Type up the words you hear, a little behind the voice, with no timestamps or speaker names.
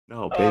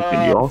No,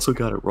 Bacon, you also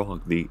got it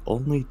wrong. The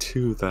only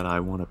two that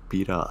I want to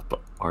beat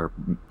up are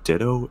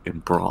Ditto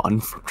and Brawn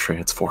from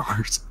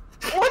Transformers.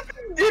 What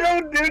did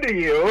Ditto do to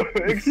you,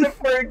 except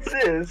for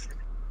exist?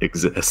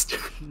 Exist.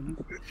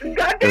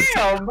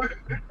 Goddamn!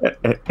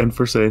 And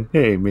for saying,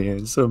 hey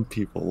man, some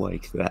people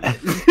like that.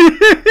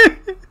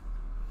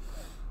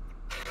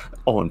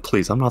 Oh, and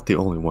please, I'm not the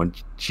only one.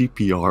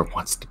 GPR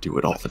wants to do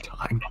it all the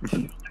time.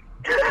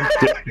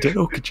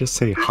 Ditto could just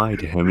say hi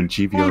to him, and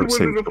GPR would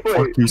say, "What the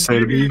fuck you say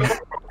to me?"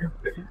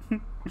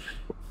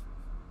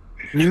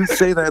 You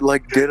say that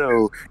like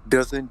Ditto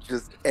doesn't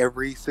just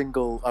every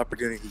single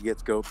opportunity he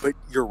gets go, but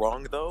you're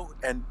wrong though,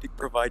 and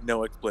provide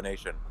no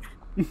explanation.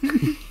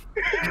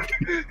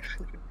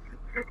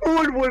 Who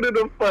would win in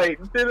a fight?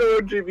 Ditto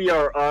or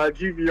GVR?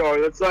 GVR,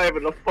 that's not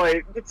even a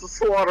fight, it's a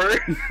slaughter.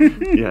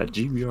 Yeah,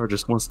 GVR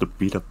just wants to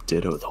beat up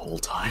Ditto the whole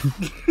time.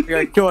 Yeah,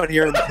 I go on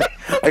here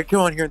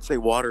and say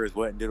water is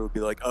wet, and Ditto would be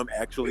like,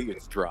 actually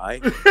it's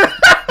dry.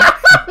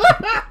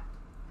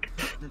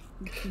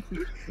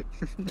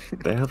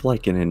 They have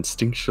like an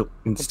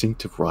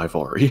instinctive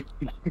rivalry.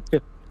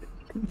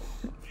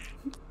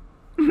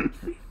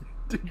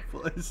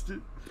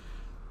 Blasted.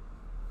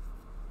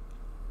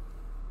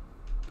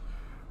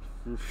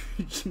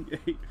 This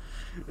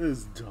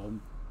is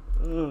dumb.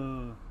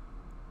 And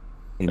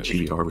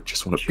GVR would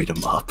just want to beat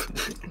him up.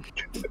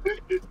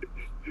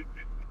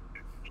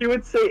 He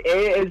would say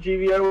A and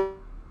GVR.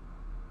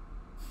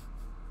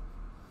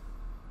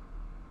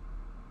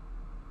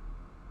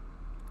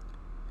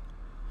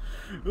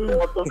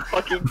 What the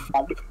fucking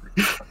Oh,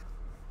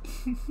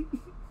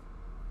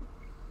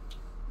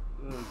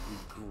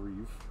 good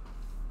grief.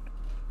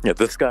 Yeah,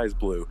 the sky's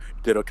blue.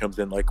 Ditto comes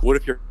in like, what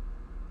if you're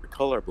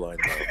colorblind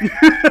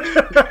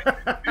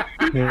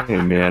though?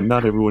 Hey man,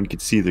 not everyone can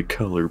see the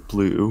color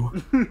blue.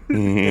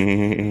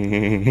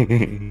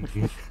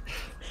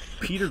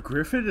 Peter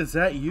Griffin, is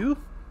that you?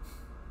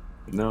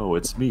 No,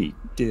 it's me,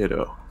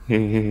 Ditto.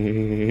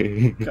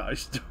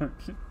 Gosh darn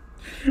it.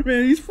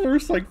 Man, these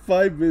first like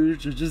 5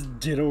 minutes are just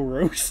Ditto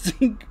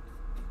roasting.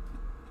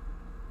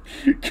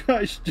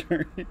 Gosh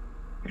darn it.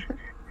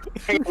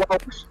 Hey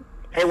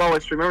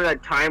Lois, remember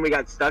that time we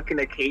got stuck in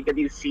a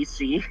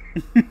KWCC?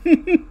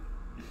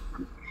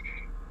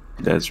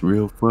 That's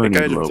real funny,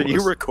 Hey guys, Lois. are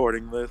you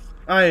recording this?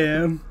 I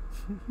am.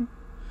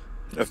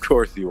 Of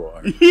course you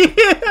are.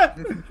 Yeah.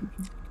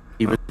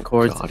 He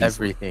records God,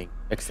 everything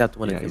except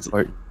when it's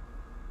important.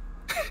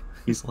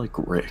 He's like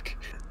Rick.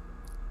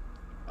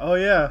 Oh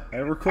yeah, I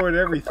record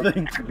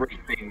everything.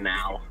 Everything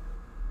now.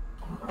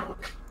 How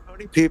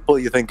many people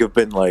you think have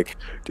been like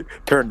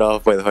turned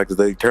off by the fact that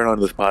they turn on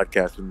this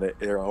podcast and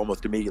they're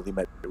almost immediately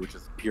met, which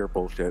is pure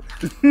bullshit.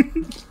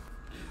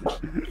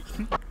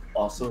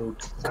 Also,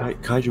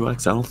 Kaiju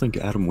X, I don't think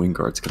Adam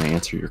Wingard's gonna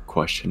answer your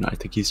question. I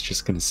think he's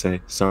just gonna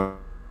say, sorry.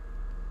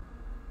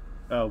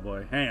 Oh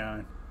boy, hang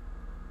on.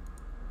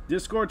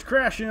 Discord's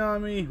crashing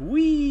on me.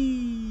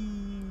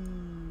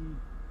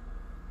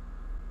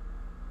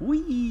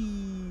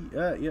 Wee.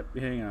 Yep,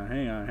 hang on.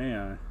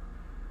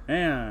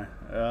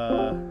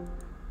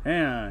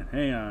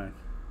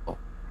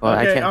 Well,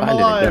 I Okay, can't I'm find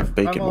alive. it Yeah, again.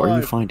 Bacon, I'm where are you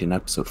alive. finding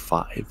episode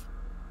 5?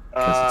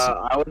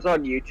 I was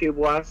on YouTube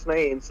last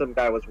night and some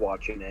guy was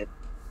watching it.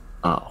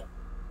 Oh.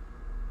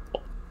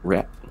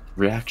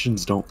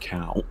 Reactions don't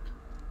count.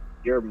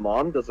 Your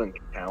mom doesn't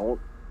count.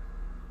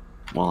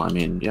 Well, I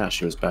mean, yeah,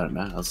 she was bad at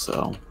math,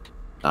 so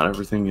not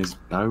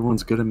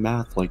everyone's good at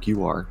math like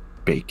you are,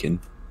 Bacon.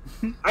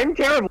 I'm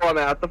terrible at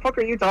math. The fuck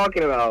are you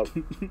talking about?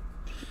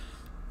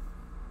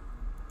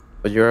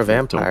 But you're a Don't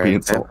vampire. be And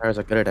insulted. vampires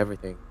are good at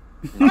everything.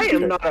 I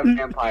am not a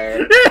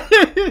vampire.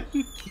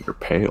 You're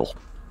pale.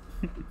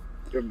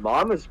 Your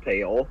mom is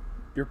pale.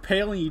 You're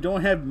pale and you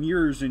don't have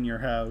mirrors in your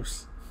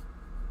house.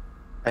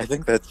 I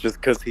think that's just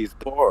because he's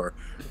poor.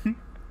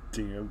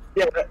 Damn.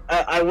 Yeah,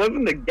 I live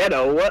in the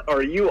ghetto. What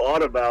are you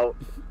on about?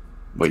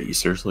 Wait, you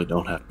seriously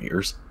don't have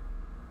mirrors?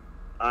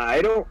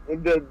 I don't.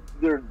 The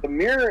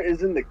mirror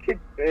is in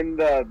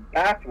the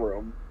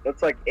bathroom.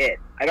 That's like it.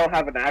 I don't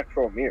have an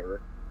actual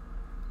mirror.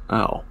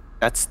 Oh.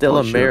 That's still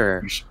Well, a sure.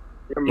 mirror.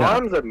 Your Yeah.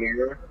 mom's a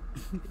mirror.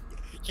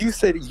 You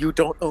said you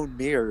don't own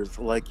mirrors,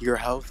 like your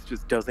house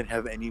just doesn't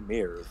have any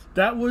mirrors.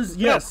 That was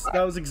that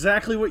was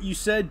exactly what you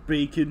said,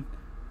 Bacon.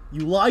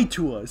 You lied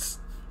to us.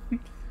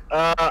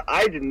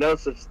 I did no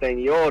such thing.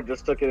 You all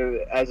just took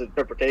it as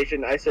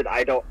interpretation. I said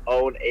I don't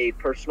own a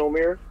personal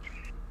mirror.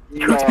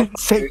 You didn't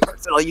say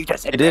personal, you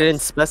just said It didn't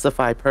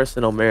specify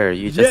personal mirror.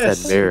 You just Yes.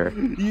 said mirror.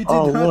 You did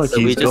Oh, not look, So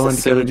say we he's just going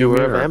to get a assumed you new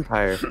were a mirror.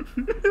 vampire.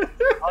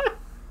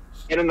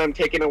 And I'm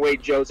taking away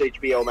Joe's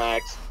HBO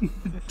Max.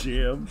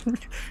 Damn.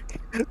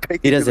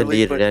 He doesn't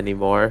need it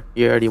anymore.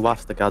 You already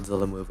watched the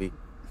Godzilla movie.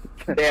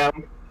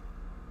 Damn.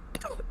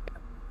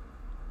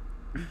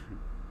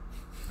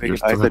 You're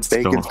I still- said,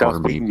 Bacon, don't stop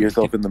harm me, speaking to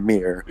yourself in the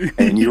mirror.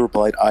 And you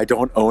replied, I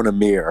don't own a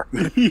mirror.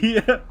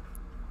 Yeah.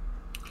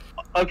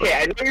 Okay,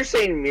 I know you're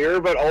saying mirror,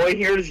 but all I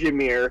hear is your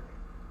mirror.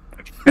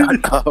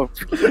 Shut up.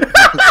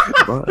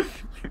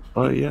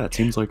 But yeah, it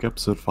seems like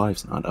episode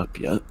 5's not up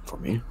yet for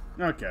me.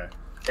 Okay.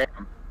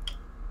 Damn.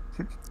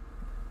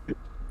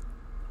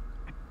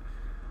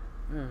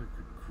 good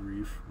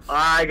grief.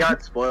 I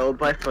got spoiled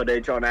by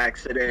footage on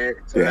accident,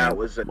 so that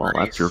was a Well,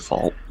 that's your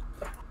fault.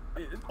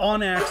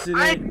 On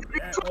accident.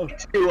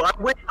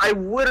 I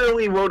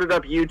literally loaded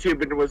up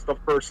YouTube and it was the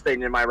first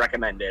thing in my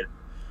recommended.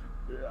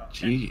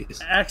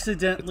 Jeez.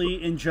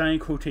 Accidentally in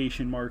giant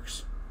quotation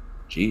marks.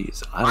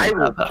 Jeez, I don't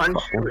will have that punch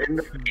problem. you in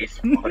the face,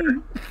 Potter.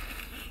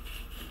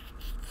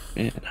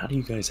 Man, how do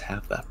you guys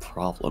have that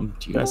problem?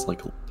 Do you guys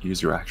like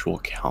use your actual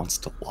accounts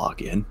to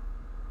log in?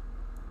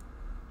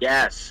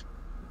 Yes,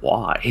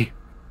 Why? I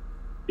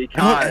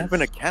because don't have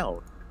an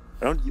account.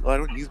 I don't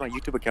use my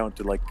YouTube account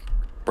to like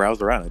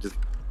browse around.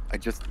 I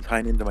just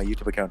sign into my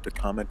YouTube account to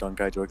comment on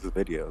KWCs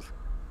videos.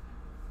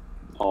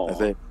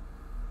 That's it.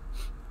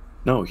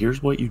 No,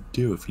 here's what you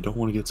do if you don't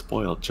want to get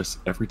spoiled. Just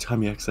every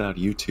time you exit out of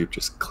YouTube,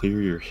 just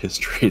clear your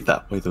history.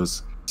 That way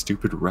those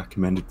stupid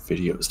recommended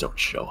videos don't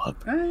show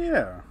up.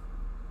 Yeah.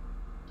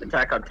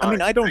 Attack on Titan. I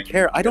mean, I don't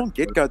care. I don't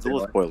get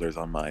Godzilla spoilers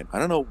on mine. I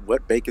don't know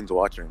what Bacon's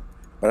watching,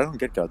 but I don't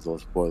get Godzilla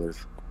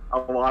spoilers. A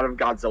lot of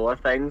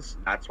Godzilla things.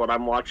 That's what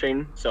I'm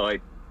watching. So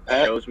it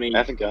shows me. I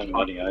haven't gotten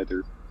any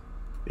either.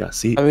 Yeah,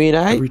 see, I mean,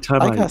 I every time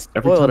got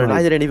every spoiled time and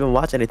I didn't even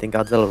watch anything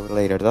Godzilla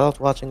related. I was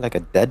watching like a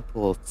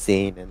Deadpool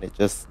scene and it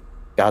just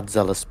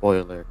Godzilla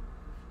spoiler.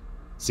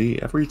 See,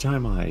 every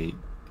time I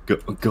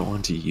go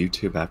onto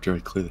YouTube after I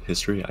clear the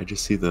history, I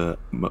just see the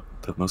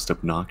most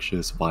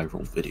obnoxious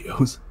viral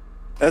videos.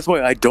 That's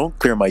why I don't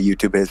clear my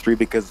YouTube history,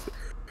 because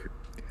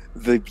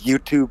the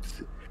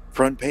YouTube's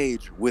front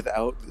page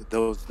without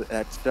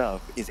that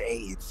stuff is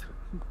AIDS.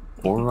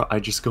 Or I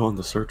just go on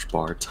the search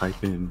bar,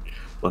 type in,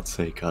 let's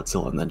say,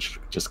 Godzilla, and then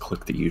just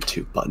click the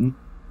YouTube button.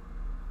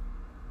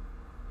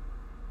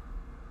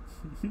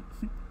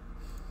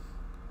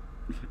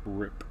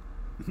 Rip.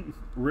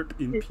 Rip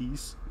in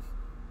peace.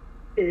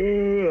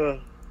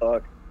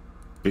 Fuck.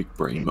 Big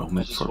brain I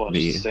moment just for watched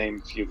me. the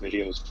same few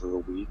videos for a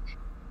week.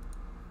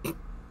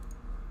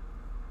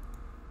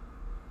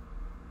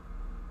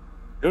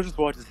 Joe just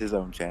watches his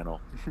own channel.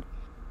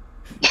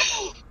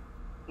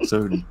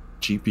 So,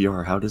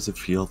 GPR, how does it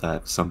feel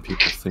that some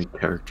people think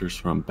characters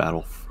from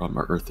Battle from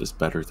Earth is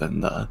better than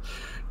the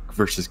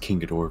versus King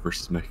Ghidorah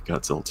versus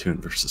Mechagodzilla 2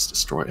 and versus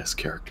Destroy Us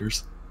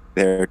characters?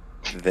 They're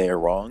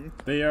wrong.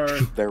 They're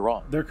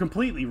wrong. They're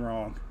completely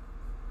wrong.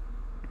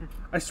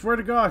 I swear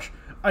to gosh,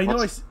 I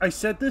know I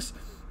said this.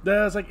 That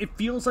I was like, it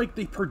feels like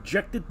they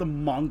projected the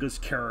manga's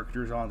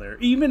characters on there.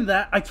 Even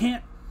that, I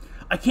can't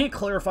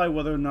clarify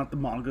whether or not the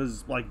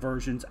manga's like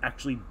version's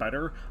actually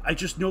better. I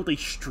just know they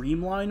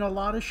streamline a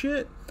lot of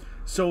shit.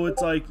 So it's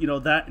like, you know,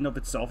 that in of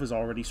itself is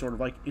already sort of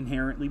like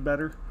inherently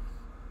better.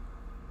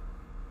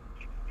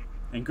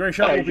 And Gray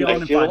Shot will be on in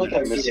 5 I feel like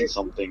minutes. I'm missing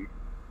something.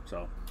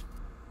 So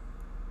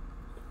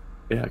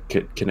Yeah,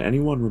 can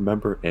anyone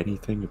remember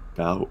anything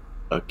about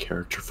a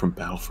character from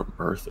Battle from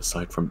Earth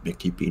aside from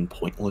Mickey being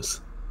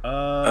pointless?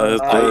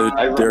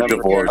 They're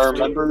divorced. I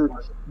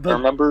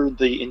remember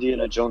the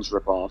Indiana Jones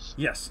ripoff.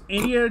 yes,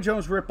 Indiana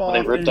Jones ripoff.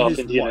 They ripped and off his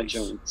Indiana wife.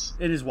 Jones.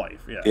 And his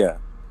wife, yeah. Yeah,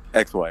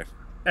 ex-wife.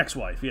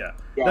 Ex-wife, yeah.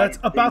 Yeah, That's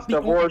about he's the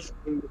divorced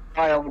and the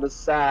child is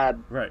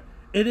sad. Right.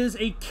 It is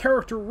a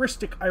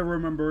characteristic I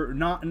remember,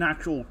 not an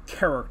actual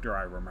character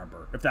I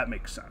remember, if that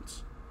makes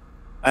sense.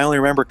 I only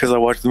remember because I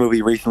watched the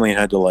movie recently and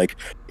had to like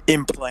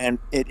implant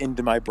it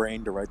into my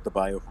brain to write the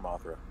bio for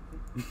Mothra.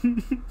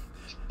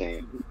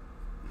 Damn.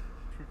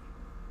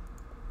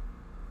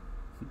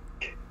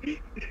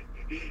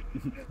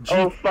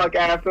 Oh fuck,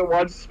 I have to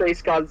watch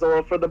Space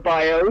Godzilla for the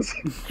bios.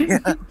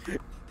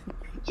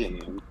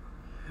 Damn.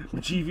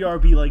 GVR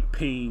be like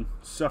pain,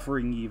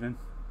 suffering even.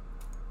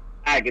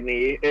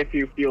 Agony, if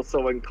you feel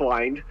so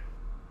inclined.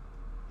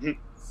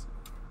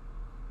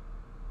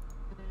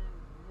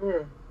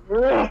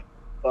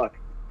 Fuck.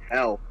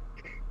 Hell.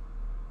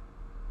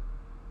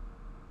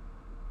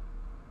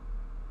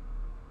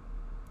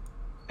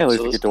 At least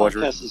So we this get to watch podcast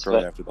Versus is Destroy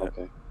back- after that.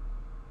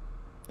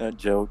 Okay.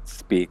 Joe,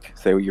 speak.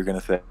 Say what you're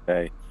gonna say.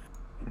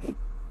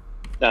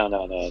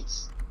 No,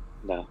 it's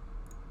no.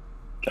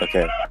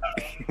 Okay.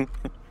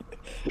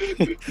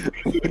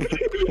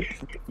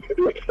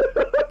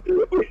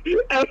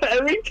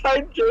 Every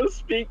time Joe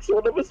speaks,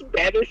 one of us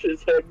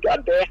banishes him.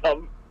 Goddamn.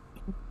 I'm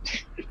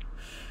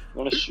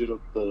gonna shoot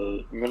up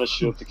the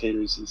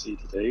KWCC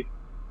today.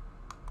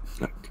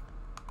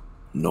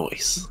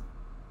 Nice.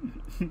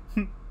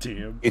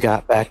 Damn. You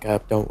got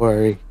backup, don't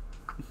worry.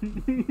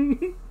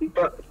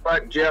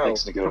 But Joe,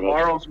 Thanks, Dakota.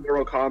 tomorrow's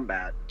Mortal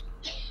Kombat.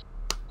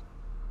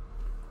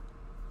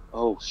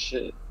 Oh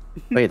shit.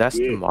 Wait, that's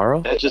Yeah.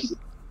 tomorrow? That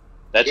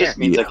just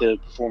means I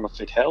could perform a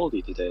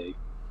fatality today.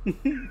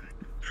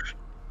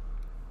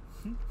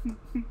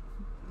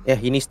 Yeah,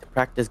 he needs to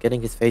practice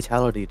getting his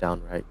fatality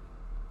down right.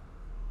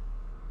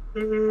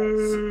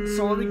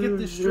 So let me get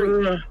this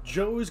straight.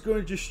 Joe is going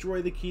to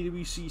destroy the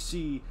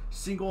KWCC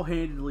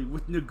single-handedly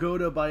with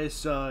Nagoda by his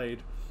side.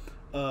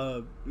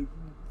 After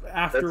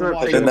That's not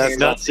watching, And that's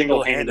not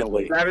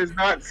single-handedly. single-handedly. That is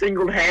not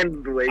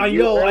single-handedly. I You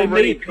know, I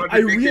already made- I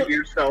contradicted rea-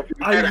 yourself. You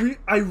had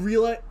I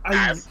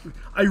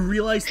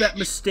realized that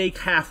mistake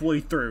halfway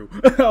through.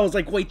 I was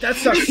like, wait,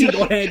 that's not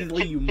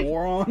single-handedly, you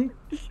moron.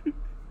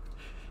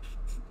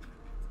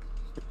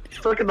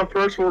 It's like in the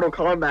first Mortal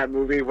Kombat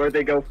movie where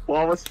they go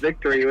flawless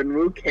victory when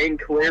Liu Kang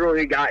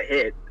clearly got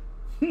hit.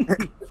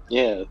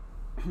 Yeah.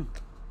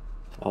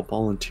 I'll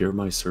volunteer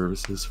my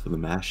services for the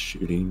mass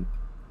shooting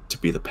to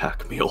be the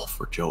pack mule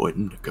for Joe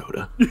and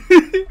Dakota.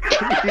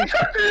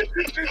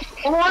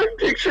 All I'm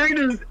picturing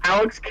is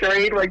Alex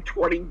carrying like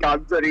 20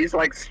 guns and he's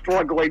like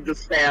struggling to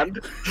stand.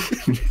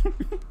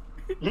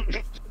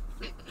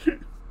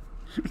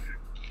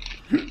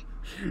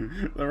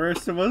 The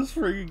rest of us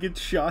freaking get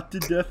shot to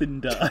death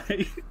and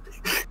die.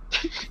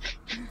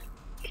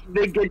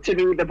 They get to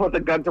me, they put the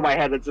gun to my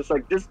head, it's just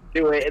like, just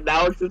do it. And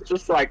Alex is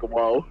just like,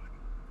 whoa.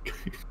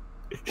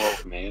 Whoa,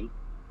 man.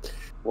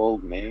 Whoa,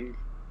 man.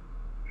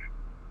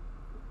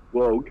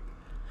 Whoa.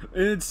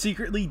 And then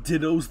secretly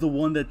Ditto's the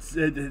one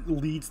that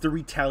leads the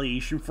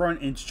retaliation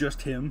front, and it's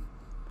just him.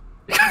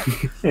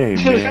 Hey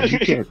man, you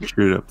can't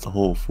shoot up the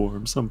whole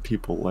forum. Some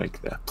people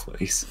like that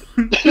place.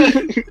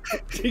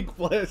 Take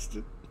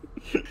blasted.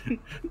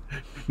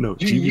 No,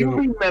 Do you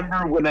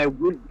remember when I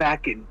went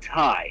back in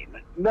time?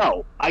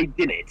 No, I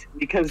didn't,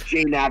 because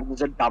Jane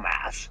Adams is a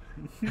dumbass.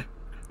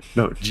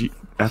 No,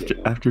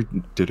 after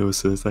Ditto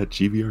says that,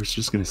 GVR's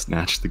just gonna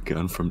snatch the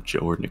gun from Joe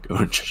or Nicole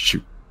and just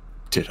shoot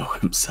Ditto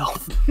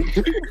himself.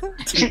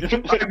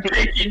 I'm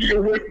taking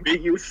you with me,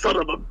 you son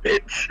of a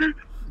bitch!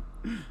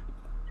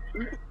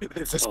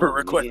 This is for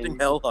requesting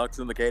Hellhawks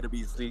in the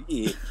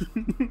KWCE.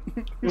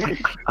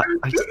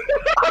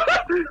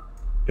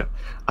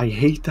 I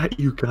hate that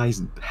you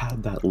guys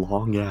had that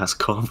long ass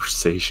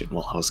conversation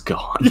while I was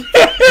gone.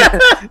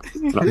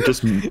 And I'm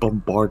just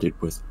bombarded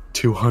with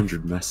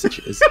 200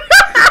 messages.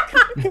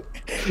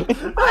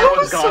 I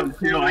was gone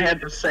too, I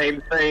had the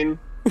same thing.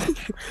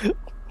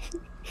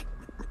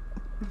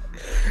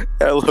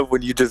 I love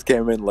when you just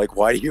came in like,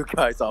 why do you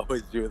guys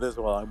always do this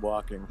while I'm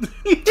walking?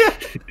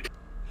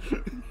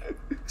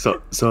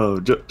 So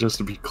just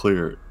to be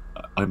clear,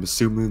 I'm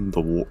assuming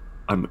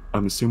I'm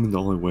assuming the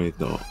only way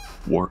the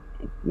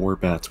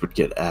Warbats would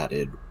get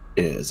added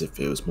is if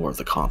it was more of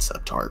the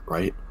concept art,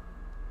 right?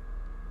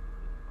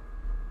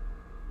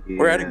 Yeah.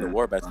 We're adding the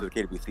Warbats to the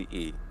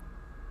KWCE.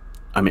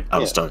 I mean, I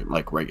was talking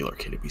like regular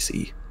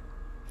KWC.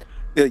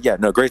 Yeah,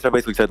 no, Grace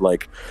basically said,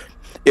 like,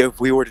 if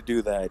we were to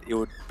do that, it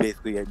would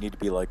basically need to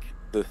be, like,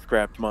 the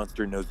scrapped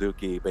monster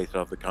Nozuki based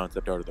off the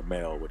concept art of the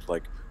male, which,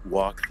 like,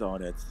 walks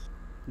on its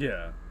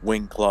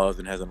wing claws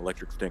and has an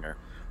electric stinger.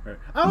 Right.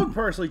 I would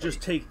personally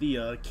just take the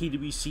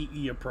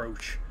KWCE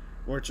approach,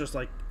 where it's just,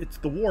 like, it's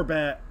the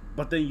Warbat,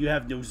 but then you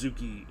have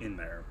Nozuki in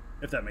there,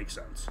 if that makes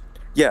sense.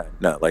 Yeah,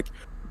 no, like,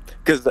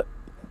 because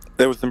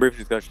there was some brief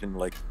discussion,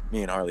 like,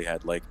 me and Harley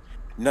had, like,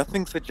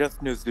 nothing suggests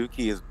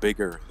Nozuki is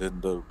bigger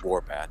than the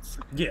Warbats.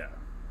 Yeah.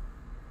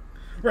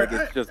 Right.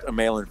 Like, it's just a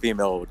male and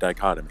female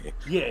dichotomy.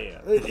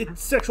 Yeah.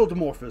 It's sexual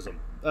dimorphism.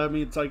 I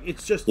mean, it's like,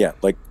 it's just... Yeah,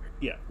 like...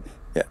 Yeah.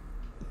 Yeah.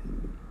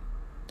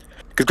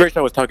 Because Grace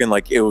was talking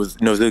like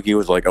Nozuki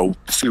was like a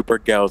super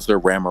Gauss or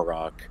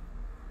Ramarok.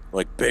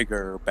 Like,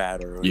 bigger,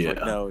 badder. It was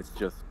like, no, it's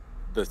just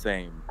the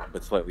same,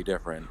 but slightly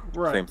different.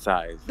 Right. Same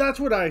size. That's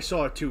what I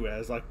saw it too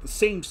as, like, the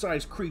same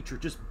size creature,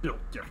 just built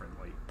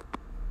differently.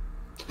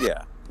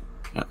 Yeah.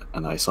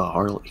 And I saw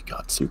Harley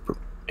got super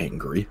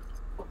angry.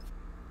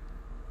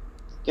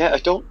 Yeah, I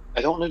don't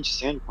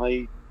understand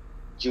why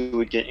you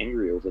would get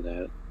angry over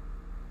that.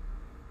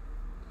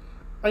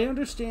 I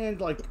understand,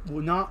 like,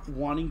 not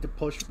wanting to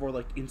push for,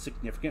 like,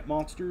 insignificant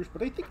monsters,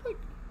 but I think, like,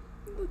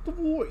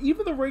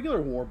 even the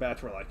regular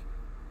Warbats were like,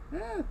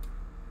 they're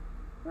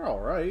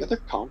alright. Yeah, they're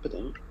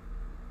competent.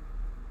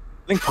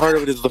 I think part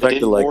of it is the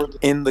fact that, like,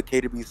 in the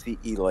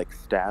KWCE, like,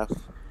 staff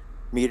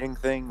meeting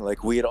thing,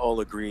 like, we had all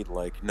agreed,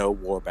 like, no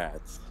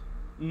Warbats.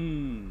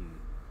 And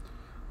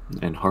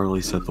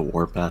Harley said the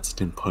Warbats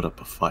didn't put up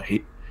a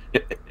fight.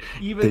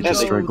 Even they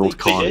just strangled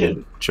Kong,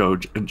 did.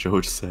 and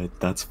Joe said,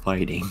 that's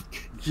fighting.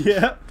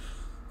 Yeah.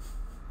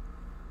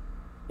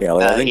 Yeah,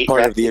 like, I think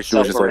part of the issue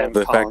was just, like,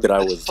 the fact that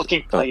I was...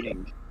 fucking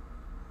fighting.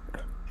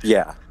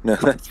 Yeah, no,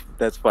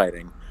 that's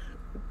fighting.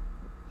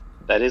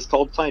 That is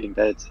called fighting.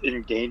 That's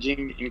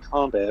engaging in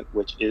combat,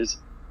 which is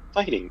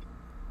fighting.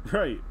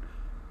 Right.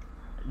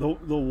 The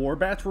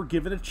Warbats were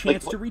given a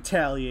chance to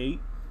retaliate.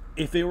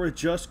 If it were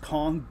just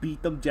Kong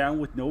beat them down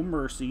with no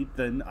mercy,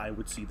 then I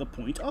would see the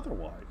point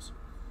otherwise.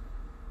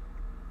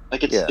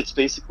 Like, it's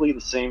basically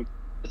the same.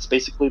 It's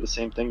basically the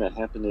same thing that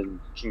happened in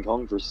King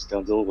Kong vs.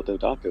 Godzilla with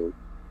Odako.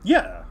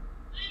 Yeah.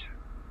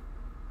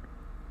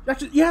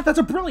 Actually, yeah, that's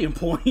a brilliant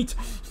point.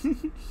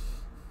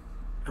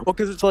 Well,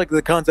 because it's like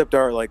the concept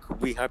art, like,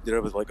 we hyped it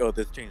up as like, oh,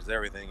 this changes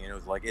everything, and it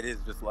was like, it is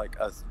just like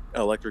an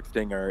electric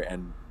stinger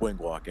and wing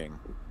walking.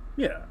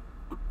 Yeah.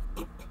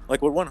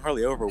 Like, what won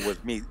Harley over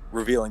was me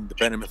revealing the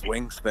venomous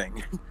wings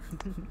thing.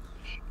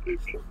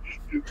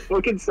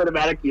 Look in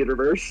cinematic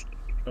universe.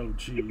 Oh,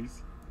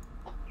 jeez.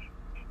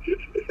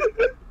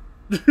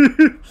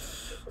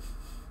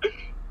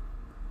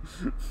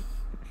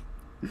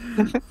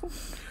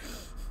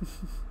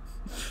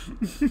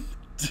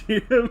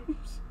 Damn.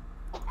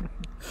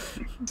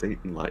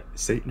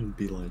 Satan would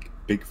be like,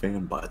 big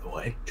fan, by the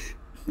way.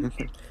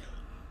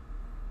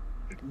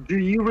 Do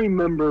you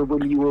remember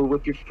when you were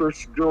with your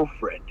first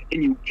girlfriend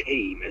and you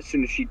came as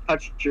soon as she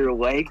touched your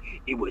leg?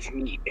 It was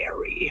me,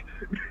 Barry.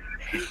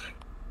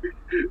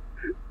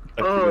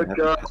 Oh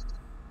god.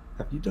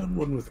 Have you done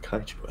one with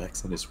Kaiju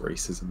X and his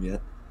racism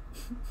yet?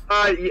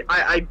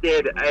 I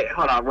did.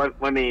 Hold on.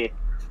 Let me.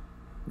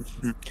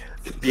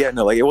 Yeah,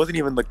 no, like it wasn't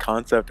even the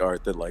concept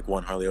art that like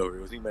won Harley over.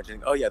 It was me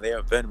mentioning, oh yeah, they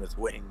have venomous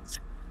wings.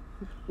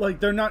 Like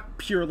they're not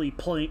purely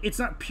plain. It's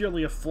not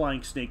purely a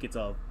flying snake. It's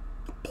a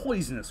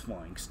poisonous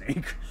flying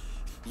snake.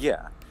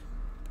 Yeah.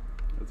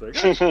 It's like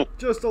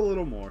just a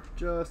little more.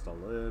 Just a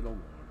little more.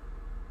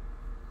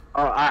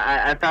 Oh,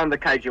 I found the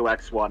Kaiju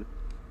X one.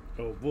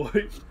 Oh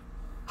boy.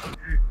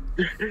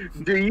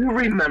 Do you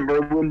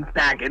remember when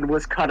Baggin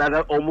was cut out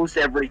of almost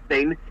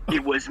everything?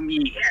 It was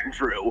me,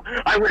 Andrew.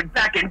 I went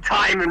back in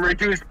time and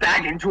reduced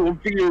Baggin to a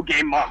video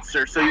game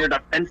monster so your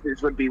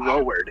defenses would be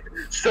lowered.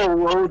 So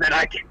low that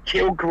I can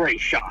kill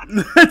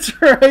Grayshot.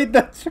 That's right,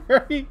 that's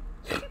right.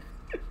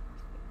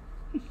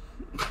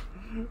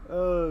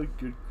 Oh,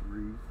 good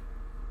grief.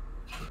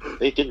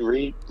 They can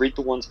read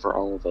the ones for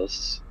all of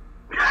us.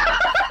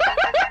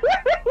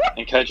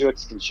 And Kaiju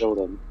X can show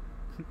them.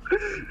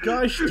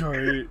 Gosh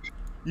darn it.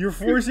 You're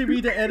forcing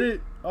me to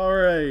edit?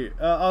 Alright,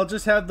 I'll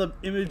just have the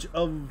image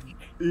of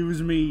it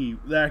was me,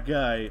 that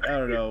guy. I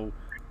don't know.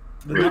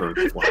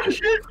 Reverse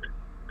Flash.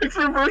 It's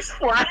Reverse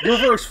Flash.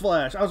 Reverse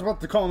Flash. I was about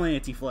to call him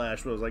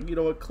Anti-Flash, but I was like, you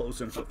know what, close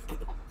enough.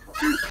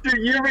 Do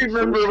you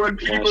remember when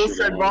people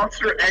said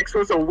Monster X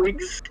was a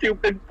weak,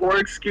 stupid, poor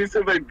excuse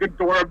of a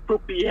Ghidorah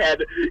poopy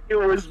head? It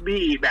was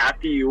me,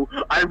 Matthew.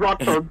 I wrought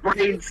the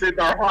brains and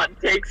our hot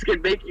takes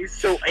can make you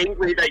so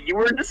angry that you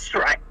were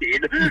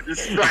distracted.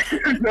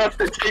 Distracted enough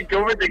to take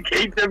over the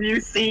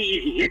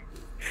KWCE.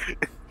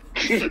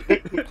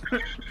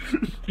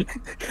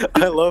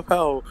 I love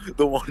how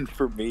the one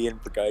for me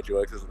and for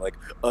Kaiju X is like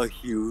a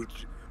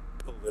huge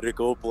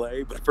political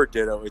play, but for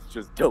Ditto it's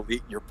just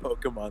delete your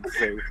Pokemon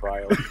save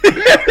file.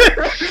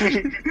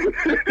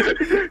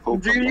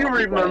 Do you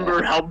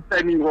remember how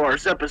Benny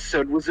Lars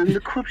episode was in the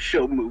Clip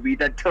Show movie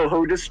that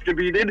Toho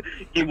distributed?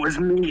 It was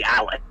me,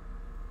 Alec.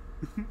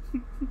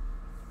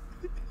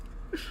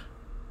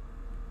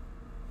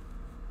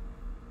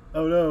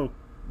 Oh no,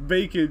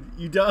 Bacon,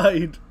 you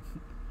died.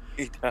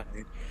 He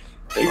died.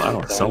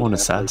 Wow, someone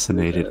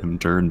assassinated him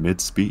during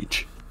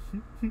mid-speech.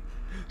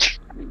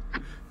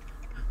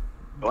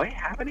 Do I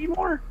have any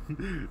more?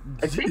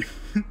 I think.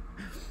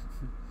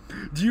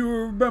 Do you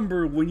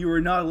remember when you were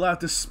not allowed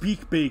to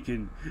speak,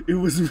 Bacon? It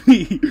was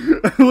me.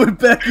 I went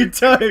back in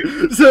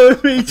time, so I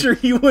made sure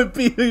he wouldn't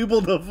be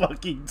able to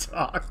fucking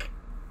talk.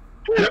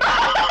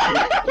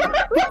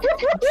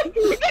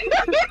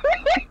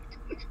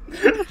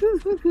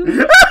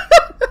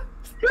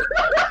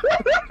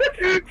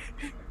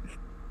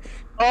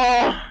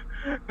 Oh,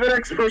 the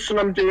next person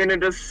I'm doing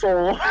it is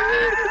Soul.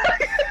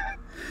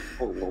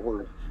 Oh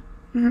lord.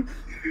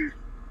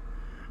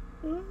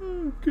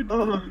 Oh, good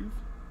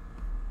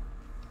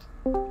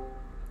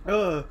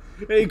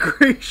hey,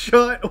 great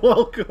shot.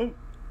 Welcome.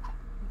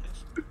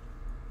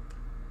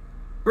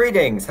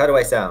 Greetings. How do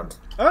I sound?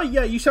 Oh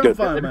yeah, you sound Good.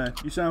 fine, man.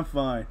 You sound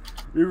fine.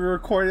 We were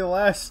recording the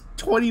last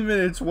 20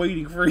 minutes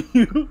waiting for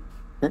you.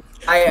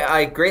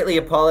 I greatly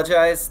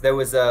apologize. There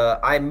was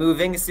I'm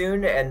moving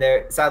soon, and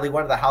sadly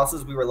one of the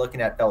houses we were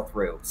looking at fell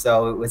through.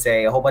 So it was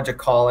a whole bunch of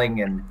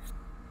calling and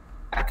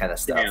that kind of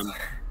stuff. Damn.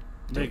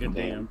 Make a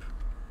damn.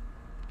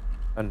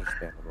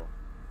 Understandable.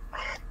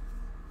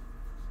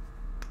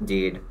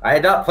 Indeed. I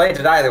had not planned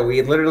it either.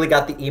 We literally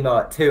got the email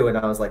at 2, and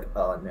I was like,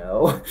 oh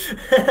no.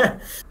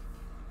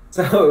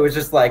 So it was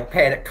just like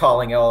panic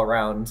calling all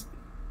around.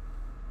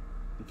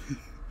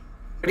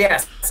 But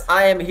yes,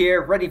 I am here,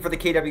 ready for the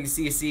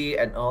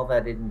KWCC and all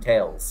that it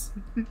entails.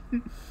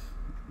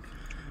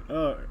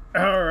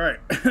 Alright.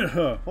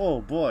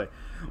 Oh boy.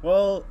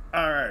 Well,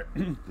 alright.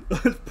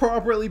 Let's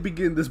properly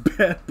begin this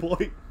bad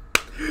boy.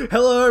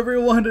 Hello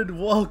everyone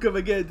and welcome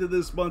again to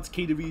this month's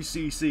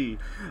KWCC.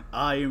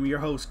 I am your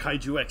host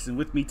Kaiju X, and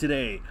with me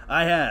today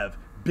I have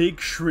Big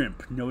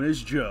Shrimp, known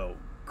as Joe,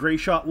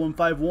 Grayshot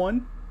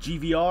 151,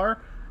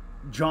 GVR,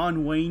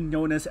 John Wayne,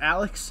 known as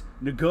Alex,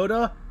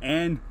 Nagoda,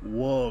 and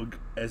Wog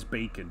as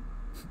Bacon.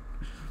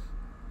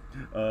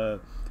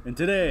 And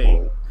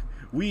today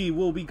we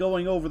will be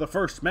going over the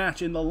first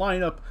match in the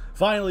lineup,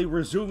 finally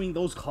resuming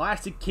those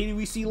classic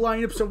KWC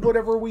lineups of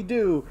whatever we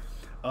do.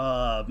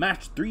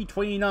 Match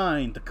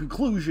 329, the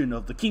conclusion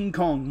of the King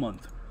Kong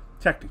month,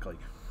 technically.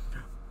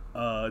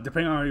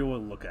 Depending on how you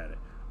want to look at it.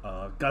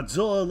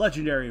 Godzilla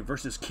Legendary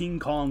versus King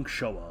Kong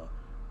Showa.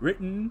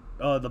 Written,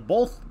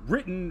 both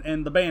written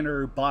and the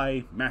banner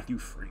by Matthew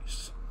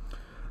Freese.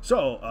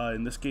 So,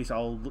 in this case,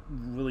 I'll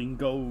really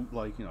go,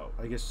 like, you know,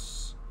 I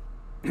guess...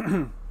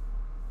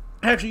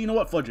 Actually, you know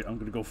what? Fudge it. I'm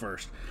gonna go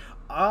first.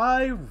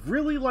 I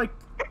really like...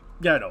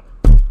 Yeah, I know.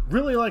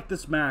 Really like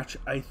this match.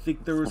 I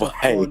think there was a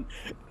fun...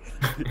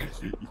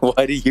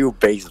 Why do you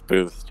base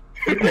boost?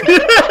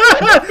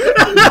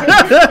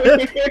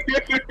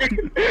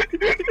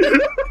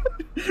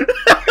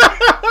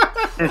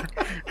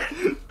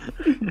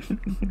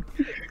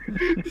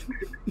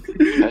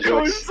 It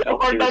was so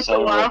hard not to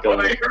laugh when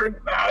I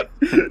heard that.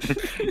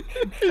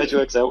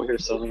 Kaiju out here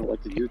sounding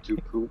like a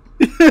YouTube poop.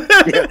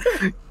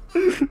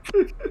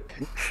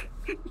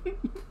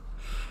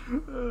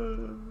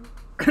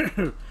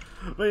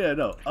 But yeah,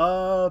 no.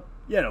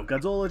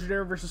 Godzilla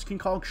Legendary versus King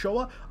Kong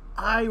Showa.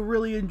 I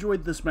really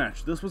enjoyed this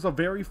match. This was a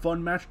very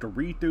fun match to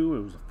read through.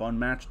 It was a fun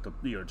match to,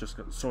 just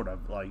sort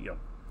of like,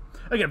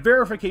 again,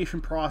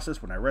 verification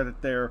process. When I read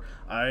it there,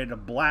 I had a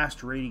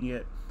blast reading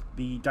it.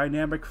 The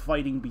dynamic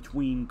fighting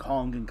between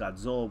Kong and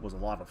Godzilla was a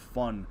lot of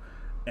fun.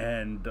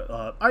 And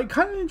I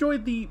kind of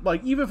enjoyed the,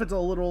 even if it's a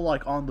little,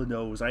 on the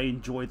nose, I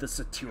enjoy the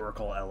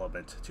satirical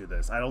element to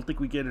this. I don't think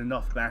we get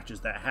enough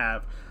matches that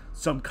have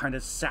some kind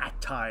of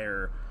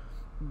satire,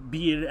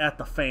 be it at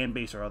the fan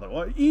base or other,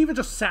 or even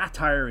just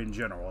satire in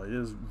general. It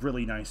is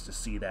really nice to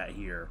see that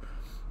here.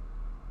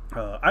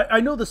 I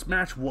know this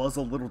match was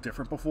a little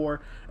different before,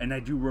 and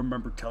I do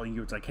remember telling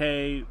you, it's like,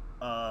 hey,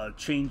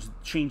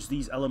 change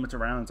these elements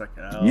around. It's like,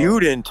 oh. You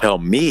didn't tell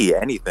me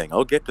anything.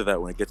 I'll get to that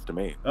when it gets to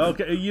me.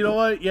 Okay, you know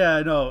what?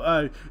 Yeah,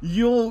 no.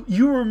 You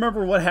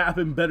remember what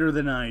happened better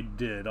than I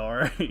did. All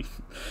right.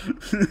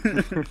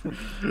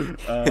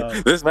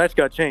 This match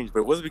got changed,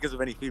 but it wasn't because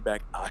of any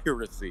feedback I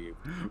received.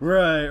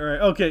 Right.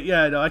 Okay,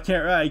 yeah, no, I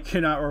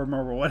cannot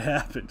remember what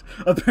happened.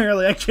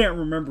 Apparently, I can't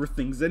remember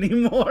things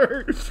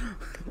anymore.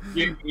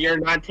 You're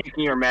not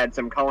taking your meds.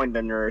 I'm calling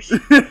the nurse.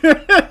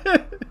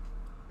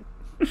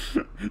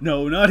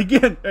 No, not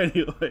again.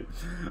 Anyway,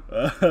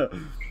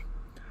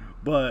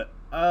 no,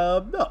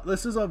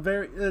 this is a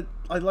very.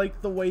 I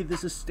like the way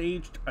this is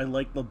staged. I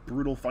like the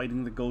brutal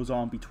fighting that goes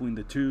on between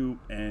the two,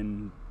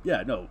 and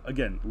yeah, no,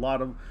 again, a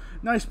lot of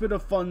nice bit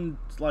of fun,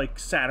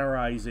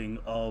 satirizing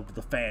of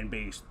the fan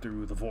base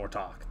through the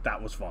Vortok.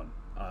 That was fun.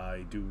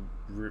 I do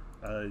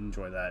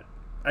enjoy that.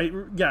 I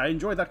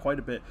enjoyed that quite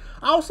a bit.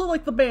 I also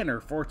like the banner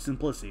for its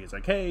simplicity. It's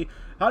like, hey,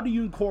 how do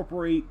you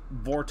incorporate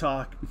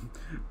Vortok?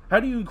 How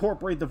do you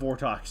incorporate the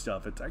Vortok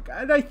stuff? It's like,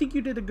 and I think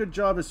you did a good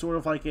job as sort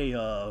of like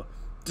a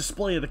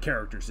display of the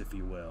characters, if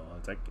you will.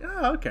 It's like,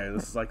 okay,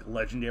 this is like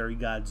legendary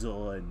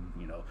Godzilla and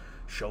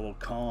Showa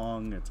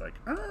Kong. It's like,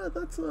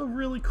 that's a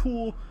really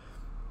cool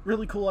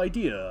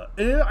idea.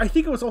 And I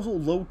think it was also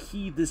low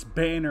key this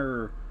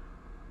banner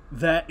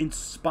that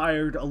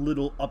inspired a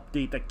little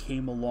update that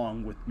came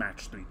along with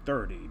match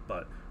 330,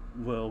 but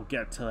we'll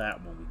get to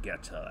that when we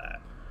get to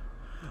that.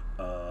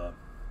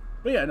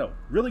 But yeah, no,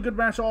 really good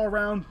match all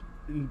around,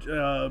 and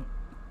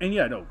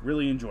yeah, no,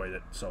 really enjoyed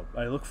it. So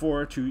I look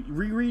forward to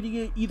rereading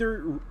it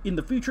either in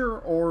the future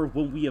or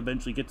when we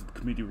eventually get to the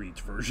community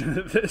reads version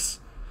of this.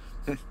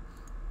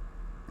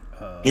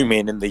 You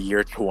mean in the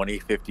year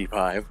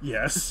 2055?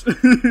 Yes.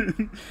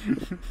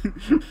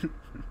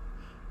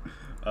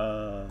 But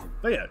yeah,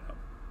 no.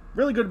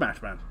 Really good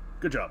match, man.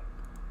 Good job.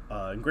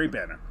 And great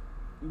banner.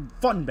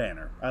 Fun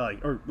banner. I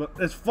like, or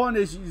as fun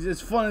as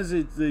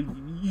it.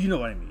 You know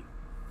what I mean.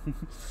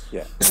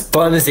 Yeah. As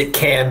fun as it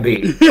can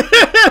be.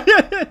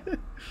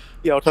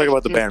 Yeah, I'll talk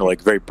about the banner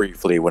very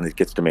briefly when it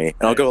gets to me,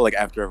 and I'll go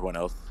after everyone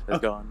else has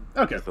gone.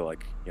 Okay. So All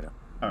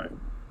right.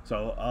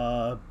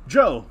 So,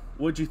 Joe,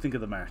 what'd you think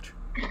of the match?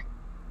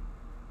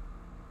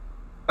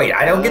 Wait,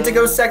 I don't get to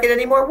go second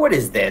anymore? What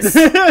is this?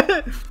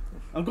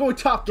 I'm going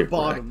top to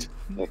bottom.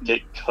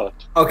 Get cut.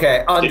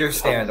 Okay,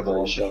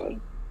 understandable.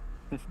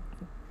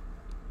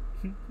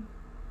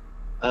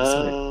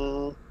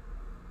 I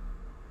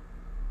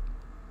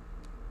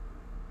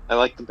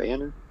like the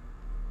banner.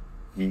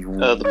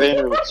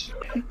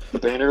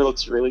 The banner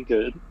looks really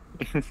good.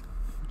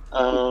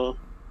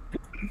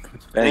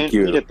 Thank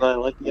you. Read it, but I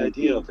like the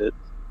idea of it.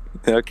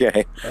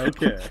 Okay. I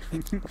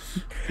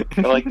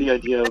like the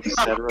idea of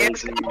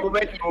satirizing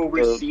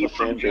the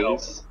fan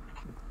base.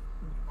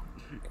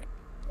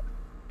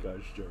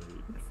 Gosh, Joey.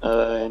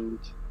 And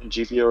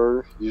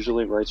GVR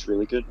usually writes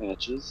really good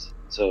matches,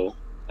 so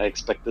I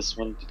expect this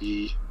one to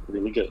be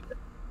really good.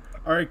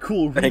 All right,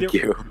 cool. Thank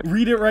you.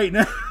 Read it right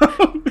now.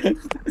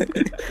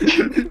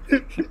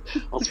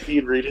 I'll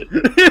speed read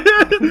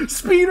it.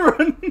 Speed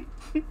run.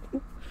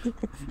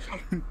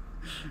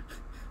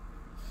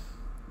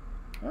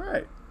 All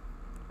right.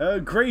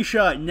 Gray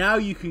Shot, now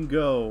you can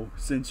go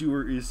since you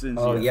were.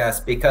 Yes,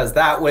 because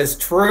that was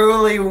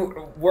truly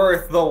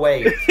worth the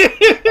wait.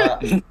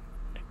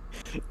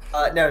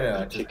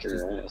 No. Kick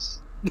your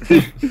ass.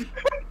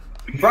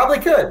 Probably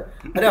could.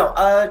 No,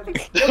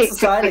 jokes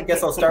aside, I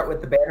guess I'll start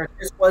with the banner.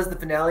 This was the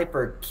finale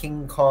for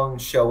King Kong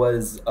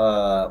Showa's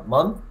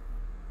month,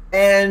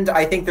 and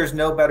I think there's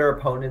no better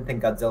opponent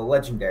than Godzilla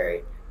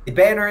Legendary. The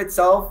banner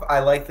itself, I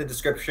like the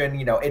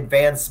description.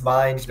 Advanced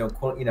mind.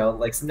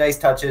 Some nice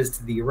touches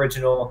to the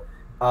original.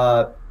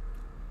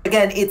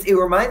 Again, it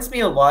reminds me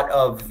a lot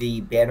of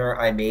the banner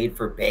I made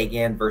for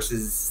Bagan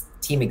versus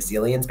Team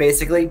Exilians,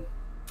 basically.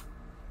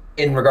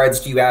 In regards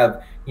to, you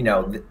have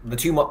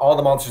all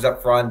the monsters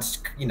up front.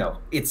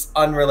 It's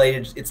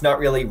unrelated. It's not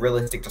really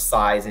realistic to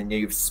size, and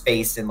you have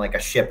space and a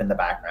ship in the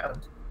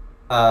background.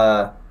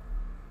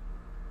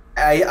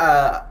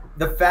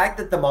 The fact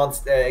that the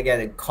monster,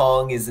 again,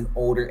 Kong is an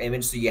older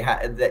image, so you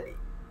have that.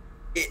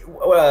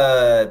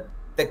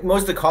 like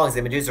most of the Kong's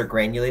images are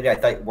granulated. I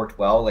thought it worked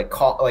well. Like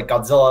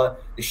Godzilla,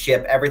 the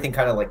ship, everything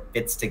kind of like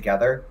fits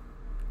together.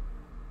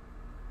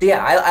 So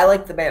yeah, I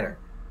like the banner.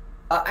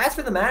 As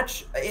for the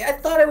match, I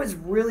thought it was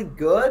really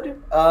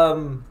good.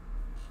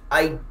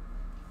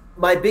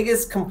 My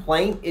biggest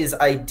complaint is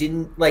I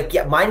didn't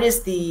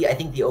minus I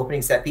think the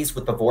opening set piece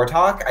with the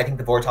Vortok. I think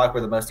the Vortok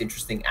were the most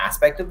interesting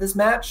aspect of this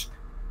match.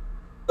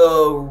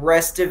 The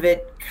rest of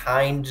it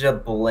kind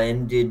of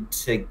blended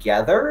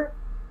together.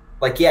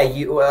 Like, yeah,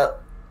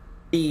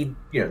 the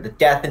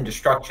death and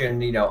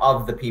destruction,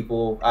 of the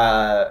people,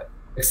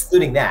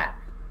 excluding that.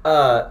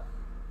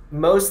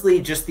 Mostly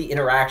just the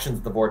interactions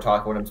of the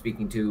Vortok when I'm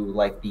speaking to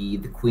like the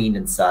Queen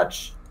and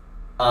such.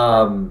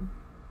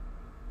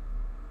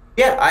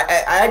 Yeah,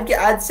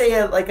 I'd say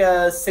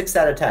a 6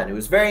 out of 10. It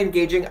was very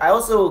engaging. I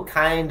also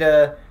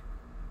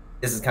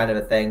this is kind of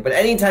a thing, but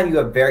anytime you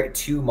have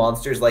two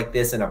monsters like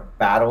this in a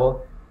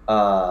battle,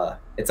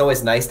 it's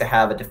always nice to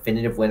have a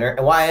definitive winner.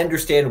 And while I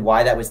understand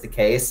why that was the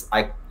case,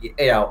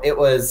 it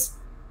was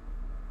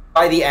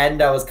by the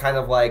end I was kind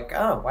of like,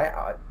 oh,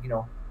 why,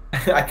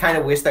 I kind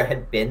of wish there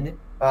had been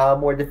a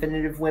more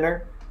definitive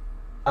winner.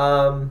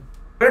 But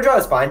a draw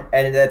is fine,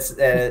 and that's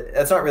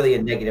not really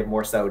a negative,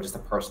 more so just a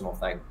personal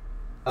thing.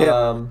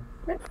 Yeah.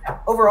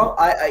 Overall,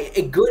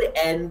 a good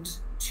end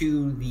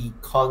to the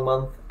Kong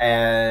month,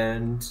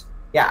 and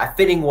yeah, a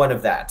fitting one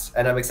of that.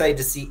 And I'm excited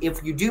to see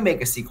if you do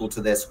make a sequel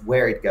to this,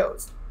 where it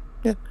goes.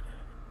 Yeah,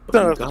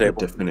 but we got a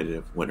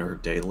definitive winner a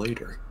day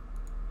later.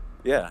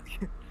 Yeah,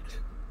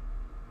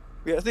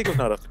 yeah, I think it's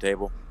not off the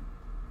table.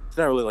 It's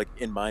not really like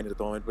in mind at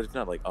the moment, but it's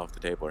not like off the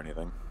table or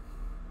anything.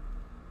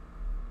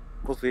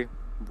 We'll see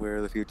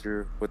what the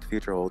future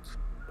holds.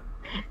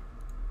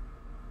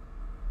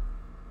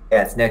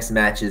 Yeah, its next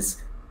match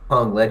is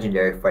Kong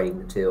Legendary fighting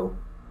the two.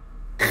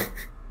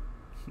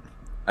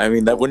 I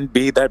mean, that wouldn't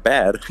be that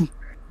bad.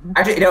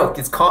 Actually, no,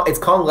 it's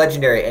Kong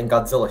Legendary and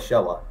Godzilla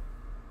Showa.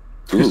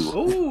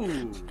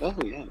 Ooh. Oh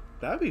yeah,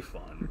 That'd be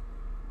fun.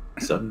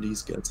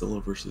 70s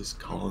Godzilla versus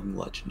Kong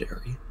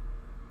Legendary.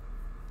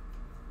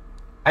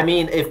 I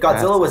mean, if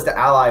Godzilla was to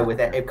ally with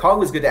it, if Kong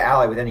was good to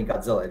ally with any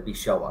Godzilla, it'd be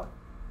Showa.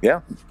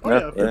 Yeah.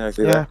 Oh, yeah, I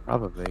see that.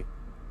 Probably.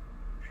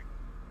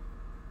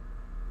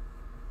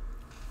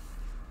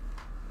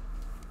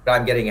 But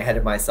I'm getting ahead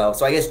of myself,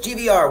 so I guess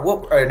GVR.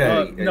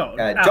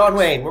 John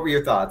Wayne, what were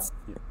your thoughts?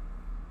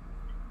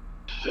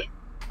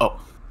 Oh,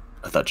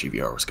 I thought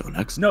GVR was going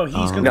next. No,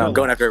 he's going. No, I'm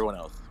going after everyone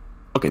else.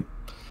 Okay.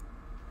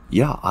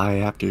 Yeah, I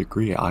have to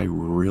agree. I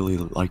really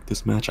like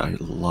this match. I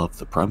love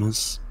the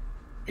premise.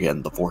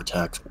 Again, the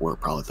Vortex were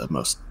probably the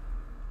most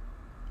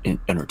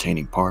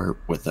entertaining part,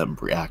 with them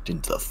reacting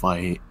to the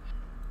fight.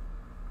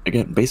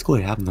 Again,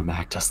 basically having them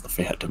act as the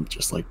Phantom,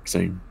 just like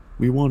saying,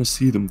 we want to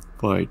see them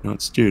fight,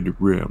 not stand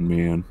around,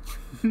 man.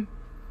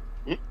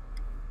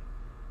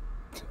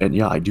 And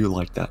yeah, I do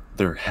like that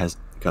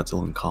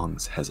Godzilla and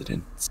Kong's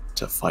hesitant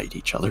to fight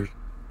each other.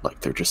 Like,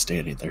 they're just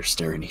standing there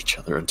staring at each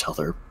other until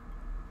they're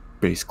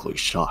basically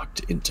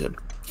shocked into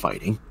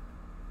fighting.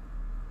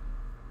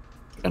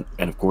 And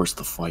of course,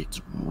 the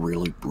fight's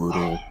really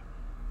brutal.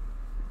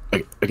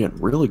 Again,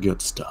 really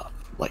good stuff.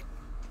 Like,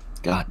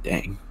 god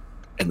dang.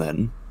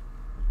 And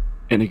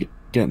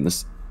again,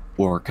 this,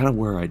 or kind of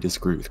where I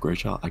disagree with Great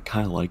Shot, I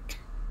kind of like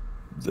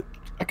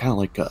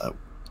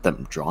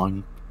them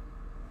drawing,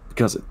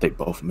 because they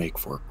both make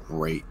for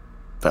great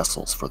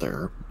vessels for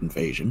their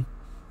invasion.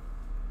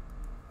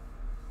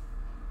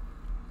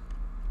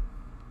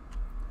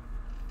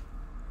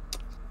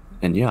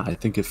 And yeah, I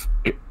think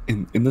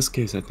in this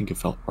case, I think it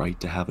felt right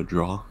to have a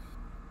draw.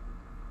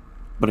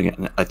 But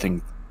again, I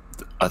think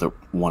either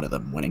one of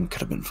them winning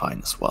could have been fine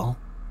as well.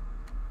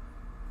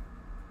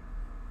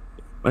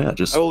 But yeah,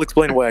 I will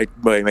explain why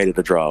I made it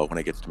a draw when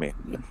it gets to me.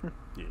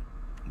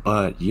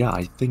 But yeah,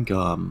 I think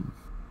I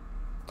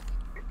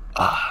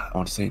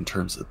want to say in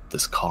terms of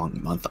this Kong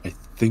month, I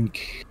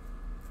think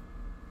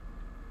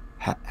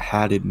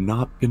had it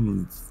not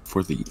been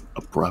for the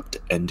abrupt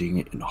ending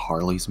in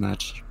Harley's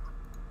match,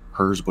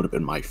 hers would have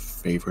been my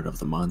favorite of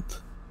the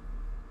month,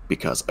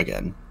 because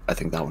again, I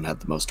think that one had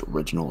the most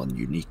original and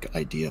unique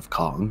idea of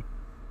Kong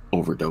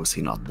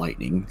overdosing on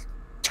lightning,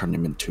 turning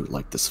him into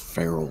like this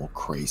feral,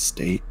 crazed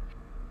state.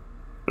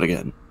 But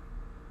again,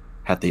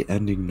 had the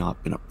ending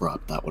not been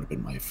abrupt, that would have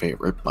been my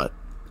favorite, but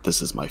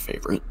this is my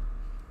favorite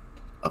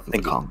of the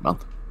Kong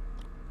month.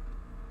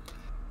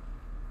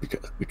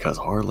 Because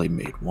Harley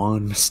made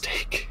one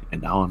mistake,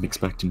 and now I'm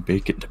expecting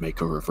Bacon to make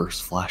a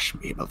reverse Flash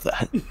meme of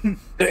that.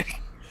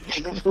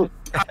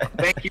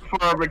 Thank you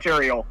for our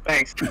material.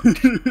 Thanks.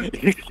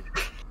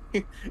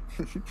 Yeah,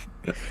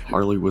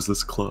 Harley was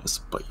this close,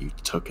 but you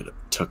took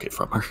it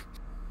from her.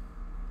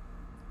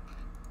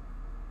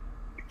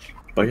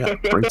 But yeah,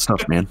 great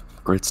stuff, man.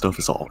 Great stuff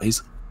as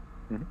always.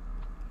 Mm-hmm.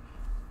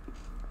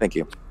 Thank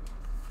you.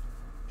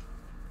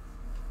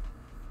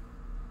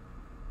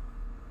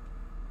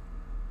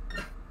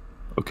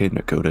 Okay,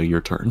 Nakoda,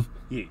 your turn.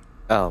 Yeah.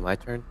 Oh, my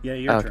turn? Yeah,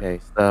 your turn. Okay,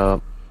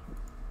 so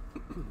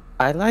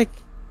I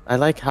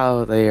like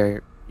how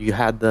you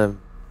had them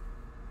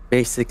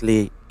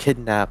basically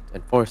kidnapped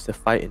and forced to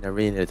fight in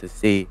arena to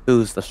see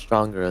who's the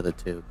stronger of the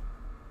two.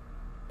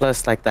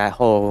 Plus, like that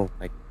whole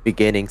like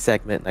beginning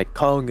segment, like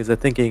Kong is a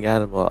thinking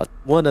animal,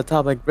 one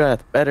atomic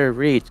breath, better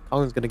reach,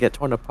 Kong's gonna get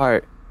torn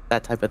apart,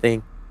 that type of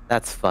thing.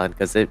 That's fun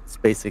because it's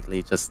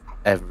basically just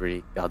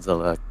every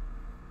Godzilla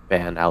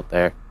fan out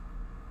there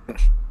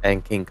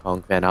and King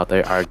Kong fan out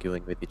there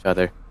arguing with each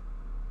other.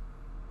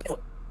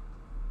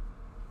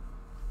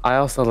 I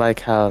also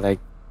like how like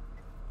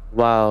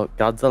while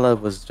Godzilla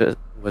was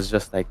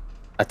just like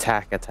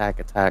attack,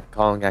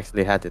 Kong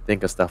actually had to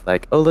think of stuff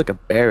like, oh look, a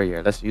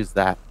barrier, let's use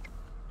that.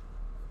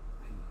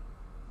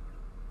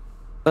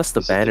 Plus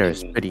the banner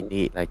is pretty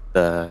neat, like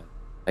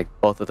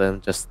both of them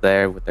just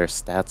there with their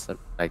stats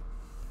like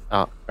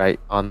right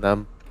on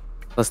them.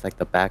 Plus like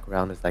the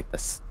background is like the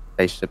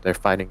spaceship they're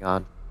fighting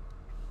on.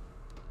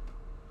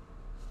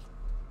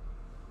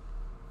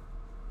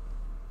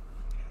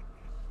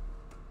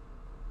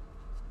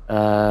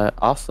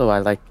 Also I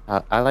like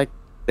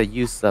the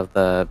use of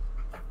the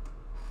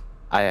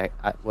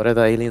what are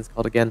the aliens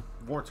called again?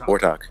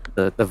 Vortok.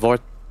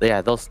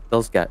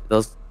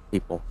 Those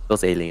people,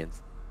 those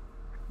aliens.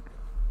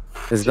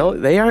 Because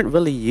they aren't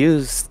really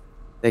used,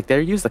 like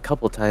they're used a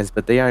couple times,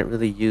 but they aren't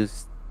really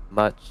used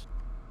much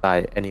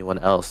by anyone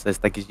else. It's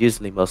like it's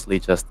usually mostly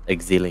just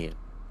Exilian.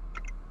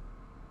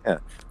 Yeah,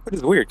 which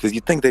is weird because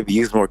you'd think they'd be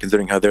used more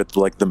considering how they're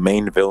like the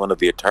main villain of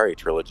the Atari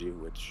trilogy,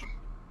 which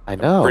I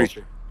know. I'm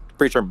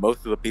pretty sure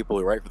most of the people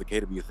who write for the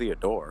KWC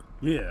adore.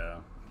 Yeah,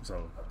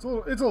 so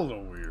it's a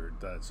little weird.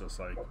 That's just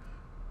like,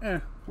 eh.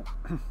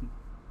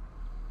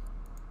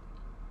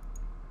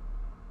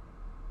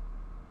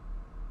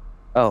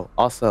 Oh,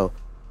 also,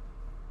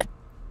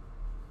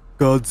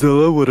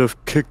 Godzilla would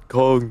have kicked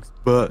Kong's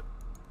butt,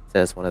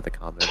 says one of the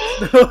comments.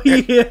 Oh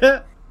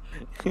yeah.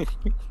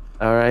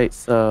 Alright,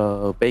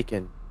 so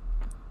Bacon.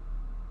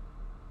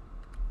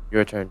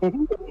 Your turn.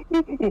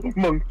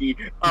 Monkey.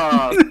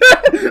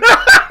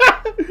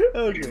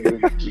 Okay.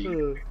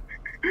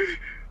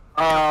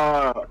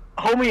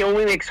 Homie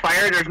only makes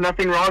fire. There's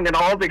nothing wrong at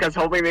all because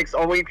Homie makes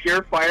only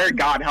pure fire.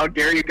 God, how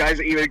dare you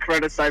guys even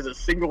criticize a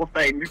single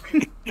thing?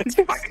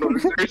 Fucking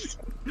losers.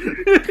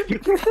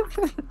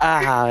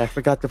 I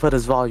forgot to put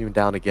his volume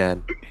down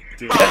again.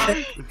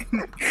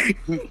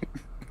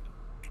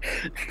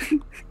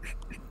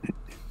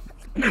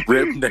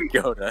 Rip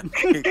Dakota.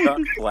 He got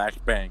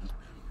flashbang.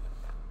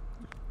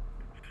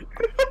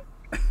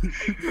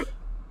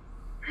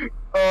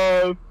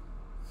 Oh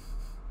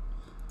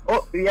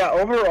yeah.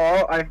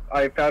 Overall,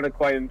 I found it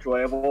quite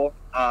enjoyable.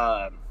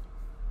 That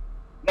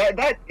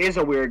is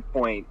a weird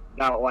point.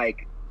 That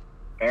like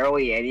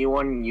barely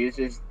anyone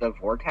uses the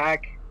Vortak.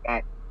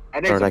 That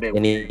is Or a like bit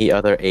any weird.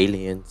 other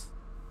aliens.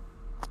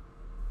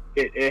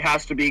 It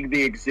has to be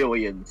the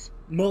Exilians.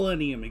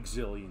 Millennium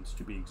Exilians,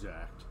 to be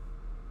exact.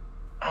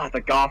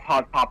 The goth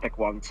hot topic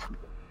ones.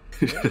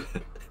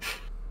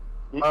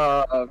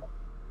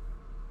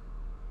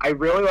 I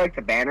really like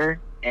the banner,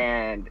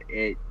 and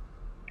I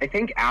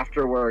think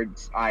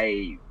afterwards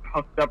I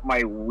hooked up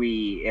my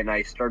Wii and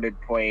I started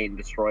playing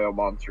Destroy All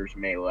Monsters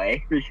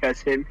Melee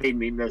because it made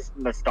me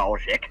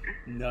nostalgic.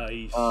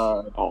 Nice.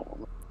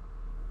 The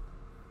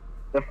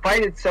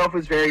fight itself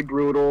was very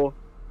brutal.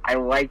 I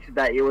liked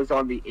that it was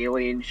on the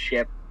alien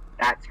ship.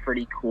 That's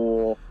pretty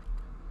cool.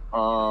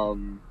 I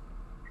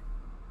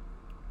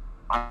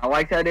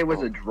like that it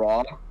was a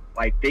draw.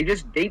 Like they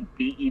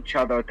beat each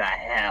other to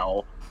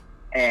hell,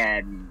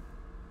 and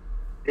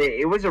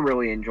it was a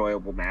really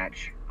enjoyable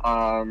match. If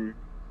I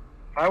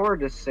were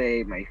to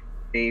say my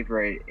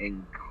favorite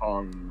in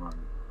Kong month,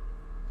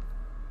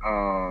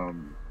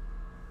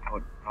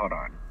 hold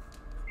on.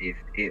 If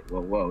it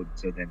will load,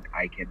 so then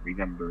I can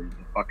remember the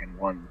fucking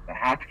ones that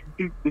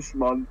happened this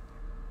month.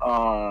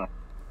 Yeah,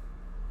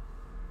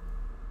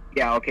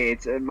 okay.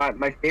 It's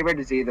my favorite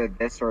is either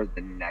this or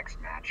the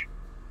next match.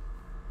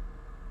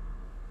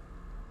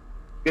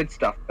 Good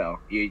stuff, though.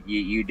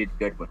 You did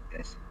good with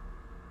this.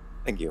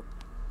 Thank you.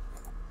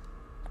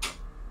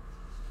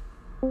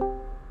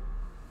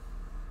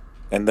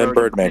 And then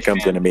Birdman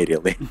comes in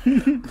immediately.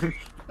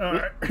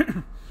 Alright.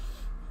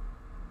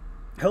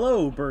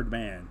 Hello,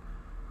 Birdman.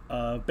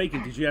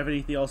 Bacon, did you have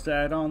anything else to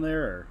add on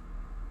there?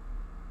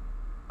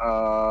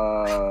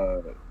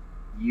 Or?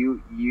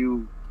 You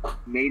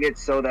made it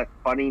so that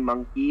Funny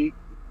Monkey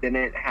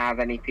didn't have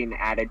anything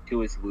added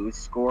to his lose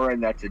score,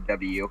 and that's a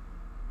W.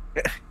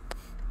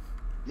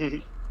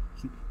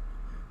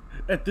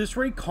 At this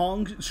rate,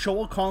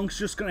 Showa Kong's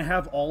just gonna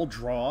have all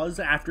draws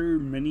after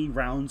many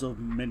rounds of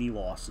many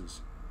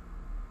losses.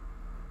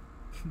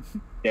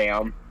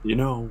 Damn. You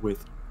know,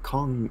 with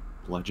Kong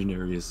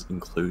Legendary's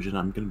inclusion,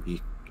 I'm gonna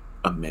be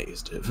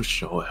amazed if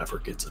Showa ever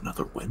gets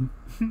another win.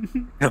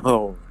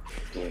 Oh,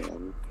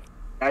 Damn.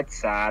 That's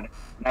sad.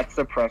 That's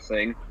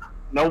depressing.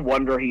 No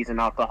wonder he's an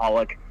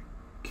alcoholic.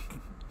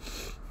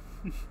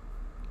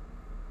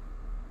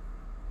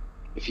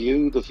 If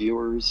you, the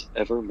viewers,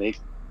 ever make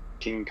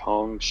King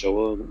Kong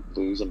Showa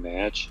lose a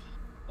match,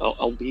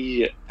 I'll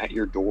be at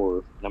your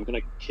door and I'm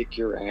gonna kick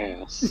your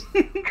ass.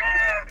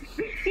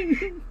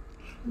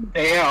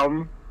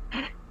 Damn.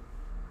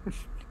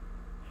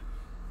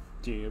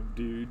 Damn,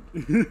 dude.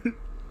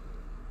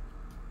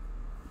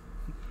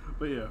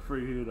 But yeah,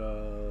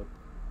 freaking,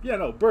 yeah,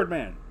 no,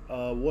 Birdman.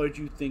 What did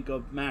you think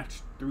of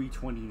match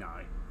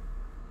 329?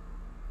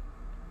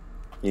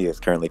 He is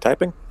currently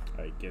typing.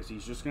 I guess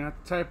he's just gonna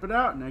have to type it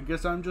out, and I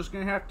guess I'm just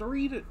gonna have to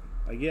read it.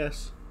 I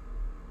guess.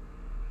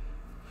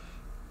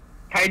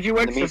 Kaiju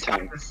X is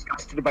kind of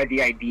disgusted by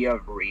the idea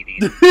of reading.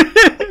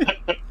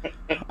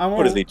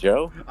 What is he,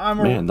 Joe?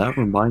 Man, that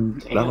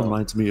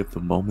reminds me of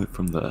the moment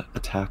from the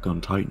Attack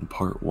on Titan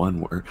Part 1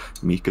 where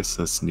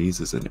Mikasa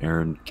sneezes and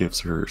Eren gives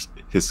her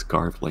his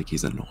scarf like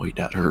he's annoyed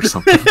at her or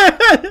something.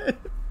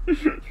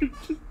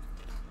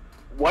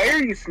 Why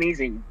are you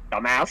sneezing,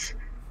 dumbass?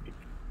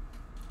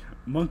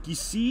 Monkey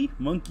see,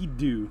 monkey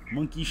do.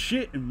 Monkey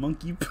shit and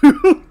monkey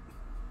poo.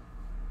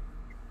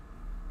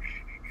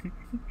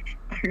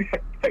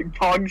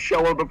 Dog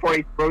show before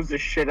he throws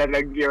his shit at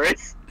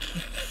Anguirus.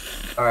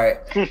 Alright.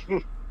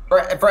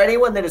 For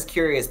anyone that is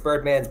curious,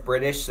 Birdman's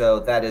British,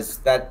 so that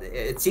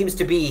it seems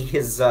to be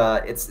his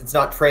it's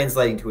not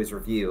translating to his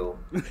review.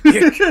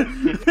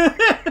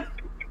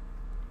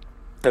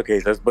 Okay,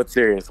 he says, but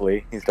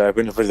seriously, he's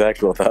diving into his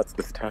actual thoughts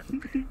this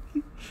time.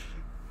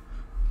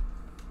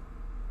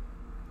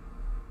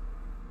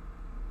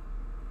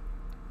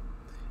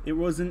 It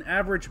was an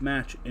average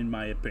match, in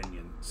my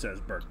opinion,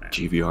 says Birdman.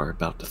 GVR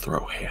about to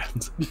throw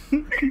hands.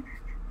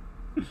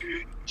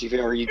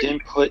 GVR, you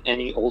didn't put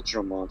any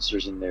Ultra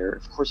monsters in there.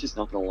 Of course he's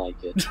not gonna like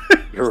it.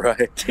 You're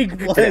right.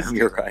 Damn,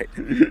 you're right.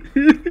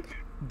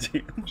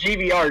 Damn.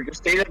 GVR,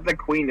 just say that the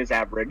Queen is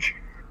average.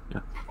 Yeah.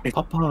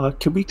 Papa,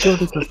 can we go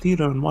to the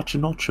theater and watch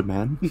an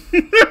Ultraman?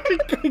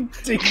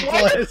 Take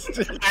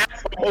blasted.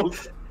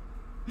 Assholes.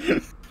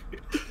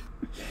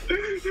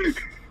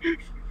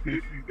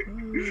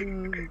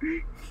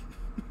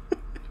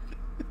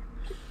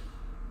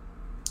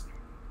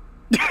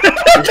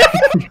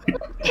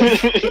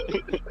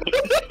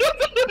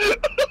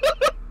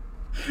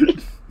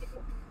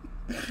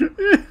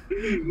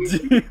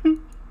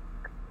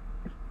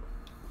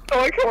 I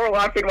like how we're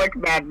laughing like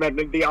madmen,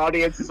 and the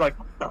audience is like,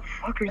 what the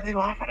fuck are they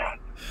laughing at?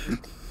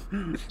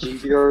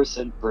 GVR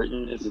said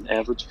Britain is an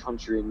average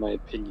country in my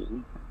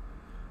opinion.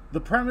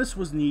 The premise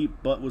was neat,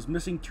 but was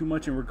missing too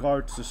much in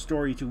regards to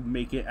story to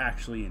make it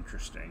actually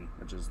interesting.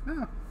 Which is,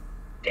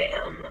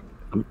 Damn.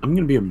 I'm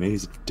gonna be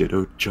amazed if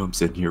Ditto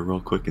jumps in here real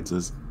quick and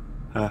says,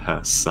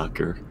 haha,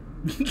 sucker.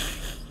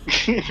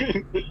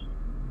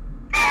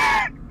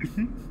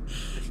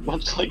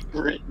 Much like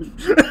Britain.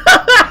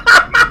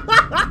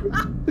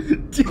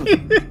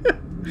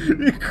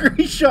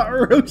 Great shot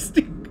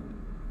roasting.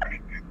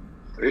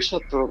 Great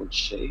shot throwing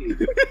shade.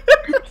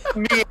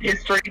 Me in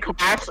history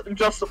class,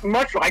 just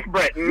much like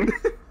Britain.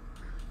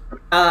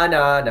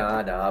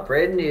 No.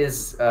 Britain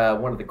is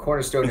one of the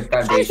cornerstone and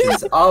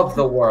foundations of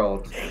the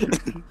world.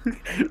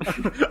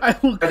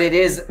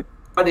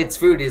 But its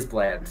food is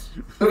bland.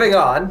 Moving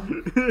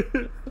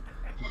on.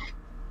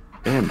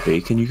 Damn,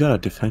 Bacon, you gotta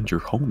defend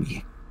your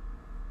homie.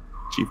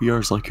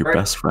 GVR's like your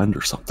best friend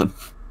or something.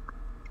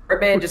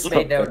 Birdman just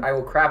made note, I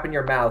will crap in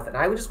your mouth, and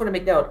I would just want to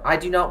make note, I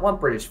do not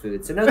want British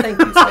food, so no thank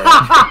you, sir.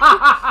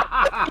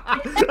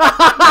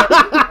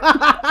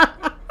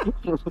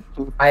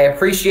 I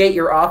appreciate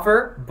your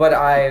offer, but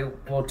I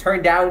will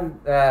turn down,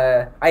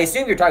 I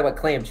assume you're talking about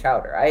clam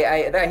chowder.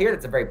 I hear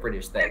that's a very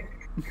British thing.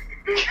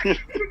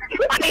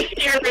 I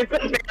hear it's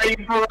a very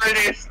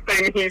British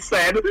thing, he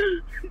said.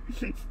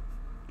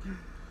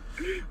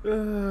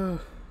 Good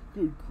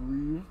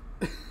grief.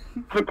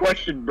 The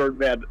question,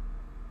 Birdman.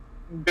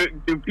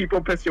 Do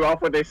people piss you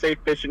off when they say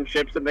fish and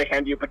chips and they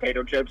hand you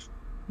potato chips?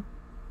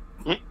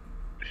 No.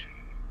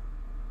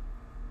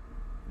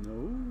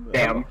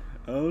 Damn.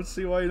 I don't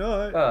see why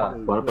not.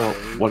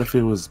 What if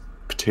it was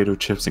potato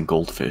chips and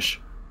goldfish?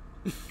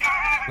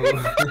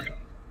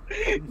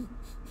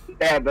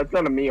 Damn, that's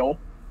not a meal.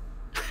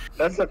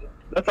 That's a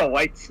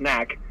light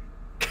snack.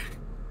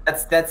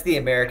 That's the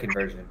American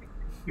version.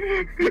 God,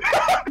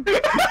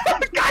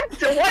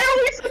 why are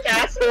we such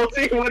assholes?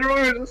 He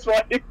literally was just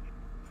like...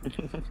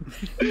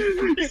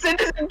 He said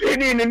his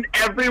opinion and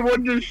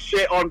everyone just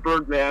shit on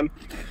Birdman.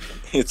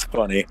 It's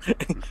funny.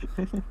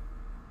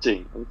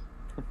 Damn.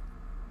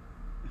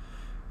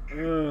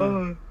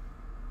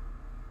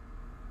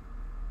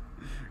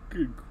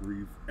 Good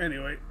grief.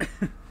 Anyway.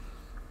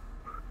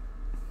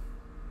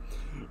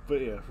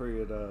 But yeah,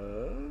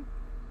 friggin'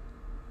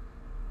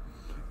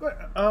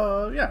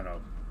 yeah,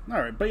 no.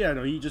 Alright, but yeah,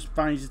 no, he just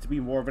finds it to be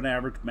more of an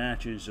average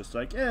match. It's just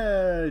like,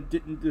 to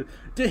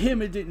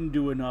him it didn't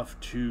do enough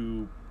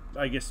to,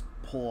 I guess,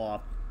 pull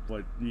off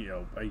what,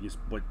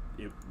 what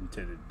it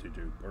intended to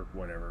do, or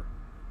whatever.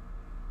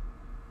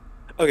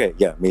 Okay,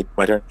 yeah,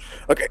 my turn.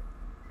 Okay.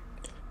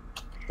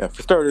 Yeah,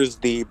 for starters,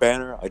 the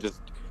banner, I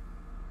just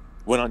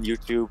went on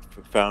YouTube,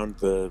 found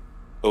the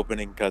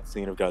opening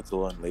cutscene of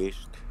Godzilla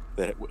Unleashed,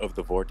 of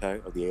the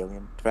Vortex, of the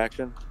alien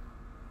faction.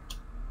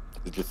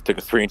 I just took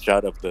a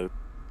screenshot of the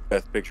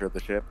best picture of the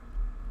ship.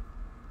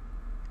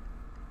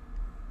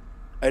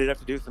 I did have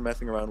to do some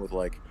messing around with,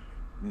 like,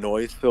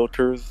 noise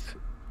filters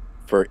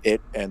for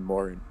it, and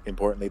more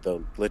importantly,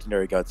 the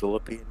legendary Godzilla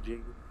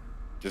PNG.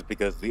 Just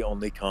because the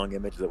only Kong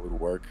image that would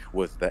work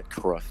was that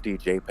crusty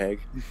JPEG.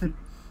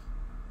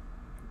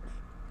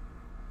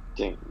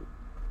 Dang.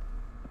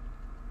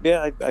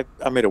 Yeah,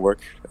 I made it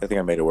work. I think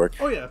I made it work.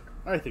 Oh yeah,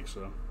 I think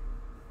so.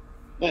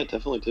 Yeah, it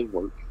definitely did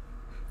work.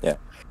 Yeah.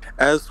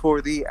 As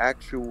for the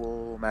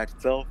actual match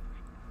itself,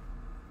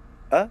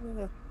 I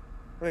mean,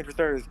 for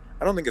starters,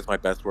 I don't think it's my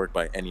best work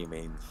by any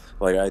means.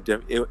 Like,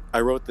 I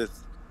wrote the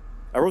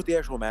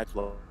actual match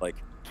like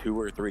 2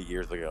 or 3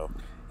 years ago.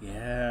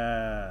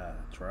 Yeah,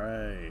 that's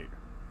right.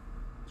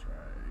 That's right.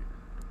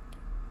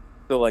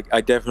 So, like,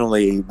 I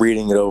definitely,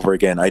 reading it over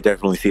again, I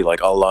definitely see, like,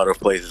 a lot of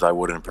places I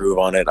would improve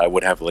on it. I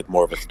would have, like,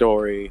 more of a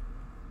story.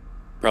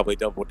 Probably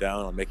double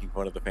down on making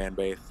fun of the fan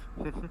base.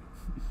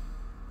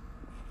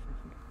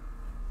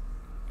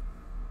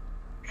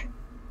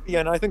 Yeah,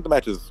 and I think the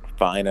match is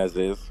fine as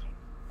is.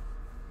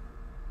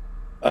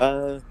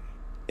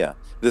 Yeah.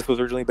 This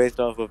was originally based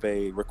off of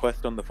a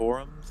request on the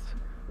forums,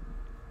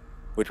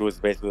 which was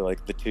basically,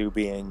 like, the two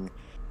being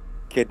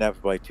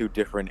kidnapped by 2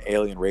 different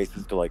alien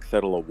races to, like,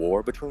 settle a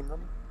war between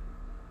them.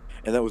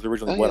 And that was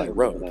originally what I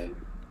wrote. And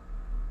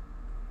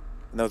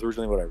that was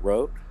originally what I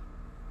wrote,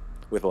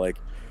 with, like,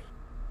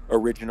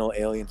 original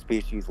alien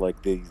species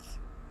like these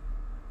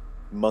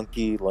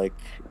monkey-like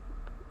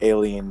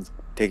aliens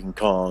taking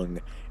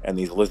Kong, and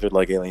these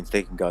lizard-like aliens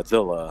taking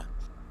Godzilla,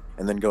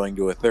 and then going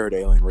to a third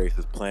alien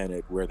race's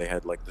planet where they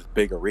had, like, this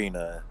big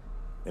arena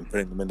and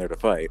putting them in there to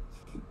fight.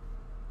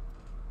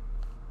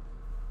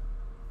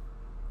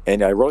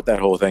 And I wrote that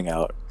whole thing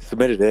out,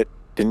 submitted it,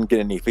 didn't get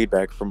any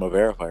feedback from a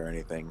verifier or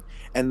anything,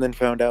 and then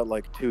found out,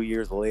 like, 2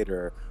 years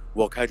later,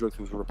 while KWCs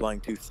was replying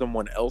to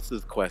someone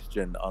else's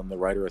question on the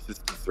writer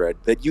assistance thread,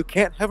 that you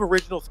can't have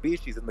original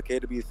species in the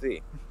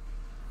KWC.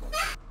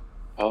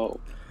 Oh.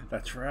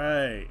 That's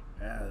right.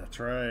 Yeah, that's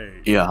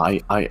right. Yeah,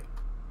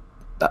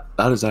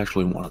 that is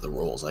actually one of the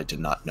rules I did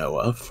not know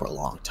of for a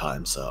long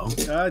time, so...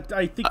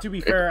 I think, to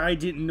be fair, I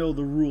didn't know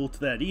the rule to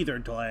that either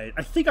until I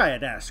think I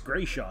had asked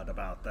Grayshot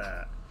about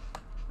that.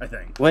 I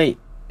think. Wait,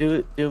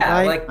 do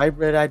my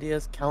hybrid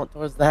ideas count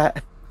towards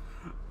that?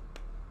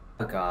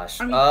 Oh gosh.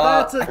 I mean,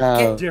 that's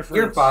a difference.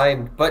 You're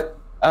fine, but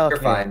you're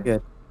fine.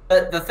 Good.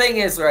 The thing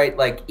is, right,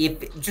 like,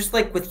 if, just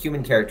like with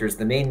human characters,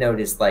 the main note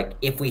is, like,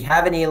 if we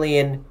have an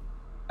alien,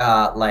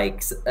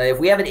 if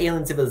we have an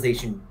alien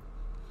civilization,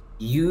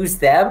 use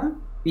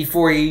them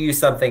before you use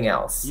something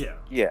else. Yeah.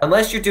 Yeah.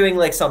 Unless you're doing,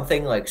 like,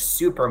 something, like,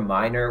 super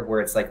minor,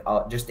 where it's, like,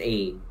 just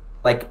a,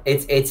 like,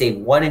 it's a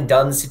one and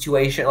done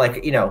situation,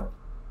 like, you know,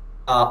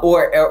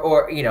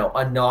 or you know,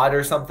 a nod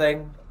or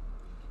something,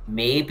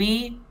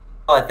 maybe.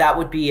 But that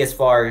would be as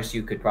far as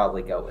you could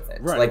probably go with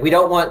it. Right. So, like, we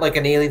don't want, like,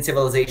 an alien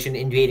civilization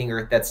invading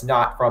Earth that's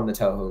not from the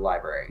Toho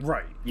library.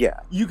 Right.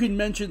 Yeah. You can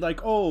mention,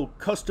 like, oh,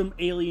 custom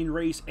alien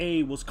race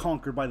A was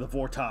conquered by the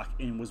Vortok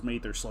and was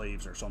made their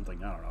slaves or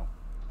something. I don't know.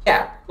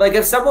 Yeah. Like,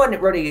 if someone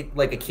wrote a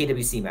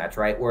KWC match,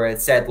 right, where it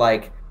said,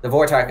 like, the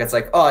Vortok, it's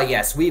like, oh,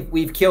 yes,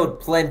 we've killed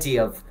plenty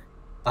of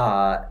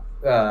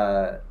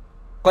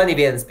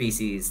alien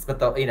species, but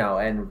the, you know,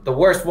 and the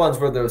worst ones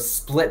were those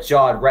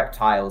split-jawed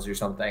reptiles or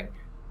something.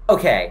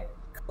 Okay.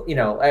 You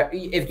know,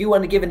 if you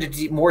want to give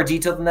into more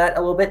detail than that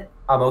a little bit,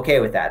 I'm okay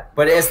with that.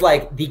 But as,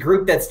 like, the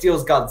group that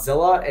steals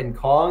Godzilla and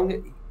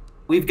Kong,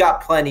 we've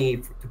got plenty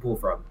to pull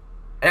from.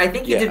 And I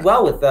think you did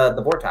well with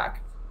the Vortok.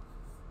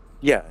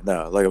 Yeah,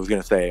 no, like I was going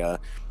to say,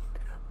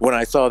 when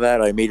I saw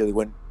that, I immediately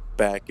went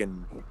back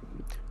and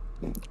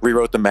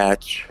rewrote the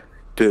match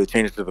to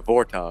change it to the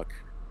Vortok,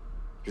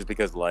 just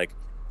because, like,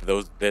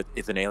 that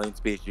it's an alien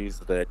species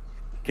that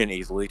can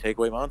easily take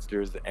away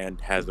monsters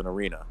and has an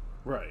arena.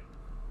 Right.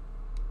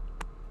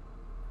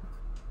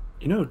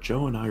 You know,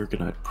 Joe and I are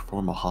going to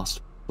perform a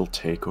hostile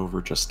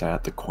takeover just to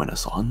add the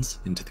Quintessons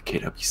into the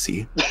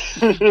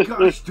KWC.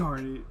 Gosh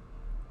darn it.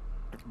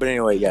 But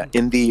anyway, yeah,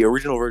 in the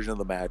original version of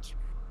the match,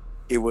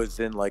 it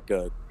was in, like,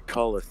 a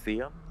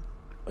coliseum,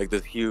 like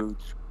this huge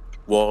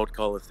walled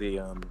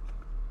coliseum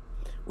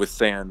with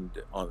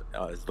sand on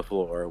as the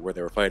floor where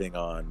they were fighting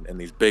on, and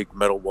these big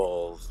metal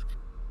walls.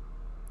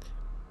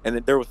 And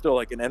then there was still,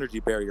 like, an energy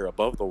barrier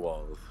above the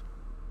walls.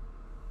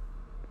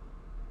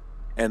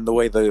 And the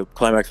way the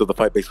climax of the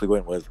fight basically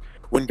went was,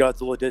 when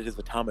Godzilla did his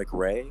atomic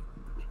ray,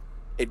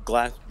 it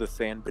glassed the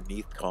sand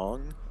beneath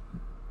Kong,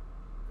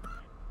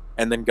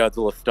 and then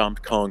Godzilla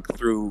stomped Kong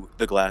through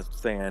the glassed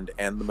sand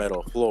and the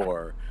metal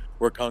floor,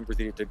 where Kong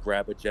proceeded to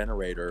grab a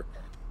generator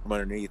from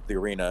underneath the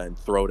arena and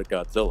throw it at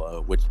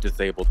Godzilla, which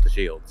disabled the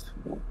shields.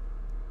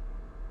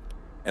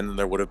 And then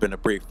there would have been a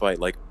brief fight,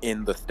 like,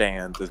 in the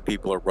stands as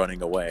people are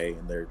running away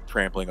and they're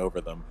trampling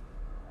over them.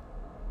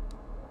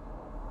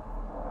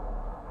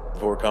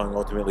 Before Kong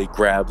ultimately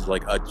grabs,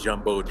 like, a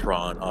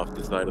jumbotron off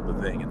the side of the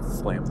thing and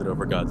slams it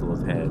over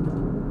Godzilla's head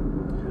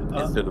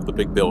instead of the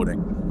big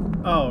building.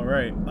 Oh,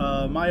 right.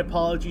 My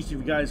apologies if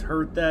you guys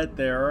heard that.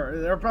 There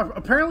are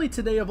apparently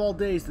today of all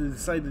days they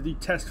decided to do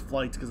test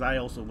flights because I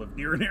also live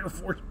near an Air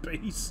Force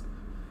base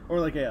or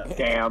like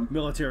a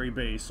military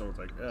base. So it's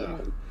like,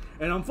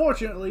 and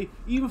unfortunately,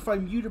 even if I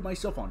muted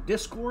myself on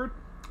Discord,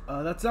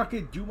 That's not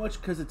going to do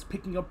much because it's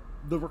picking up,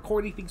 the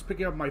recording thing's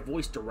picking up my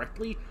voice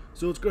directly,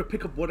 so it's going to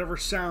pick up whatever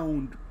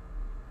sound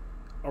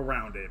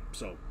around it.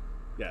 So,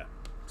 yeah.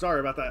 Sorry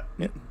about that.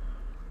 Yeah.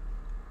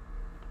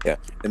 Yeah.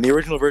 And the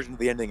original version of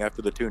the ending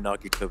after the two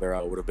knock each other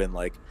out would have been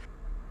like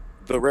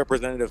the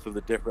representatives of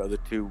the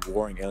two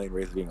warring alien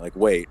races being like,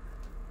 wait,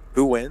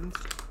 who wins?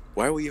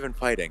 Why are we even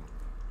fighting?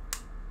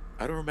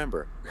 I don't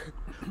remember.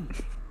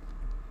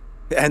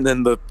 And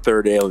then the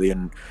third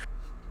alien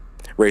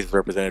race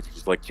representative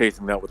just like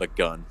chasing them out with a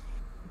gun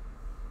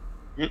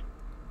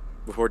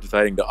before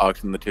deciding to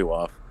auction the two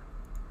off.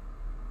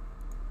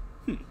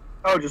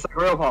 Oh, just like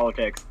real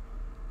politics.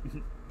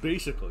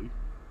 Basically.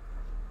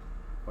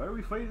 Why are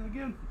we fighting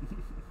again?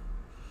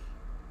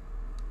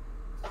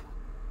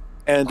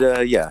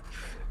 And yeah,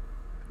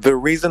 the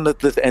reason that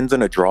this ends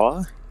in a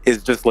draw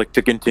is just like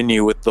to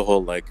continue with the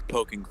whole like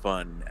poking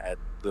fun at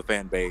the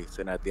fan base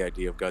and at the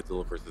idea of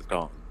Godzilla versus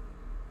Kong.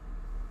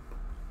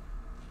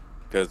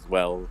 Because,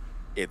 well,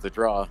 it's a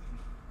draw.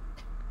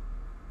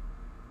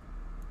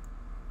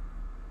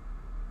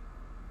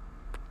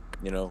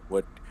 You know,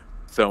 what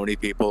so many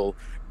people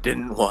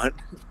didn't want.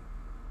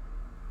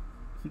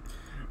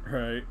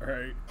 Right.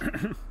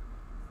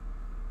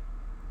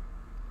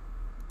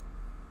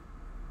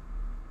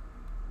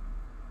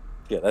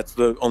 Yeah, that's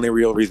the only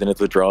real reason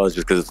it's a draw, is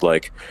just because it's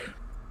like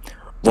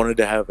wanted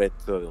to have it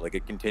so like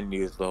it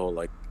continues the whole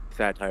like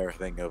satire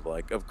thing of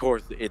like, of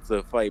course it's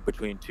a fight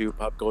between two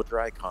pop culture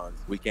icons,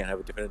 we can't have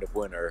a definitive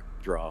winner.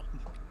 Draw.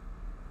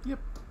 Yep.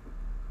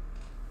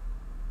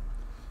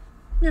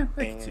 Yeah,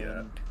 I can see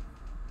that.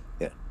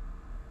 Yeah.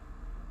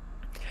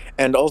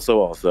 And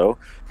also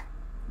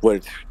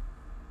what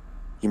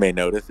you may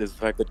notice is the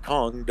fact that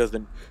Kong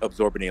doesn't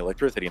absorb any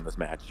electricity in this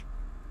match.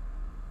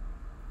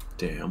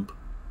 Damn.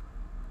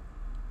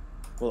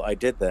 Well, I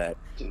did that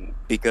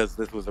because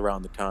this was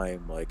around the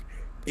time like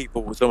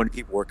so many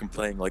people were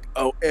complaining like,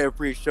 oh,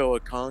 every show a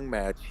Kong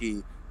match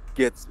he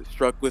gets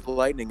struck with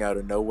lightning out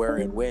of nowhere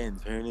and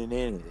wins.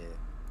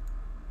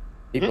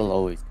 People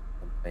always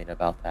complain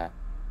about that.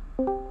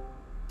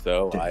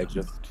 So I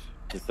just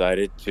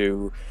decided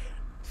to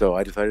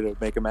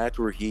make a match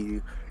where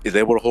he is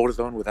able to hold his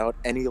own without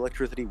any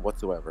electricity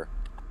whatsoever.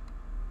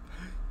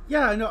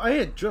 Yeah, I know. I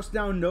had just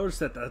now noticed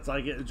that's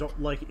like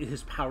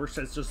his power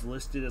set's just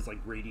listed as like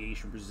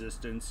radiation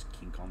resistance,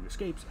 King Kong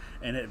escapes,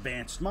 and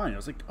advanced mind. I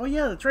was like, oh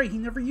yeah, that's right. He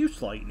never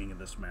used lightning in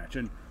this match,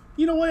 and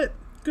you know what?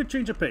 Good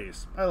change of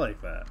pace. I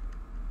like that.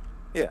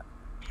 Yeah.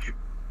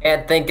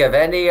 Can't think of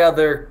any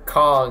other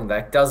Kong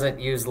that doesn't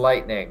use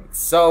lightning.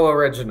 So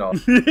original.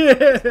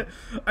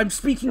 I'm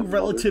speaking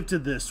relative to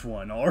this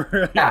one, all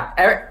right?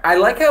 Yeah, I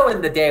like how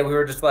in the day we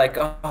were just like,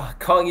 oh,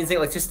 Kong using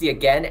electricity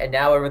again, and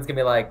now everyone's gonna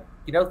be like,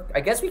 you know, I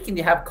guess we can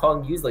have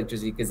Kong use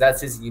electricity because that's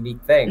his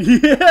unique thing.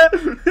 Yeah.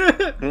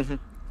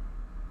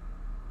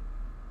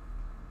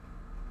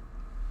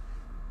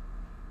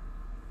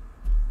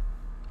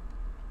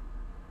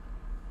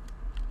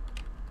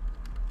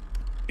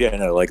 Yeah,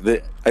 no, like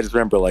I just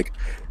remember like,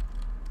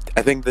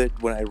 I think that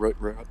when I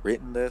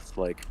written this,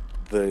 like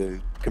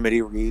the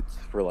committee reads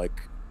for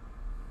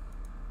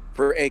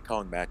a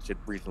Kong match had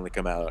recently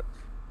come out,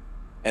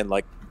 and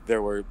like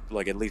there were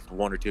like at least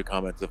one or two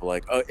comments of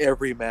like, oh,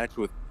 every match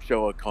with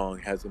Showa Kong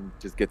has him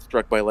just get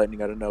struck by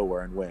lightning out of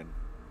nowhere and win.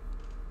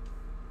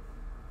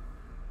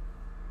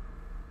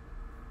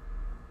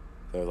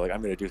 So I was like,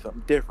 I'm gonna do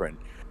something different.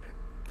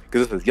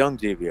 Because this is young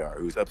JVR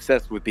who's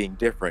obsessed with being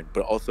different,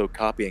 but also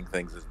copying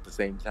things at the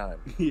same time.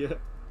 Yeah.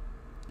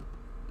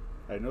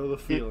 I know the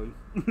feeling.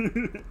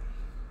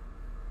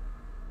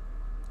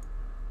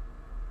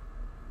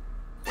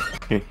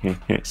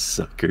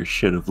 Sucker,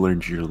 should have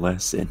learned your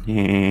lesson.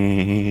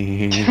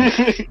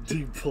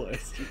 Deep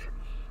place.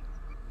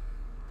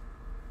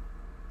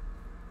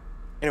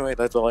 Anyway,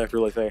 that's all I have to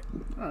really say.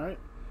 Alright.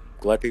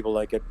 Glad people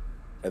like it.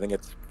 I think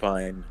it's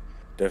fine.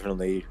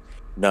 Definitely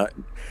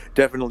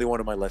one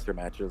of my lesser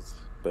matches,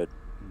 but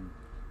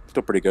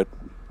still pretty good.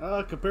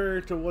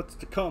 Compared to what's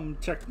to come,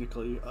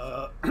 technically.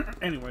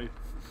 Anyway.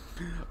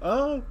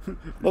 Well,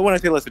 when I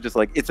say lesser, just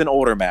like it's an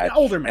older match. Yeah,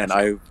 older match.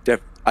 And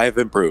I've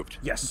improved.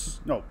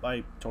 Yes. No,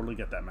 I totally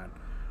get that, man.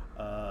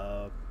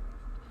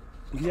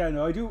 Yeah,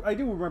 no, I do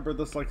remember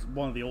this, like,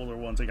 one of the older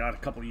ones I got a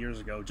couple of years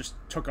ago. Just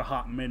took a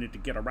hot minute to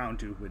get around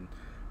to, and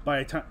by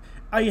the time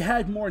I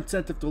had more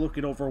incentive to look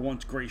it over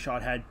once Great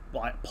Shot had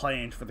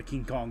planned for the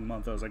King Kong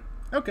month. I was like,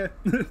 okay.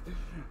 It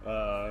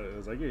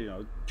was like, you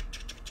know,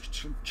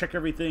 check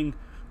everything.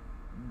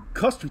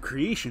 Custom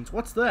creations,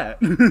 what's that?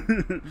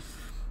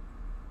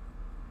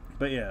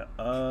 But yeah,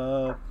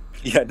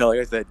 yeah, no, like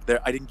I said,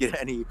 I didn't get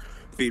any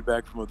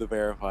feedback from the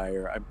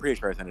verifier. I'm pretty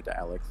sure I sent it to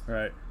Alex.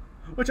 Right.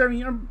 Which, I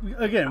mean,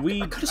 again,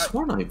 I could have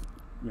sworn I...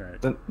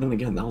 Right. Then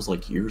again, that was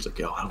like years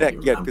ago. I don't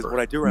even Yeah, remember. because what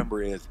I do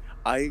remember is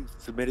I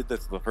submitted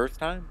this the first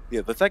time.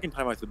 Yeah, the second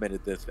time I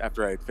submitted this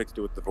after I had fixed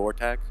it with the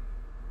vortex,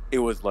 it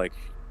was like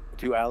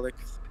to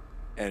Alex,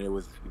 and it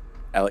was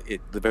the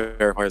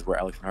verifiers were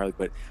Alex and Harley.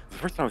 But the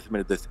first time I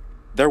submitted this,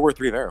 there were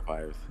 3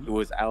 verifiers. It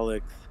was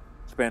Alex,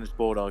 Spanish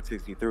Bulldog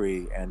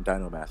 63 and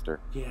Dino Master.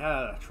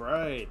 Yeah, that's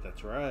right.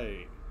 That's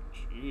right.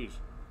 Jeez.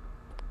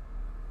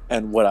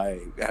 And what I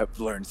have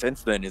learned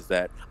since then is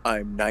that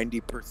I'm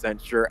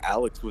 90% sure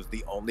Alex was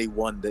the only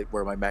one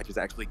where my matches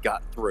actually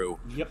got through.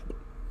 Yep.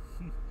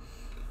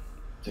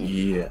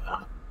 Yeah.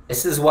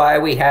 This is why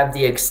we have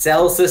the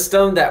Excel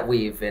system that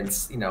we've been,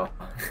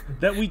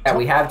 that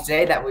we have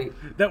today.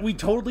 That we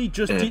totally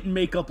just didn't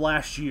make up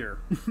last year.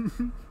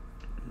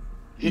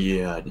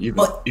 Yeah,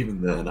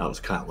 even then, I was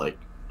kind of like,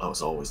 I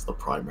was always the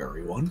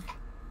primary one.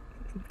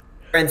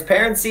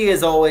 Transparency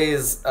is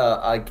always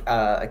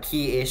a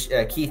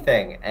key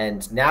thing,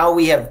 and now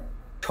we have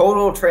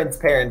total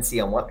transparency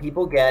on what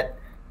people get,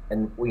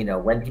 and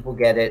when people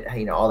get it,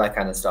 all that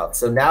kind of stuff.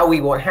 So now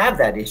we won't have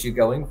that issue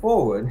going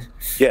forward.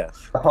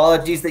 Yes.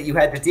 Apologies that you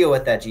had to deal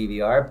with that,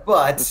 GVR,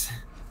 but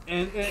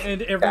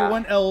and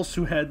everyone else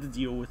who had to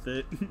deal with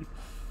it.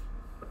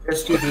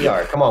 Just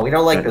GVR. Come on, we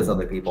don't like those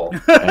other people.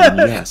 And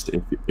yes,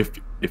 if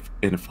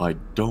I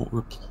don't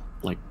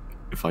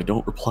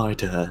reply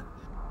to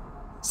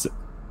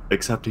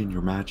accepting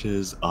your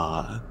matches,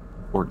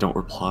 or don't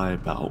reply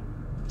about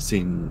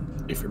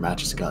seeing if your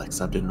matches got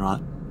accepted or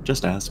not,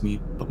 just ask me.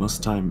 But most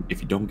of the time,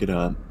 if you don't get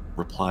a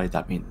reply,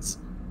 that means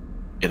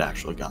it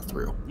actually got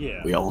through.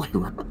 Yeah. We only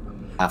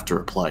have to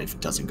reply if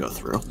it doesn't go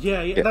through.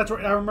 Yeah, that's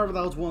right. I remember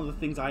that was one of the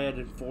things I had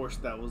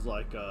enforced. That was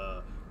like,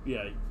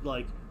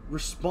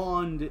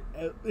 respond.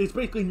 It's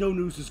basically no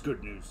news is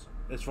good news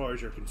as far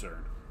as you're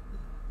concerned.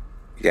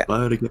 Yeah.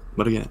 But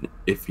again,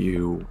 if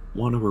you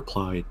want to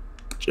reply,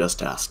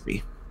 just ask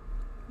me.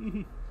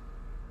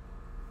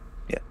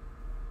 Yeah.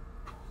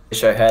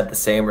 Wish I had the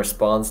same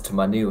response to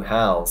my new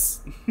house.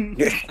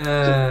 What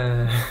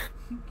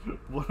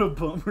a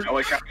bummer. I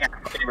wish I had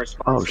the same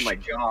response to my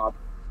job.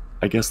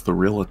 I guess the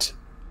realtor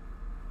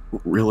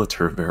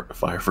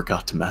verifier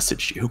forgot to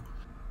message you.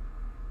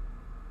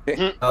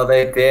 Oh,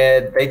 they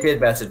did. They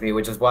did message me,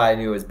 which is why I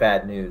knew it was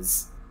bad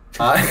news.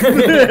 I'll be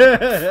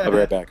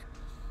right back.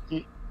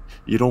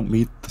 You don't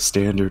meet the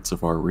standards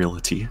of our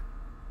realty.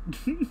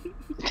 Damn.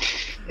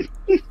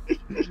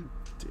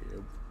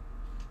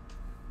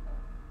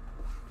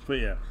 But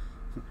yeah.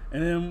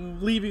 And then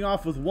leaving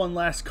off with one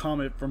last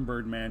comment from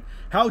Birdman.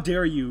 How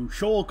dare you?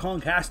 Shoal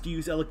Kong has to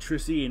use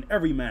electricity in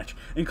every match,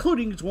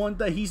 including one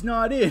that he's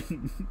not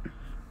in.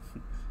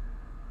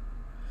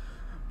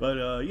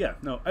 But yeah,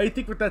 no, I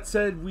think with that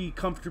said, we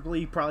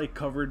comfortably probably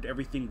covered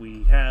everything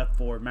we have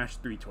for match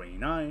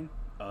 329.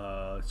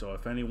 So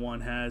if anyone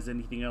has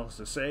anything else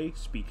to say,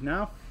 speak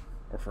now,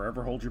 or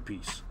forever hold your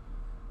peace.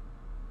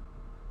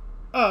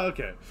 Oh,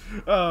 okay.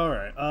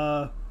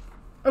 Alright,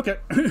 okay.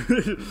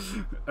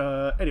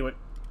 Anyway.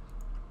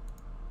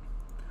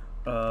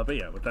 But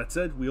yeah, with that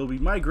said, we'll be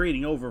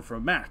migrating over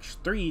from match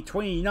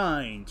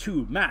 329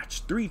 to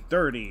match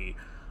 330.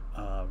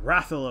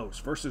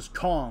 Rathalos versus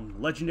Kong,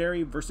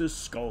 Legendary versus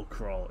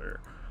Skullcrawler.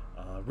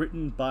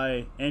 Written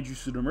by Andrew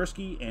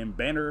Sudomersky and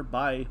banner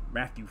by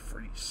Matthew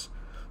Freese.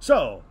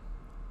 So,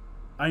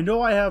 I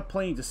know I have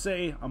plenty to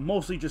say. I'm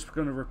mostly just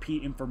going to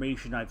repeat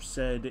information I've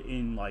said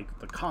in like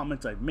the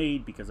comments I've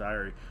made, because I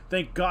already,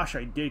 thank gosh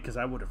I did, because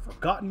I would have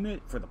forgotten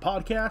it for the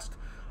podcast.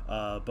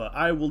 But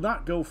I will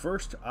not go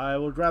first. I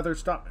would rather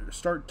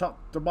start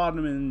top to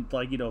bottom, and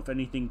like, if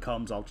anything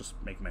comes, I'll just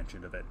make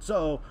mention of it.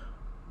 So,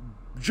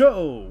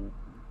 Joe,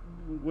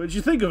 what did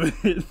you think of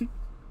it?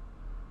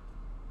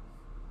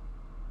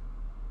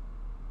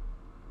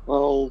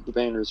 Well, the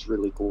banner's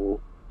really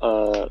cool.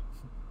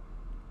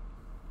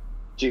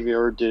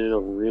 GVR did a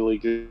really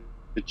good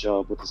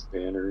job with this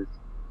banner.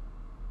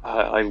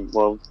 I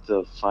love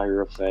the fire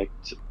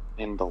effect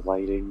and the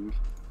lighting.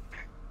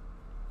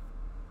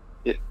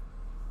 It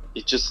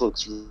just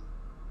looks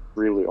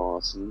really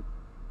awesome.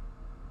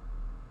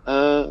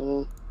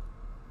 I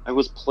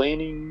was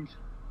planning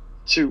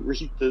to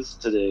read this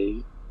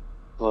today,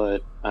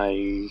 but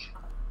I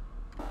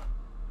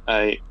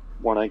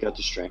got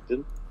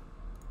distracted,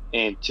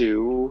 and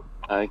two,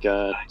 I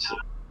got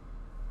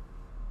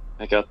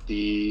a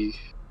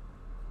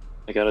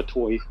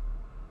toy,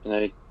 and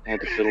I had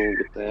to fiddle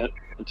with that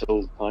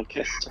until the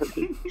podcast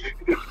started.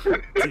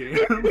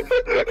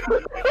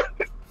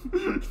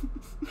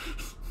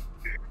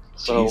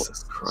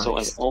 Jesus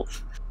Christ.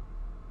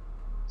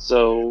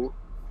 So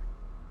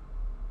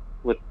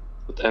with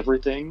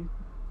everything,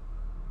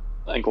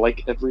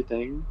 like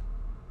everything,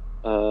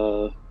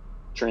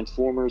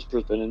 Transformers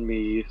prevented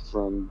me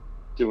from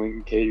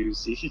doing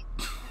KWC.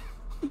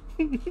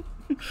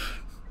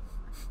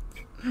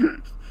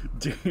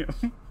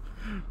 Damn.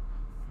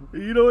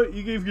 You know what?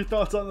 You gave your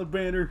thoughts on the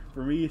banner.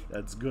 For me,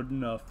 that's good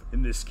enough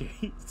in this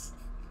case.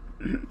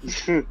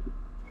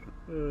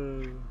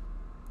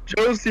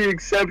 Joe's the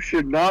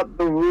exception, not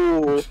the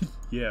rule.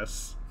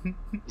 Yes.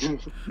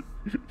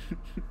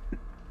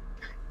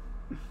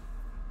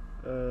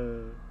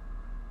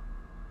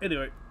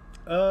 Anyway,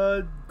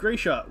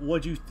 Greyshot,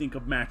 what'd you think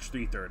of match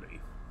 330?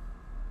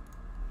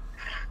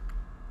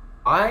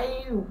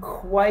 I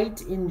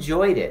quite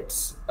enjoyed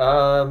it.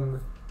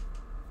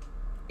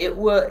 It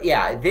was,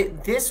 yeah,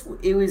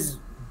 it was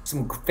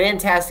some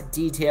fantastic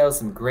details,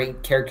 some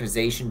great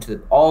characterization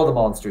to all the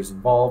monsters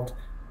involved.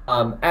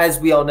 As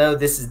we all know,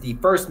 this is the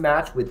first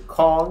match with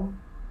Kong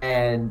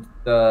and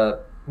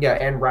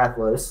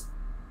Rathalos.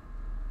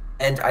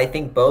 And I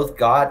think both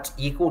got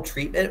equal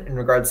treatment in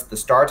regards to the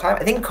star time.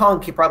 I think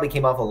Kong probably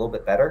came off a little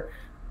bit better.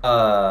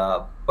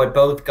 But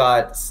both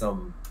got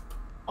some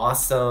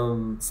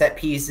awesome set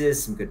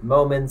pieces, some good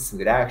moments, some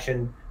good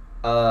action.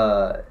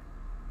 There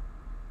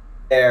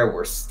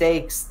were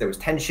stakes, there was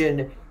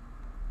tension.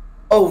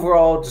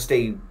 Overall, just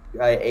a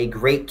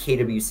great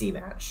KWC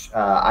match.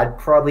 I'd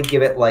probably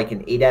give it like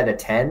an 8 out of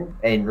 10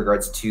 in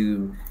regards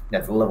to the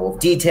level of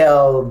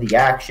detail, the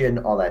action,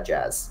 all that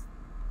jazz.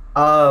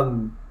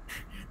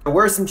 There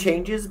were some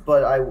changes,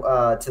 but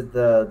to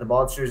the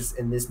monsters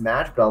in this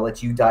match, but I'll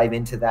let you dive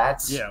into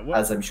that,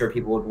 as I'm sure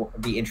people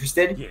would be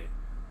interested. Yeah.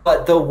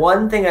 But the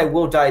one thing I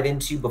will dive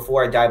into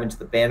before I dive into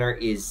the banner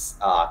is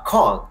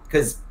Kong,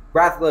 because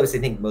Rathalos, I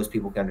think most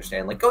people can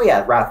understand. Like, oh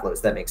yeah,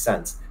 Rathalos, that makes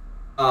sense.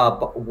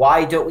 But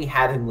why don't we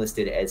have him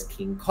listed as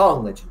King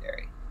Kong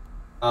Legendary?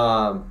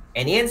 And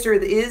the answer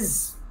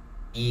is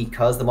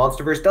because the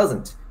Monsterverse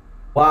doesn't.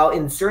 While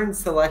in certain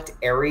select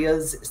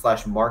areas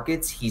 /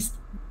 markets, he's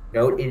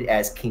noted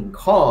as King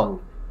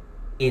Kong,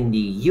 in the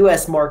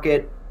US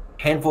market,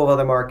 handful of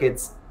other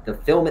markets, the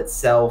film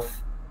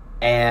itself,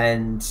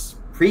 and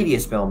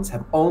previous films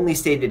have only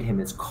stated him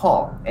as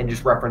Kong and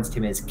just referenced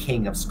him as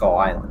King of Skull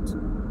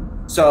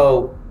Island.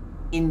 So,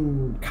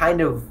 in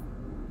kind of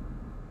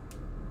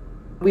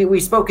we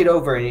spoke it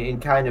over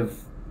and kind of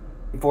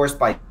enforced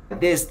by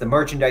this, the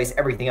merchandise,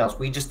 everything else.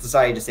 We just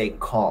decided to say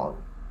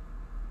Kong.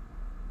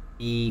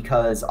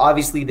 Because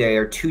obviously they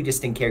are two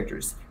distinct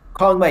characters.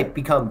 Kong might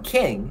become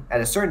king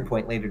at a certain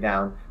point later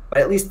down, but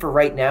at least for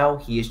right now,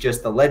 he is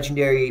just the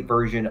legendary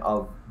version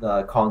of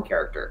the Kong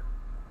character.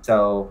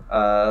 So,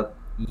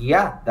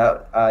 yeah,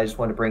 I just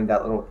want to bring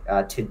that little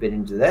tidbit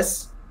into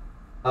this.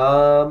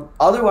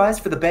 Otherwise,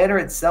 for the banner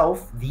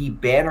itself, the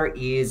banner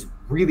is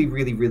really,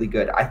 really, really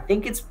good. I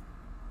think it's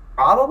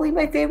probably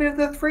my favorite of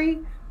the three.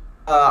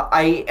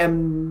 I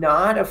am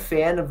not a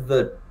fan of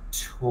the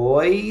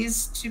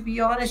toys, to be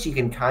honest. You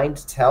can kind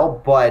of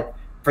tell, but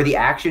for the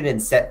action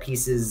and set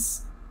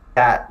pieces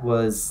that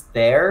was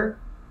there,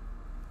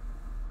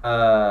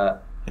 hey,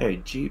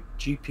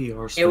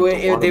 GPR spent a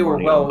lot of they were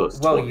money on those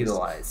well toys.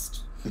 utilized.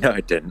 No,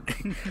 I didn't.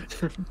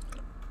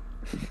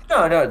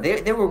 No,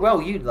 they were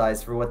well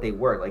utilized for what they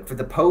were. Like for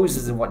the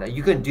poses and whatnot,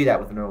 you couldn't do that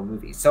with a normal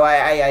movie. So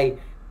I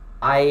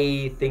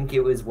think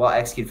it was well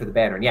executed for the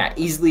banner. And yeah,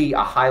 easily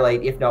a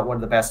highlight, if not one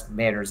of the best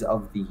banners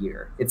of the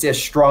year. It's a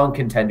strong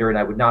contender, and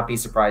I would not be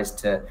surprised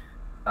to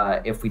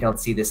if we don't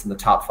see this in the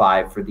top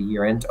 5 for the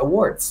year-end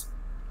awards.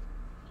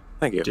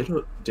 Thank you.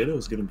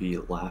 Ditto's going to be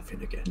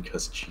laughing again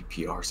because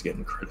GPR's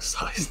getting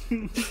criticized.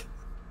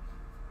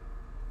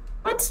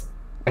 What?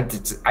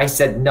 I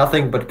said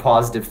nothing but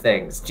positive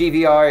things.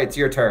 GVR, it's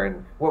your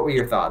turn. What were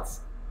your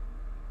thoughts?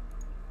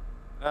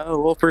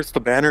 Well, first, the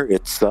banner,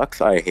 it sucks.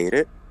 I hate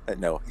it.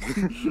 No.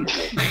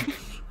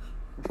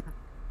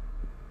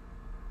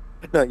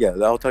 No, yeah,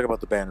 I'll talk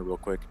about the banner real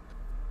quick.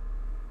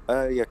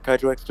 Yeah,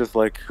 Kaiju X just,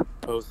 like,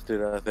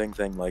 posted a thing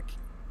saying, like,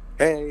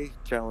 hey,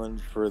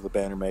 challenge for the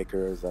banner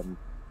makers, and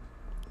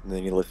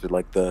then he listed,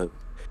 like,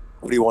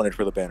 what he wanted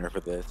for the banner for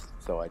this,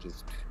 so I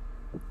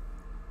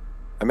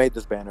made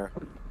this banner.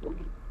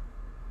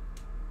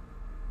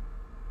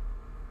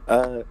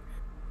 The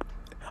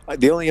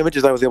only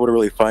images I was able to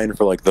really find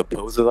for like the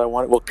poses I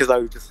wanted, well, because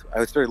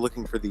I started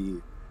looking for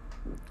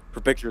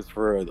pictures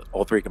for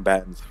all 3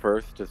 combatants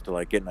first, just to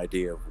like get an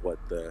idea of what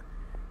the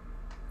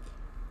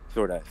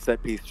sort of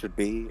set piece should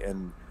be,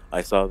 and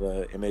I saw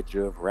the image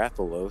of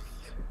Rathalos,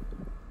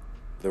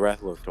 the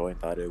Rathalos toy, and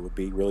thought it would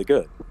be really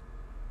good.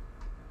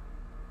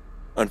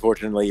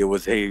 Unfortunately, it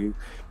was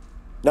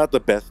not the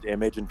best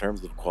image in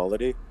terms of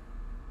quality,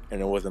 and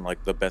it wasn't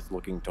like the best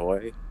looking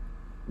toy.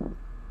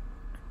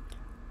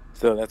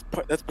 So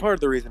that's part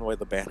of the reason why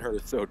the banner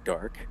is so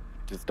dark,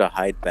 just to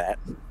hide that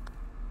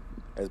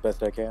as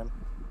best I can.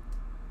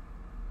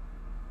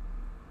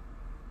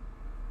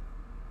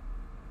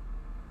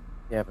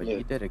 Yeah, but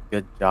you did a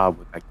good job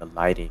with like the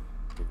lighting,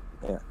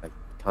 like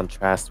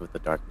contrast with the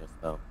darkness,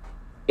 though.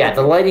 Yeah,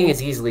 the lighting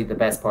is easily the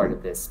best part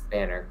of this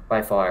banner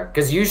by far,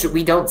 because usually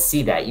we don't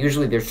see that.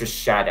 Usually there's just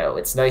shadow.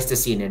 It's nice to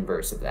see an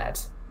inverse of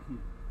that.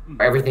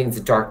 Everything's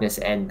the darkness,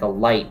 and the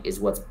light is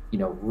what's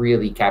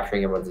really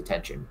capturing everyone's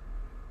attention.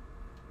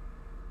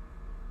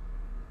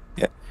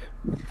 Yeah,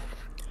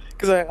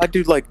 because I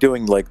do like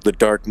doing like the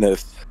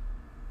darkness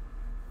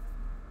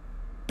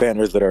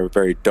banners that are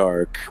very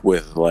dark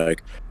with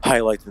like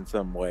highlights in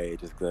some way.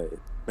 Just it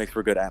makes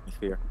for a good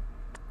atmosphere,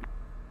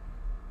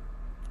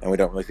 and we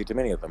don't really see too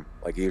many of them.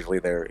 Like usually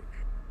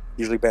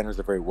banners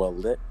are very well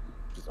lit,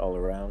 just all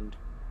around.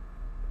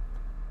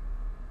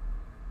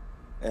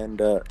 And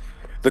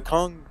the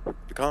Kong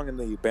in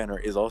the banner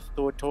is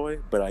also a toy,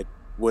 but I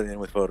went in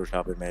with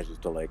Photoshop and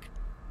managed to like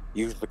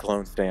use the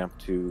clone stamp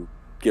to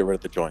get rid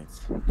of the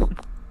joints.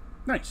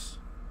 Nice.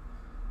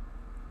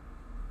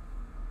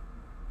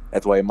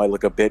 That's why it might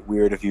look a bit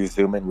weird if you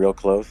zoom in real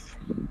close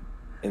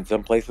in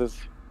some places.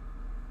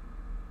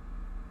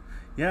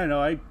 Yeah,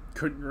 no, I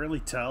couldn't really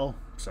tell.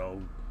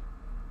 So,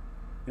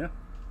 yeah.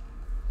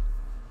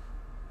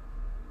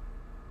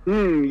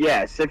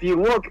 Yes. If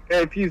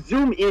you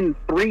zoom in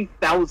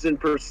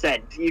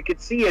 3,000%, you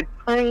could see a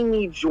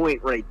tiny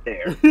joint right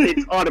there.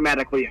 It's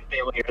automatically a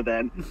failure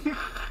then.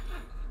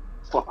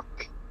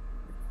 Fuck.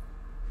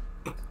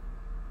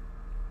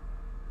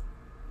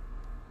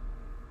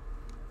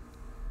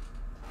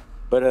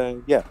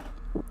 But yeah.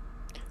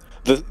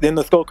 In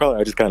the skull crawler,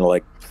 I just kind of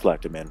like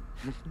slapped him in.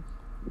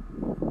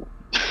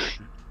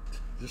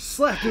 Just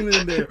slap him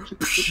in there.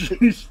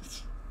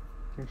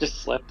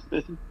 Just slapped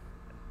him.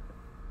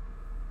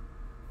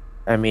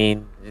 I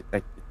mean,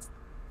 it's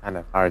kind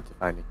of hard to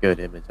find a good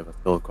image of a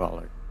skull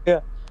crawler. Yeah.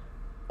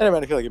 And I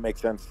mean, I feel like it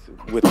makes sense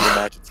with the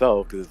match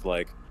itself, because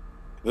like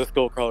the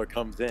skull crawler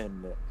comes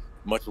in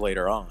much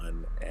later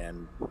on,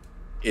 and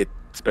it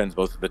spends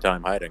most of the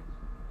time hiding.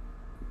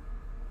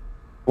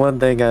 One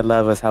thing I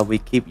love is how we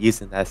keep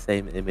using that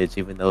same image,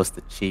 even though it's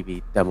the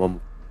chibi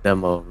demo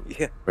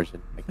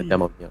version, like the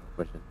demo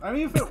version. I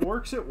mean, if it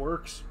works, it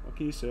works. What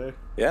can you say?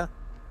 Yeah.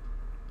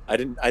 I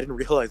didn't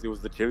realize it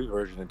was the chibi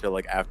version until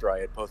like after I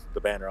had posted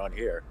the banner on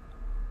here.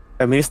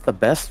 I mean, it's the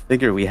best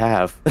figure we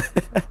have.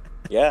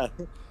 Yeah.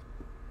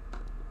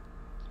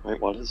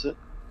 Wait, what is it?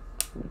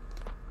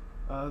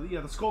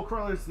 Yeah, the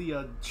Skullcrawler is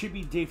the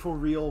chibi day for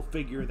real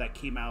figure that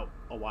came out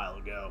a while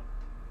ago.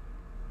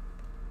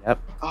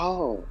 Yep.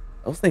 Oh.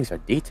 Those things are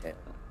detailed.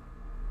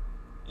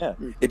 Yeah.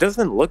 It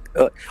doesn't look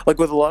like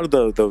with a lot of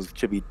those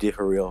chibi day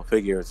for real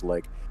figures,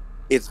 like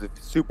it's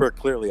super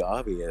clearly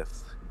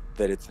obvious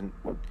that it's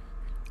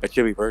a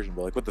chibi version,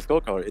 but like with the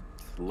Skullcrawler, it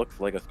looks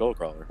like a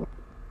Skullcrawler.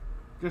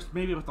 Just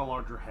maybe with a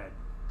larger head.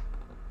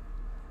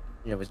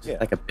 Yeah, with just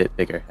like a bit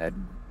bigger head.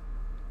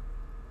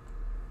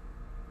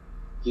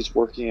 He's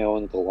working out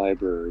in the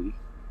library.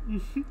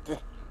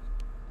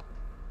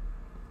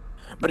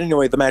 But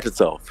anyway, the match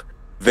itself,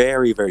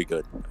 very, very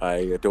good. I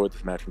adored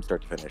this match from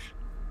start to finish.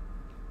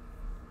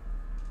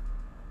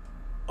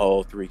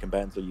 All three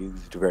combatants are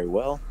used very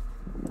well.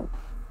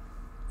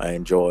 I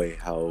enjoy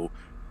how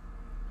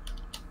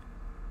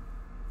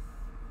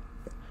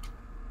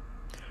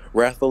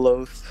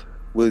Rathalos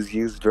was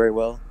used very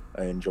well.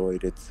 I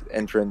enjoyed its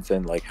entrance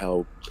and like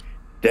how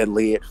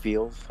deadly it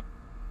feels.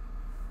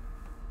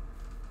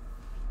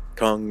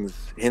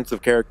 Kong's hints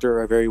of character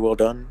are very well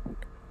done.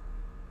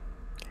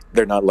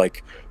 They're not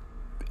like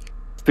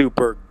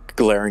super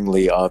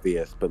glaringly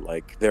obvious, but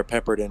like they're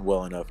peppered in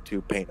well enough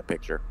to paint a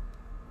picture.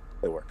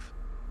 It works.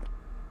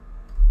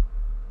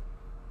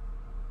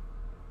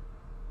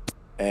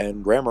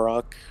 And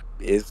Ramarok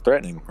is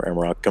threatening.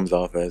 Ramarok comes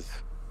off as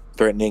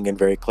threatening and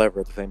very clever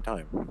at the same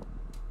time,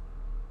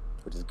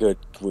 which is good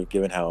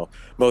given how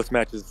most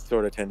matches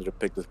sort of tend to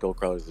depict the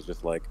Skullcrawlers as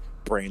just like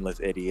brainless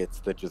idiots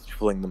that just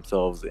fling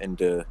themselves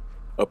into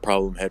a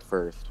problem head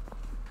first.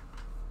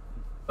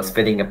 Most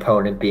fitting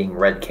opponent being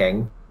Red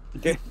King.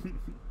 Yeah.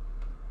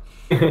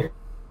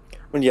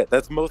 Well, yeah,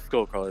 that's most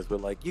Skullcrawlers, but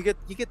like you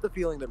get the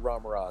feeling that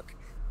Ramarok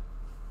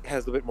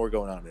has a bit more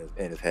going on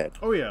in his head.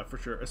 Oh yeah, for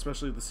sure.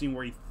 Especially the scene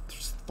where he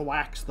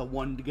thwacks the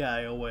one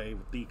guy away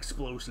with the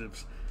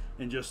explosives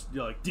and just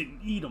like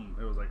didn't eat him.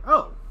 It was like,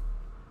 oh.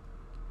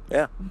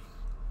 Yeah.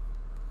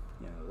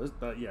 Yeah,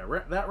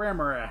 that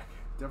Ramarok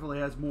definitely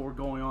has more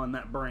going on in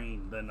that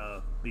brain than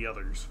the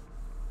others.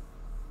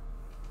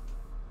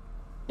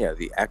 Yeah,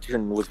 the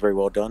action was very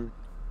well done.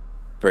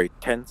 Very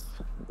tense,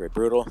 very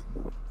brutal.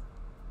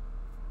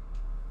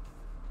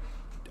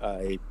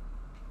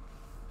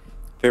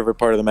 Favorite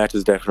part of the match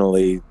is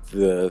definitely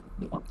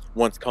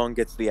once Kong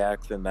gets the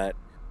axe, and that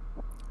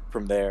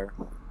from there,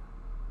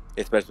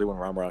 especially when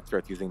Ramarok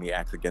starts using the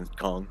axe against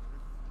Kong.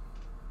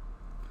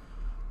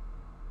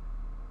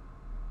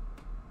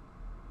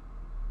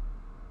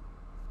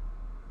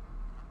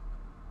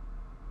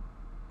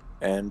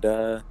 And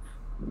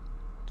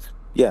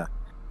yeah,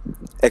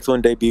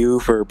 excellent debut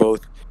for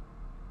both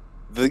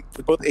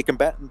a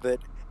combatant that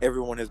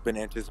everyone has been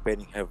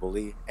anticipating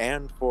heavily,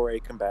 and for a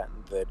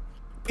combatant that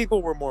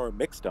people were more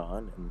mixed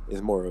on and is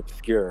more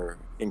obscure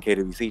in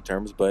KWC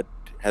terms, but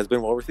has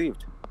been well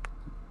received.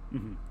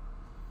 Mm-hmm.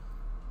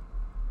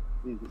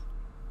 Mm-hmm.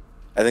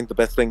 I think the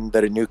best thing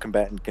that a new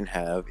combatant can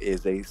have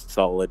is a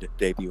solid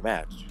debut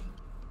match,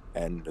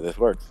 and this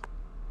works.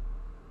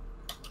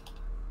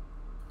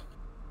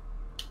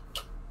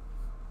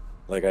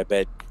 Like, I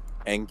bet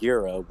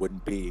Angira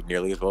wouldn't be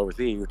nearly as well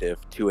received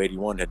if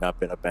 281 had not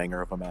been a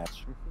banger of a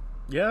match.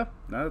 Yeah,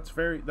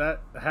 that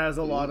has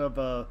a lot of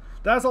that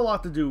has a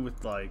lot to do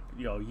with like,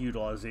 you know,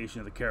 utilization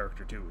of the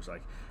character too. It's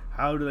like,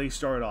 how do they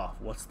start off?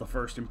 What's the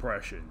first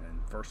impression?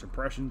 And first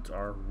impressions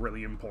are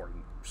really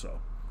important.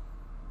 So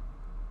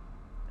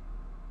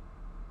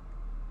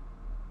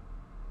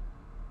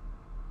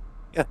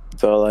yeah,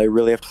 that's all I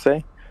really have to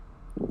say.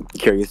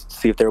 Curious to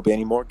see if there will be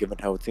any more, given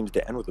how it seems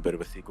to end with a bit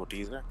of a sequel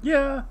teaser.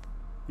 yeah,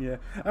 Yeah,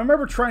 I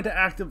remember trying to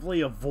actively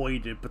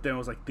avoid it, but then it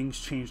was like things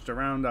changed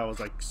around. I was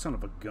like, son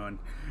of a gun.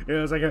 It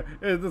was like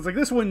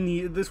this one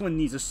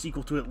needs a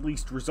sequel to at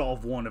least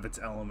resolve one of its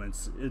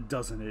elements. It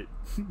doesn't it?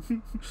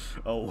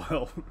 Oh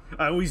well,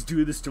 I always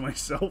do this to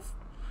myself.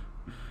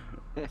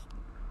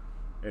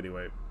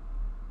 Anyway,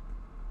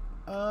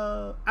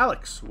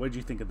 Alex, what did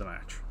you think of the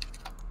match?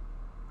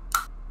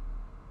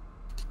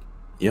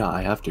 Yeah,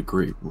 I have to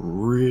agree.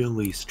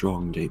 Really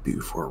strong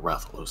debut for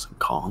Rathalos and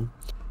Kong.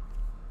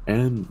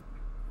 And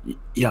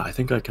yeah, I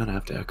think I kind of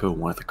have to echo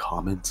one of the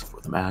comments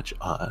for the match,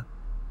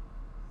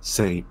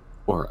 saying,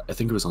 or I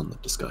think it was on the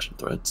discussion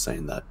thread,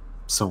 saying that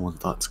someone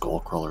thought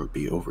Skullcrawler would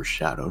be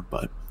overshadowed,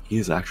 but he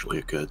is actually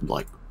a good,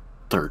 like,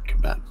 third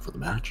combatant for the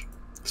match.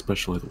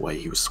 Especially the way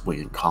he was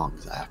swinging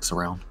Kong's axe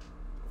around.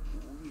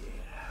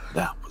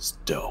 That was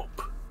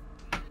dope.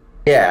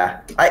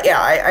 Yeah,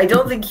 I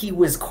don't think he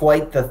was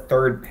quite the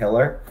third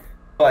pillar,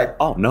 but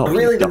oh no,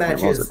 really the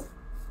match is.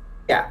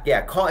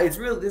 Yeah, Kong. It's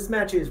real. This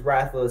match is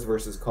Rathalos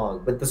versus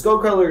Kong, but the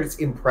Skullcrawler's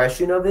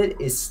impression of it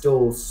is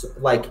still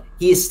like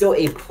he is still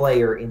a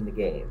player in the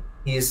game.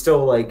 He is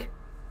still like,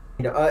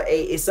 you know,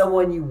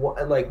 someone you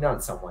want, like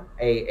not someone,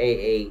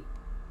 a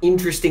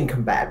interesting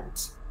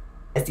combatant.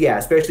 Yeah,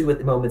 especially with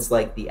the moments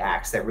like the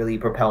axe that really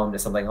propel him to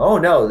something. Oh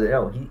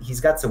no,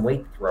 he's got some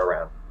weight to throw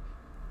around.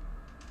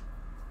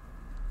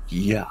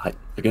 Yeah,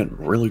 again,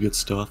 really good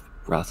stuff.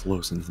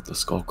 Rathalos and the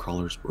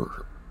Skullcrawlers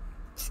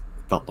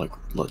felt like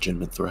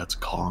legitimate threats.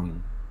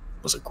 Kong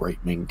was a great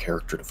main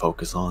character to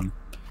focus on.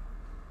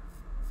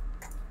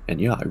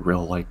 And yeah, I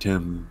really liked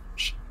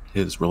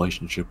his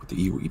relationship with the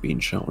Iwi being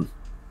shown.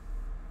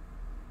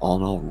 All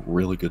in all,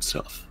 really good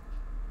stuff.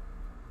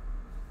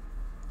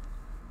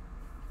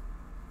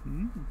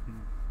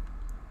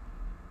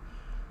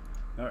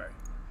 Alright.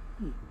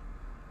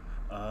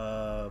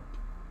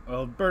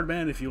 Well,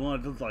 Birdman, if you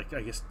wanted to, like,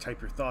 I guess,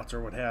 type your thoughts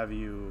or what have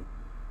you,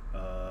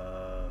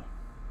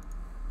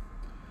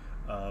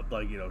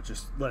 like, you know,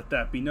 just let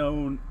that be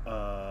known.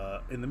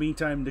 In the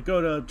meantime,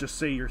 Dakota, just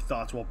say your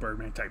thoughts while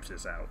Birdman types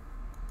this out.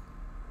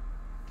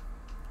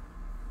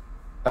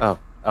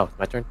 Oh,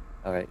 my turn?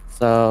 Alright,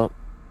 so,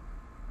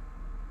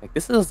 like,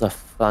 this is a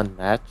fun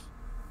match.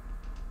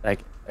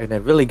 Like, and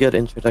a really good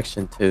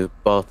introduction to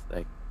both,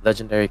 like,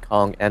 Legendary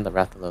Kong and the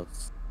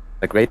Rathalos.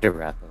 The greater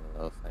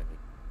Rathalos, I mean.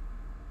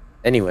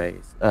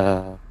 Anyways,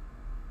 well,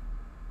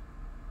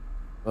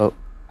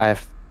 I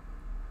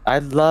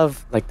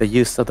love, like, the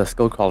use of the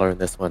Skullcrawler in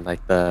this one,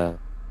 like the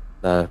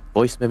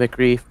voice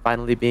mimicry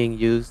finally being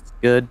used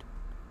good,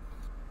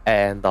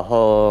 and the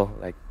whole,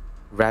 like,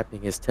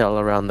 wrapping his tail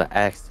around the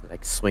axe to,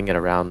 like, swing it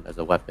around as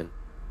a weapon.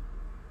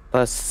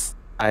 Plus,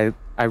 I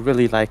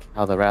really like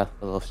how the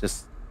Rathalos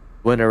just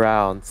went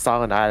around,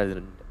 saw an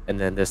island, and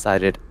then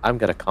decided, I'm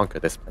gonna conquer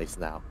this place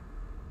now.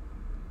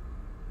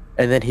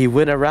 And then he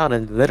went around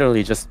and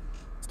literally just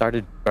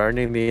started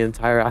burning the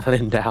entire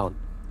island down.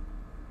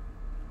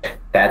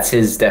 That's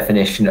his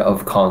definition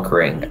of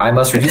conquering. I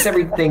must reduce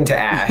everything to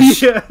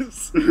ash.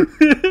 Yes.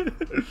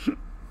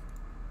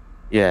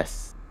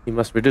 Yes, he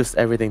must reduce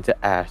everything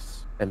to ash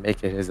and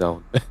make it his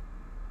own,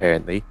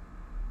 apparently.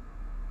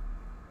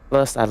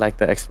 Plus, I like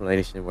the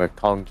explanation where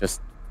Kong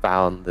just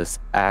found this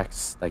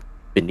axe, like,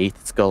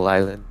 beneath Skull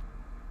Island.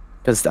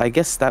 Because I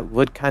guess that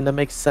would kind of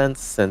make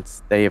sense,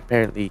 since they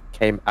apparently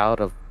came out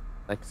of,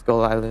 like,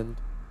 Skull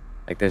Island.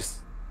 Like,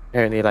 there's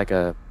apparently, like,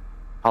 a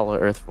hollow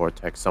earth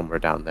vortex somewhere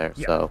down there,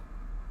 yeah. So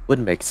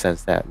wouldn't make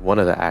sense that one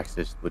of the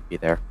axes would be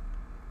there.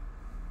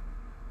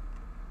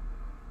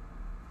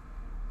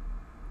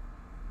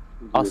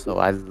 Also,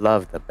 I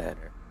love the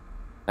banner.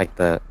 Like,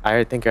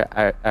 I think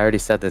I already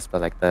said this,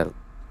 but, like, the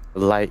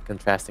light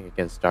contrasting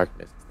against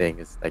darkness thing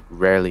is, like,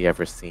 rarely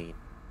ever seen.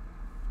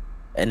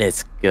 And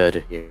it's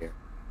good here.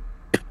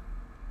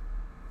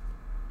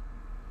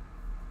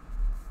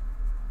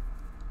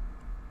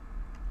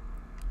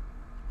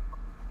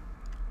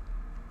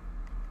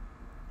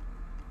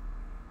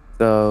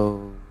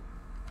 So,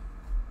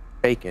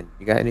 Bacon,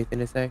 you got anything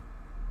to say?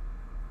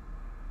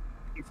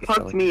 You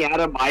fucked me out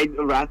of my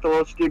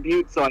Rathalos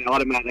tribute, so I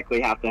automatically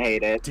have to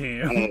hate it.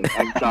 Damn.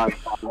 I'm sorry,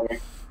 Father.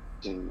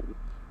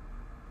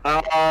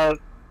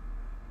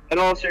 In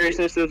all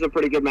seriousness, it was a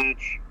pretty good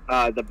match.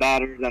 The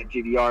banner that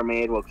GDR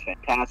made looks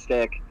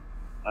fantastic.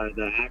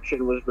 The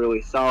action was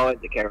really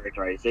solid. The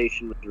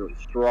characterization was really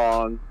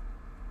strong.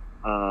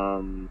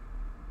 I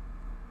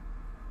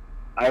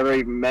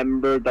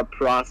remember the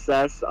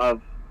process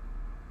of,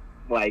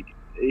 like,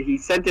 he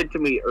sent it to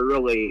me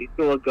early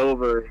to look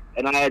over,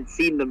 and I had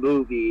seen the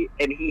movie,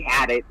 and he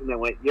had it, and I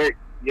went,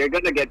 "You're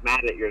gonna get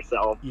mad at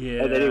yourself."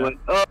 Yeah. And then he went,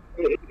 "Oh,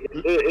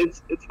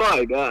 it's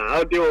fine.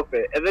 I'll deal with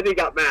it." And then he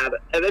got mad,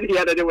 and then he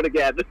had to do it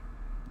again.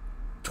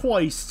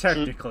 Twice,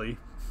 technically.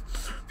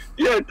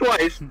 Yeah,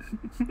 twice.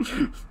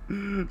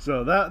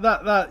 So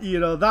that you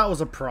know, that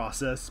was a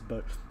process,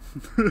 but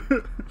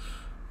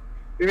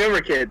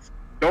Remember, kids,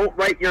 don't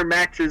write your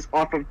matches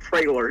off of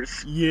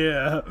trailers.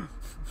 yeah.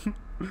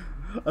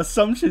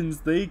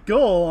 Assumptions, they go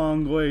a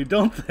long way,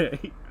 don't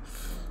they?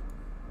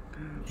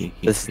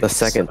 This is the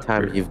second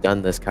time you've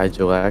done this,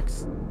 Kaiju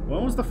X.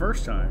 When was the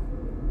first time?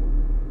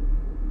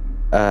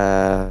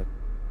 The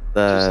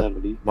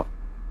 270.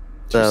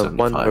 the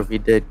one where 275. we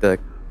did the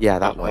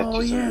that one. Oh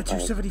yeah,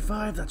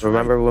 275. That's right.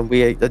 Remember when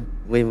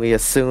we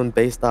assumed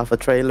based off a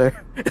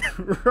trailer?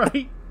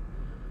 Right.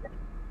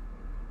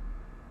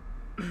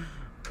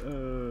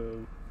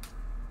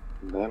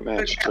 That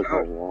match took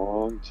a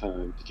long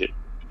time to get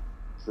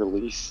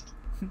released.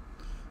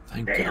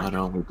 Thank God I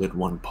only did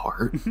one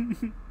part.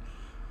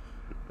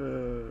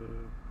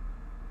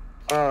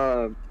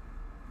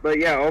 But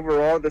yeah,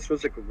 overall, this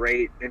was a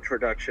great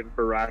introduction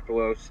for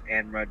Rathalos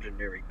and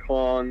Legendary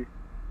Kong.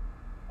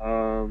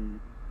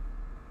 Not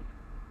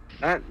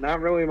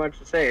really much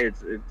to say.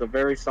 It's a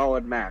very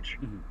solid match.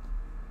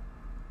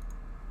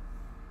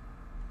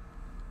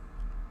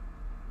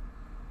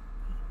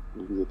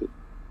 With it.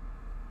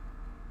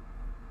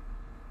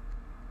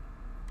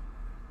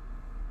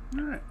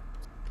 Alright.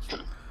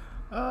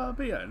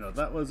 But yeah, no,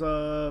 that was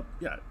so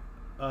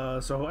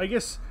I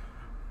guess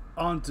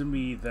on to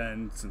me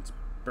then, since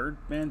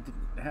Birdman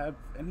didn't have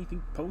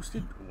anything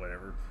posted or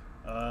whatever.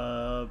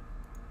 Oh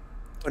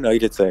no, he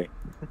did say.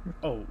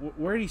 Oh,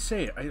 where did he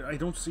say it? I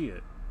don't see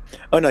it.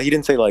 Oh no, he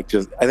didn't say like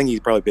just. I think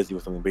he's probably busy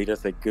with something, but he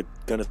just said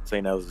gonna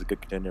say now this is a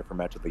good contender for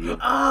match of the year.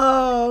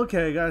 Oh,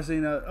 okay, gotta say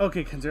now.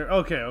 Okay, consider.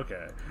 Okay.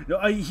 No,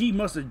 he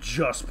must have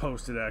just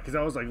posted that because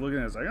I was like looking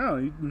at it, like, oh,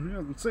 he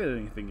hasn't said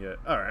anything yet.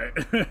 All right,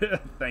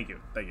 thank you.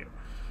 I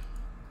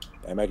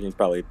imagine he's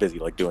probably busy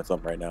like doing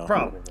something right now.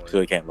 Probably. So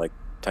he can't like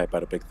type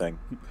out a big thing.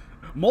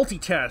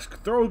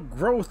 Multitask.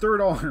 Grow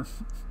third arm.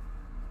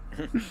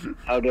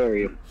 How dare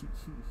you?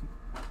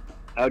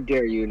 How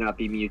dare you not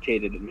be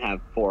mutated and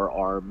have 4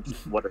 arms?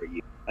 What are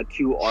you? A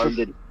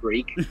 2-armed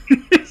freak?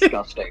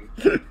 Disgusting.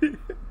 Big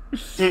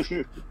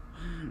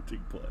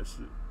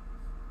plastic.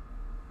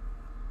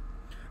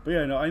 But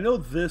yeah, no, I know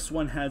this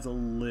one has a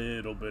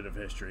little bit of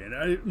history,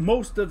 and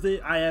most of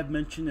it I have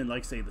mentioned in,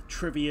 like, say, the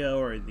trivia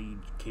or the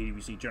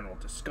KWC general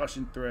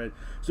discussion thread.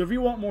 So if you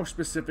want more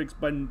specifics,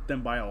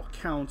 then by all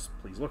accounts,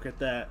 please look at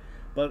that.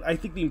 But I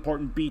think the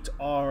important beats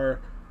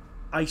are,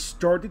 I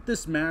started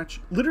this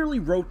match, literally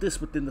wrote this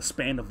within the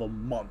span of a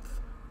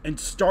month, and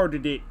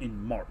started it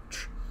in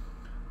March.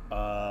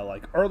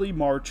 Like early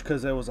March,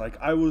 because I was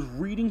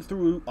reading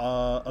through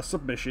a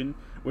submission,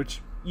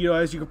 which, you know,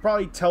 as you could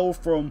probably tell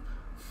from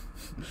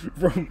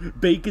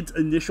Bacon's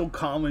initial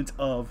comment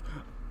of,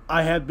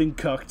 I have been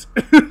cucked.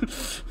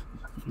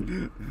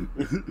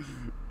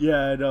 Yeah,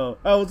 I know.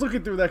 I was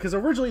looking through that, because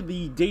originally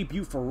the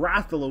debut for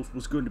Rathalos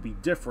was going to be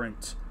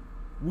different.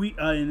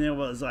 And it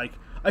was like,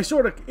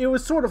 it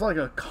was sort of like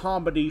a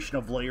combination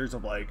of layers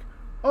of like,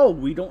 oh,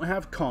 we don't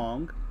have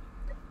Kong.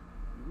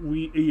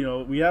 We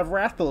have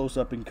Rathalos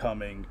up and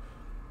coming.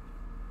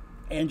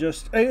 And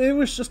it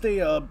was just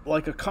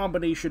a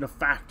combination of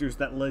factors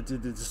that led to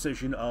the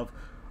decision of,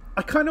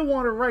 I kind of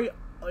want to write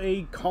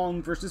a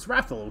Kong versus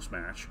Rathalos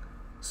match.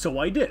 So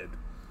I did.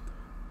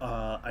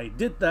 I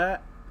did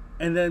that,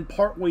 and then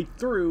partway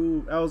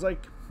through, I was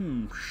like,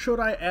 should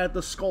I add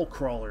the Skull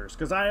Crawlers?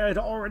 Because I had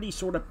already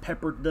sort of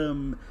peppered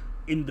them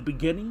in the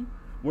beginning,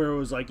 where it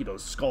was like,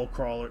 Skull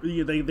Crawler,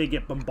 they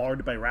get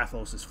bombarded by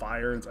Rathalos'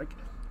 fire, and it's like,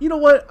 you know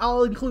what,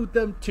 I'll include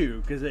them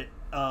too, because like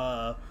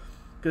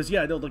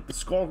the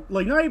Skull,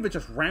 like not even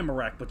just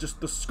Ramarak, but just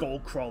the Skull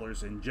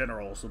Crawlers in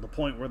general, so the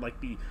point where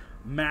like the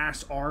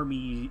mass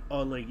army,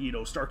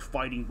 starts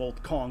fighting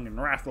both Kong and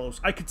Rathalos,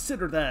 I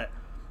consider that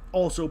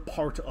also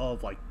part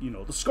of, like,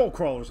 the Skull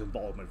Crawlers'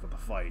 involvement with the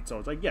fight. So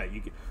it's like, yeah,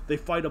 they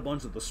fight a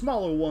bunch of the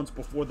smaller ones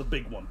before the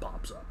big one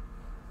pops up,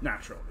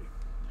 naturally.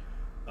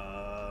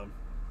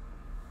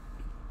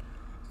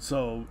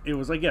 So it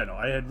was like,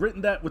 I had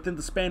written that within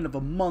the span of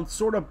a month,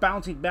 sort of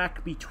bouncing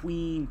back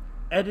between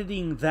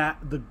editing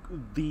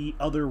the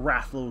other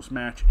Rathalos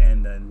match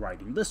and then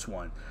writing this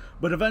one.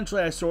 But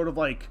eventually I sort of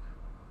like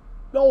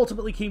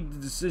ultimately came to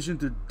the decision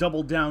to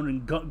double down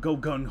and go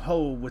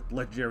gung-ho with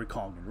Legendary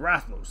Kong and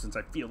Rathalos, since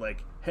I feel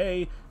like,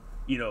 hey,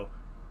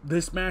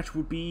 this match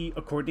would be,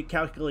 according to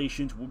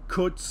calculations,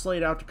 could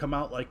slate out to come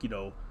out like,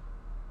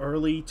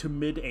 early to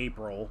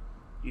mid-April.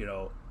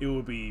 It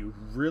would be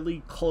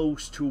really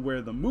close to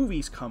where the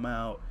movies come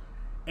out,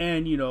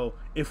 and,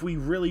 if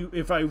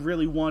I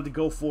really wanted to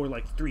go for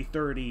like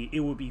 3:30,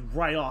 it would be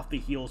right off the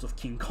heels of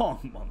King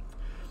Kong month.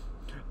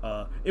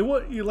 It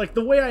was like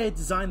the way I had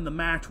designed the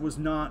match was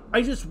not.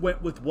 I just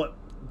went with what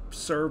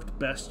served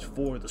best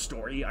for the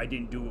story. I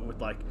didn't do it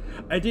with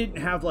I didn't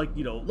have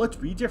let's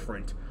be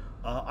different.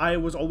 I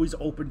was always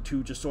open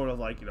to just sort of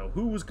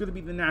who was going to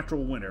be the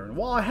natural winner. And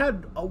while I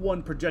had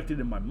one projected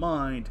in my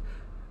mind,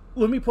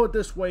 let me put it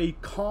this way: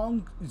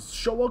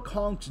 Showa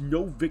Kong's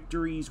no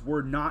victories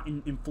were not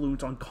an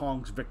influence on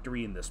Kong's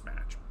victory in this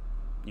match.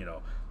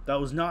 That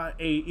was not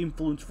a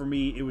influence for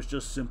me. It was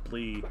just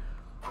simply.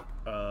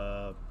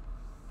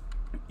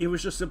 It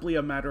was just simply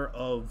a matter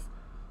of,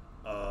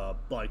 that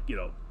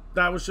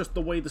was just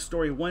the way the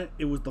story went.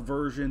 It was the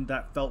version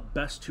that felt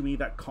best to me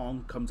that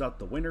Kong comes out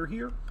the winner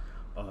here.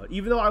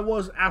 Even though I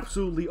was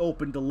absolutely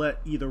open to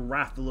let either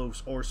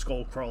Rathalos or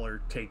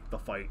Skullcrawler take the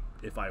fight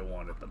if I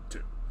wanted them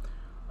to.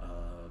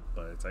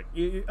 But it's like,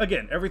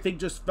 again, everything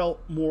just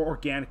felt more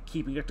organic,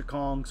 keeping it to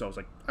Kong. So I was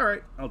like, all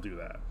right, I'll do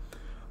that.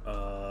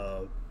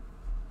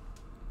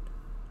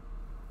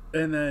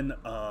 And then,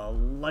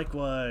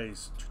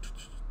 likewise,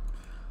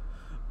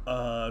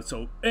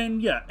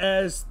 and yeah,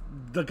 as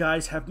the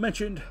guys have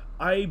mentioned,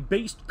 I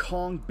based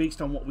Kong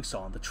based on what we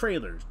saw in the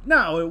trailers.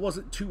 Now, it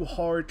wasn't too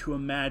hard to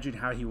imagine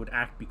how he would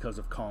act because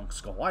of Kong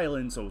Skull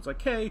Island, so it's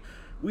like, hey,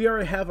 we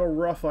already have a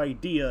rough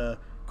idea.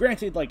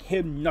 Granted, like,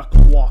 him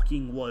knuckle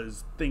walking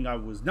was a thing I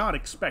was not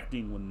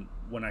expecting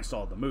when I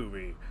saw the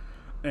movie.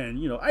 And,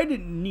 you know, I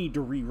didn't need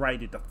to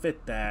rewrite it to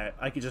fit that.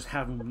 I could just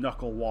have him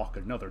knuckle walk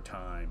another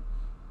time.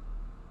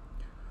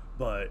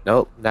 But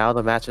nope, now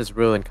the match is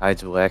ruined,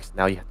 Kaiju X.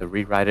 Now you have to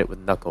rewrite it with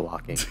knuckle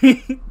walking.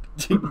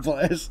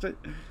 Blast it.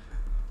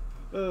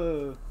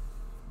 But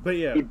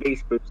yeah. He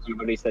base boosted you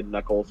when he said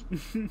Knuckles.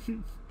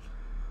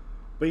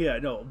 But yeah,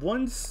 no,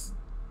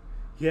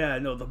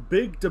 the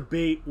big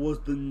debate was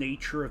the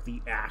nature of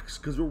the axe.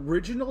 Because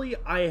originally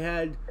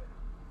I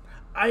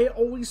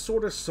always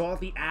sort of saw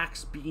the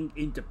axe being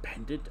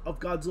independent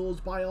of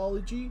Godzilla's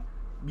biology.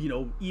 You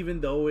know,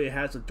 even though it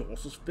has a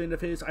dorsal fin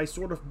of his, I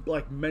sort of,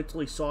 like,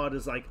 mentally saw it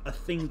as, like, a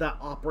thing that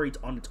operates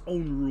on its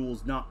own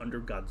rules, not under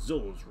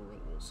Godzilla's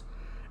rules.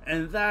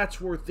 And that's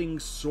where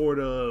things sort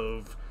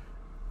of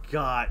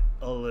got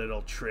a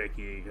little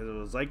tricky. Because it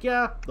was like,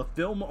 yeah, the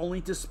film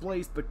only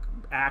displays the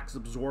axe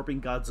absorbing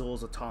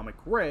Godzilla's atomic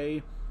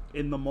ray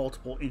in the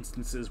multiple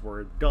instances where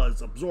it does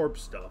absorb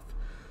stuff.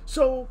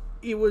 So,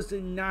 it was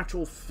a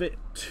natural fit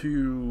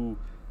to...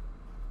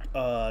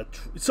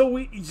 so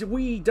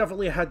we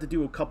definitely had to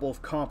do a couple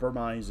of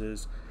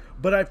compromises,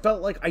 but I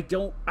felt like I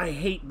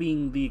hate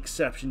being the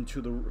exception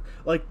to the,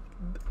 like,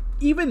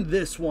 even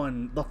this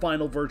one, the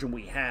final version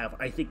we have,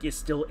 I think is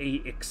still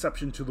a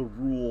exception to the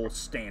rule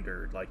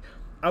standard. Like,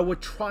 I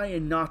would try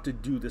and not to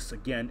do this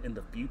again in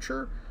the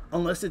future,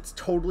 unless it's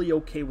totally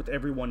okay with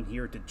everyone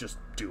here to just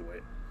do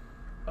it.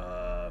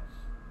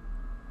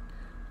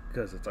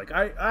 Because it's like,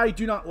 I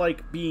do not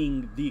like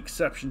being the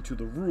exception to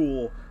the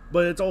rule,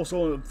 but it's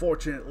also,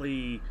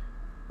 unfortunately,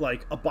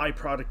 like, a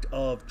byproduct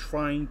of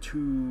trying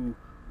to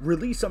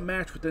release a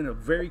match within a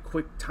very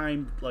quick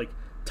time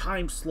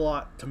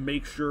slot to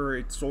make sure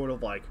it's sort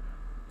of like...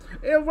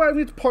 I mean,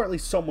 it's partly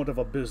somewhat of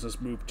a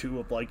business move, too,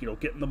 of, like, you know,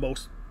 getting the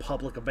most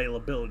public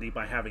availability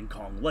by having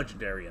Kong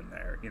Legendary in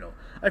there, you know.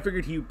 I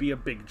figured he would be a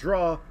big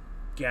draw,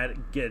 get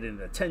in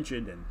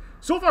attention, and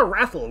so far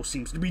Rathalos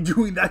seems to be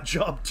doing that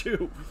job,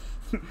 too,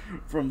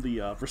 from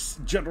the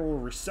general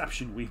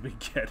reception we've been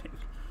getting.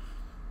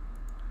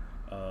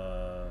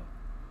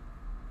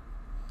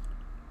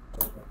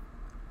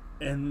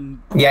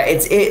 And yeah,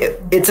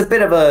 it's a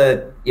bit of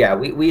a, yeah,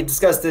 we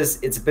discussed this.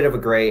 It's a bit of a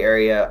gray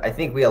area. I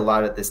think we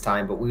allowed it this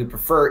time, but we would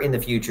prefer in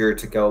the future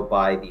to go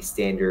by the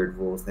standard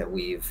rules that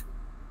we've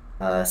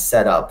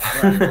set up.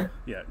 Right.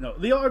 Yeah, no,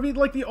 I mean,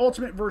 like, the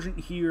ultimate version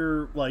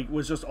here, like,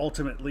 was just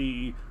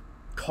ultimately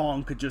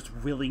Kong could just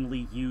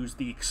willingly use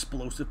the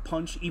explosive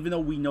punch, even though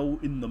we know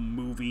in the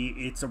movie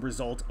it's a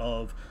result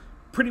of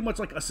pretty much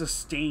like a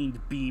sustained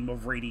beam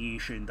of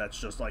radiation that's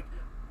just, like,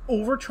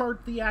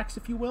 overcharged the axe,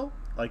 if you will.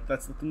 Like,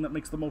 that's the thing that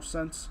makes the most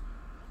sense.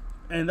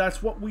 And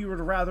that's what we would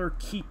rather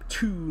keep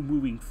to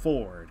moving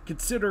forward.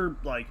 Consider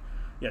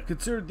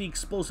the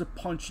explosive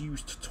punch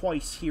used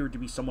twice here to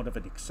be somewhat of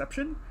an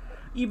exception.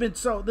 Even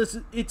so,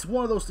 it's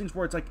one of those things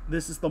where it's like,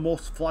 this is the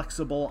most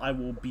flexible I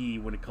will be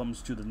when it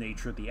comes to the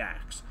nature of the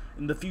axe.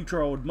 In the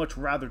future, I would much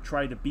rather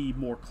try to be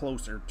more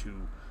closer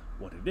to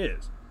what it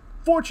is.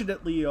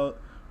 Fortunately,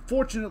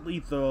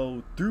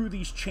 though, through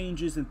these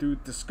changes and through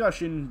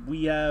discussion,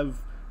 we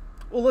have...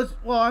 Well,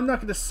 I'm not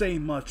going to say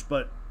much,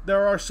 but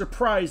there are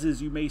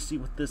surprises you may see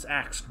with this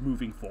axe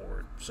moving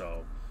forward.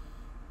 So,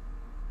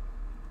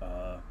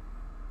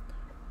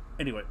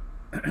 anyway,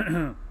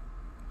 I'm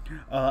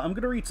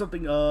going to read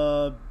something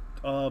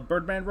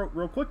Birdman wrote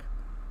real quick.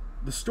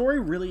 The story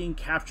really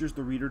captures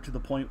the reader to the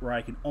point where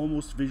I can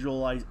almost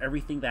visualize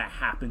everything that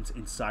happens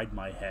inside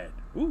my head.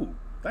 Ooh,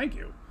 thank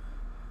you.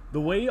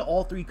 The way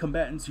all three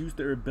combatants use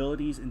their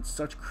abilities in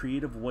such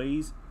creative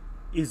ways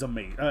is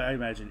amazing. I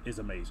imagine is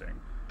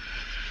amazing.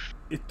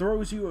 It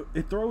throws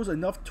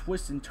enough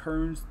twists and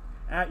turns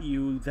at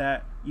you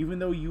that even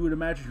though you would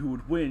imagine who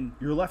would win,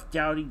 you're left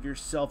doubting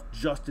yourself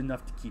just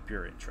enough to keep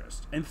your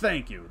interest. And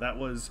thank you. That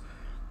was,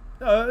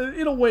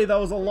 in a way, that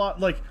was a lot.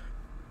 Like,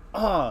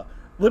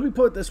 let me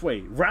put it this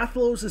way: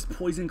 Rathalos'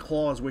 poison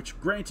claws, which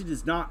granted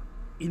is not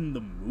in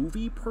the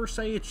movie per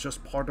se, it's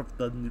just part of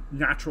the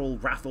natural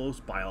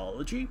Rathalos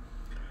biology.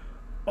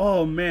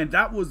 Oh man,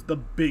 that was the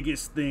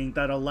biggest thing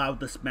that allowed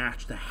this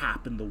match to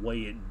happen the way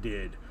it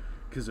did.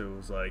 Because it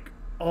was like,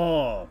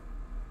 oh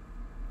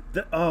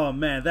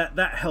man,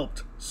 that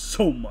helped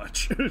so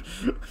much.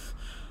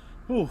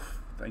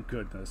 Oof, thank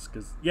goodness.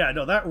 Because, yeah,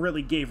 no, that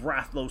really gave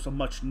Rathalos a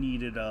much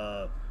needed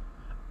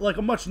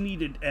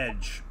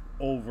edge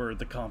over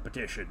the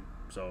competition.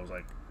 So I was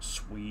like,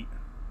 sweet.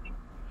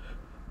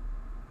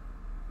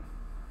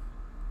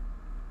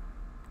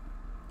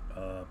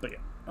 But yeah,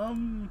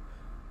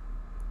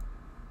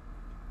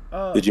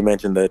 did you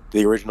mention that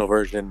the original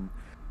version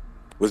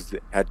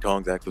had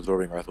Kong's axe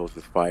absorbing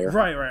Rathalos' fire.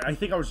 Right. I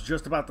think I was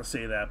just about to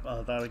say that.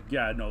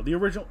 The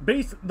original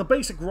the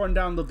basic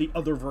rundown of the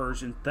other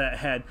versions that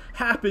had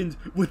happened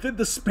within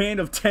the span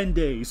of 10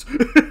 days.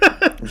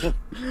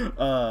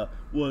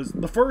 Was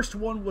the first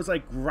one was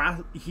like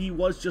he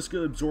was just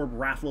going to absorb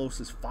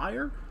Rathalos'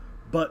 fire,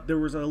 but there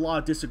was a lot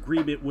of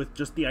disagreement with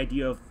just the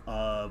idea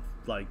of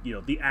like, you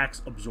know, the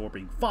axe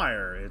absorbing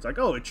fire. It's like,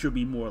 oh, it should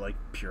be more like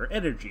pure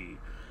energy.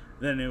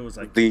 Then it was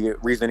like the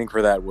reasoning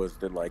for that was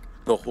that like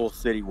the whole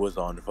city was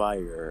on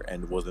fire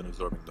and wasn't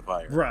absorbing the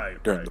fire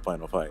during the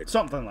final fight.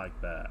 Something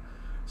like that.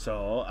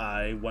 So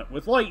I went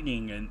with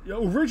lightning, and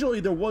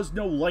originally there was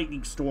no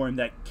lightning storm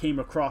that came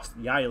across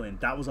the island.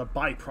 That was a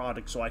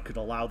byproduct, so I could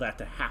allow that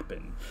to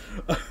happen.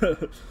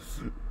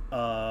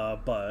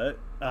 But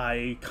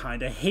I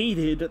kind of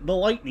hated the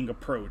lightning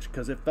approach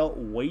because it felt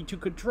way too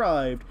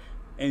contrived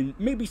and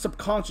maybe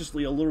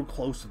subconsciously a little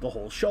close to the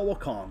whole Showa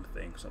Kong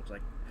thing. So I was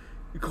like,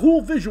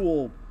 cool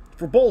visual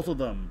for both of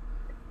them,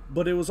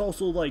 but it was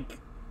also like,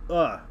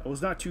 I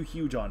was not too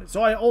huge on it.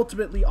 So I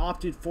ultimately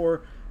opted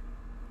for,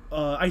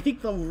 I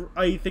think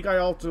I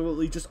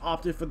ultimately just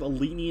opted for the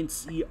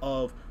leniency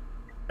of,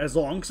 as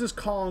long as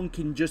Kong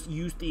can just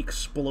use the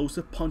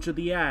explosive punch of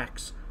the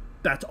axe,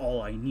 that's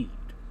all I need.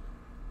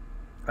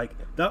 Like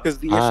that. Because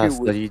the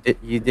issue so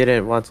you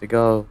didn't want to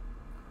go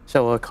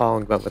Showa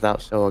Kong, but without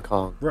Showa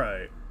Kong.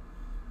 Right.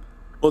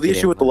 Well, the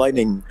issue with the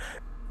lightning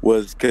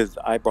was because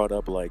I brought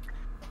up like,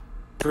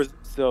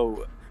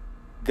 so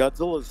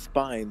Godzilla's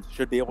spines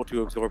should be able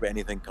to absorb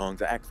anything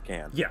Kong's axe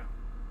can. Yeah.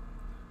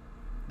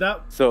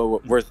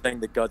 So we're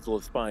saying that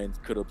Godzilla's spines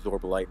could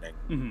absorb lightning.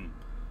 Mm-hmm.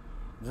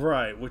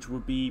 Right, which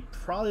would be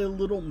probably a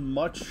little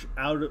much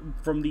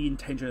from the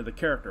intention of the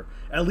character.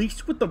 At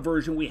least with the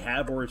version we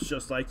have, where it's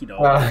just like,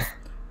 at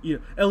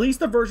least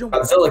the version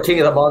Godzilla, King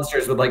of the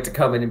Monsters, would like to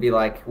come in and be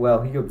like,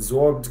 well, he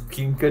absorbed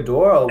King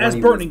Ghidorah when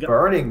he was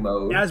burning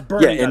mode. As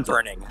burning Godzilla.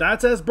 Burning.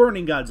 That's as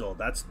burning Godzilla.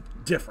 That's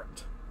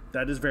different.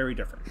 That is very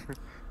different.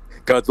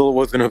 Godzilla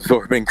wasn't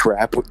absorbing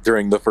crap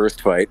during the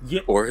first fight.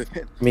 Yeah. I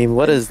mean,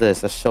 what is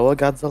this? A Showa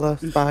Godzilla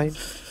spine?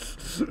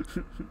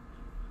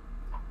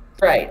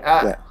 Right.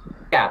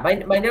 Yeah.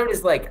 My note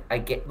is like, I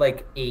get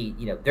like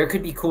there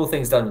could be cool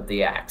things done with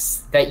the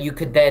axe that you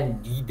could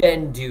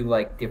then do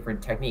like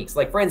different techniques.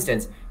 Like for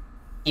instance,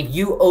 if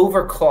you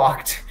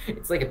overclocked,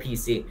 it's like a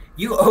PC.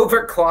 You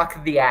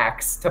overclock the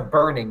axe to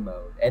burning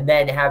mode and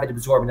then have it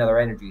absorb another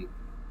energy.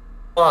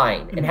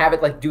 Fine, and have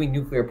it like doing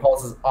nuclear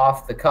pulses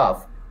off the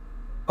cuff.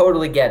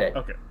 Totally get it.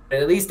 Okay. But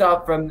at least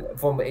off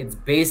from its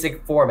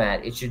basic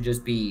format, it should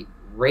just be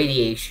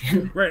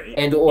radiation. Right.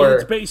 And or in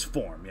its base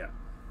form, yeah.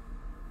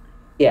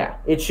 Yeah,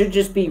 it should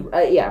just be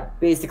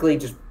basically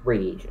just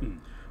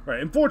radiation.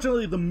 Right.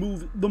 Unfortunately, the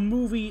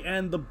movie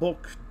and the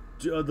book,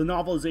 the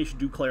novelization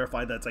do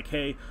clarify that it's like,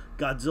 hey,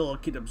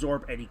 Godzilla can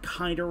absorb any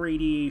kind of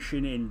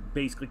radiation and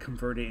basically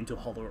convert it into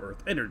Hollow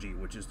Earth energy,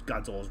 which is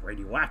Godzilla's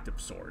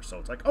radioactive source. So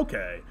it's like,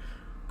 okay,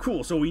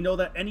 cool. So we know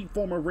that any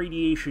form of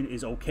radiation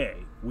is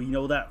okay. We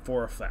know that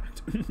for a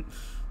fact.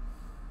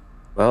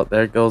 Well,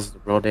 there goes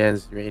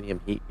Rodan's uranium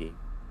heat beam.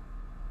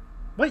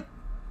 Wait.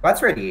 That's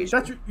radiation.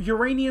 That's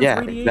uranium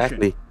radiation. Yeah,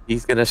 exactly.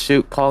 He's gonna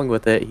shoot Kong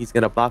with it. He's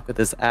gonna block with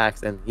his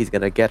axe, and he's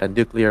gonna get a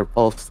nuclear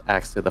pulse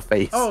axe to the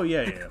face. Oh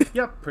yeah.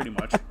 Yep, pretty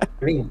much. I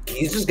mean,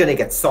 he's just gonna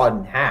get sawed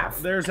in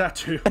half. There's that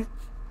too.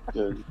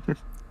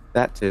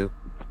 That too.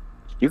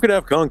 You could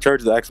have Kong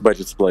charge the axe by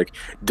just like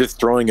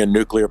destroying a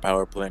nuclear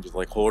power plant, just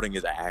like holding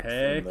his axe.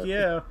 Heck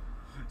yeah.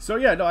 So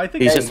yeah, no, I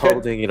think he's just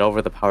holding it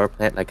over the power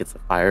plant like it's a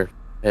fire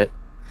pit.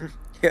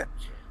 Yeah.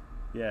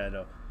 Yeah,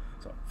 no.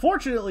 So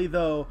fortunately,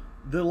 though,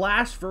 the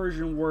last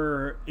version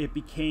where it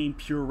became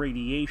pure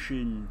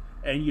radiation,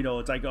 and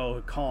it's like,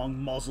 oh,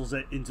 Kong muzzles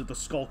it into the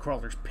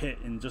Skullcrawler's pit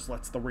and just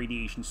lets the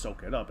radiation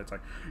soak it up. It's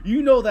like,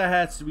 that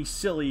has to be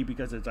silly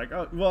because it's like,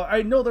 oh, well,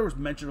 I know there was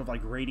mention of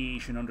like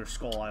radiation under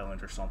Skull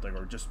Island or something,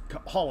 or just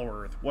Hollow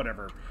Earth,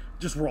 whatever.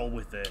 Just roll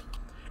with it.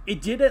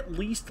 It did at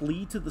least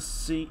lead to the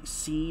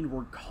scene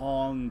where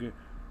Kong,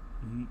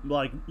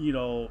 like,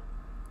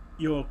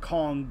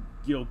 Kong,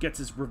 gets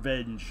his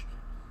revenge.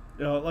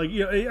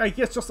 I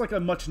guess just like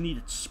a much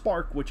needed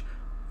spark, which,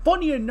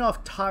 funny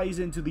enough, ties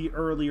into the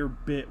earlier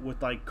bit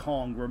with like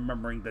Kong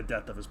remembering the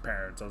death of his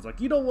parents. I was like,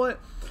 you know what?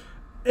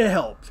 It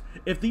helped.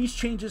 If these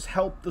changes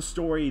helped the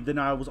story, then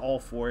I was all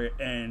for it.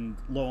 And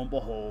lo and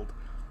behold,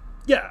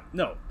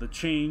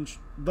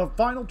 the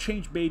final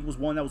change made was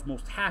one I was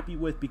most happy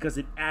with because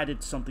it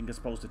added something as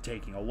opposed to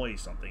taking away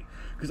something.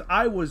 Because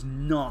I was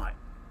not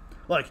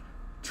like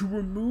to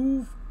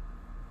remove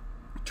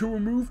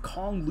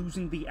Kong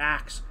losing the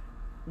axe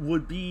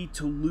would be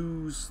to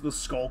lose the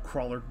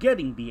Skullcrawler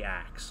getting the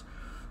axe.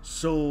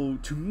 So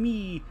to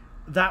me,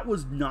 that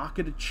was not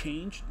going to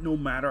change no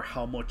matter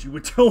how much you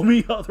would tell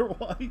me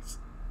otherwise.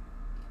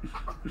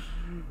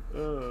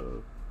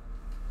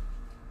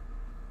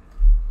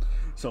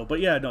 So,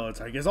 but yeah, no, it's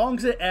like, as long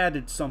as it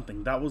added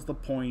something, that was the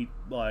point,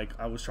 like,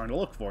 I was trying to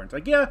look for. It's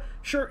like, yeah,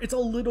 sure, it's a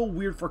little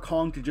weird for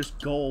Kong to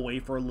just go away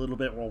for a little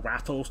bit while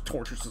Rathos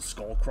tortures the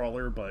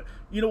Skullcrawler, but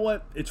you know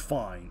what? It's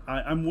fine.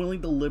 I'm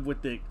willing to live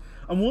with it.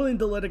 I'm willing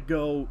to let it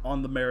go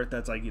on the merit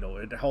that's, like, you know,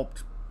 it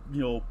helped, you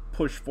know,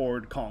 push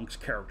forward Kong's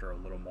character a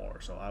little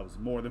more, so I was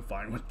more than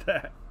fine with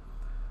that.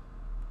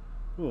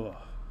 Ugh.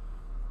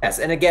 Yes,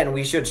 and again,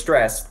 we should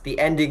stress, the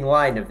ending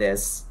line of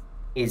this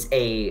is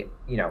a,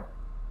 you know,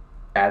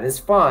 that is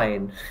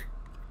fine,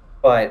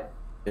 but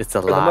It's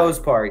a for lie. the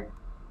most part,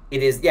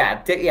 it is,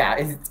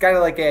 it's kind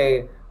of like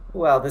a,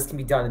 well, this can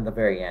be done in the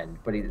very end,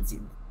 but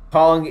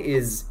Kong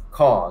is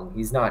Kong.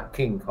 He's not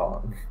King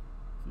Kong.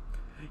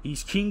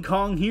 He's King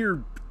Kong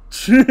here.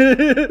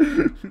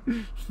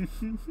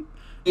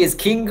 He is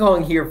King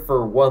Kong here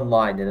for one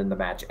line, and then the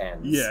match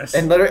ends. Yes.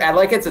 And literally, I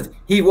like it says,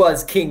 he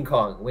was King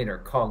Kong, winner,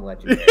 Kong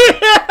legendary.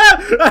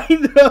 I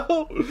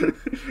know.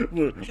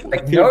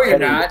 Like, no, you're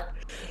not.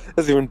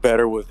 That's even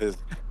better with his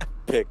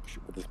picture.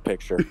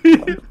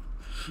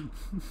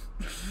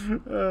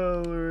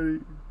 Oh, Lordy.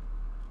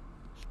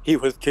 He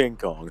was King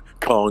Kong,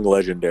 Kong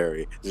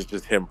legendary. It's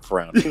just him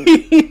frowning.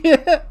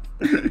 Yeah.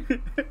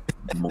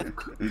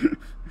 Monk.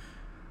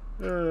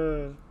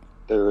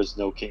 There is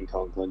no King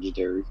Kong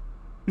legendary.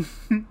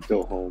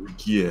 Go home.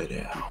 Get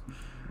out.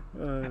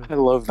 I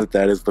love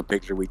that is the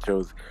picture we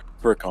chose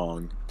for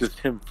Kong. Just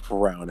him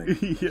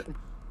frowning. Yeah.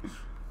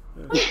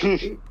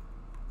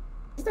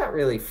 He's not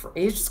really,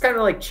 he's just kind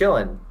of like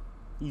chilling.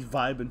 He's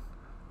vibing.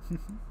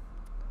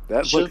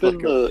 That Should looked have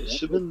like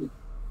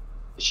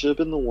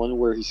been the one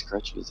where he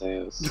scratched his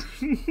ass.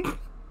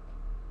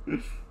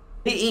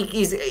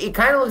 He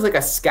kind of looks like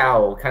a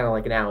scowl, kind of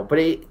like an owl. But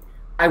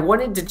I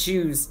wanted to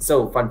choose.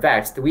 So, fun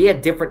facts: we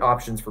had different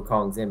options for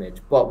Kong's image,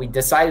 but we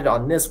decided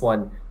on this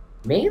one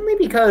mainly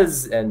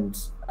because, and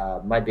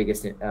my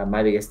biggest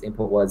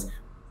input was,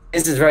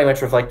 this is very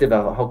much reflective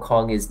of how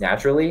Kong is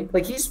naturally.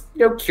 Like, he's,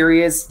 you know,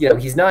 curious. You know,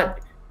 he's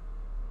not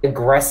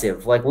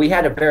aggressive. Like, we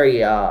had a very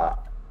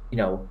you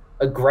know,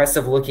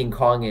 aggressive looking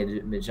Kong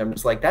image. I'm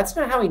just like, that's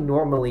not how he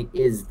normally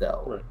is,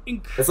 though.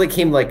 Right. It's like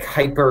him, like,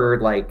 hyper,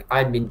 like,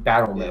 I'm in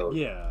battle mode.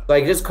 Yeah. So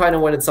I just kind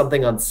of wanted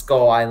something on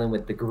Skull Island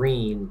with the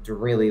green to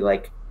really,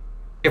 like,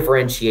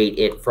 differentiate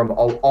it from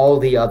all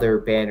the other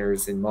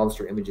banners and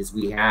monster images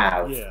we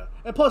have. Yeah.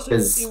 And plus,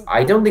 Because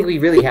I don't think we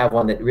really have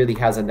one that really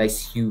has a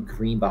nice hue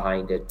green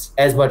behind it,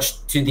 as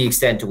much to the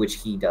extent to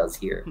which he does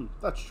here.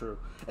 That's true.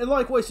 And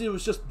likewise, it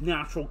was just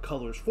natural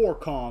colors for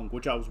Kong,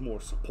 which I was more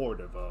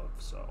supportive of,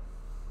 so.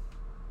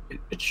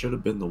 It should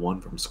have been the one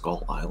from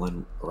Skull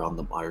Island around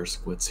the Meyer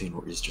squid scene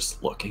where he's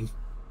just looking,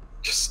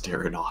 just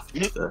staring off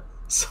into the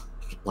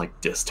like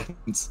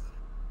distance.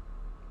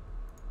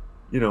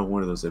 You know,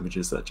 one of those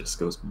images that just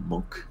goes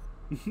monk.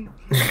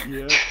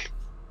 Yeah.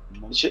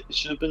 It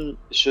should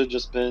have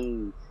just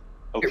been.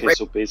 Okay,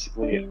 so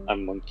basically,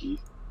 I'm Monkey.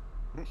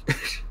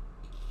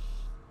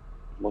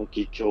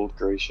 Monkey killed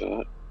Gray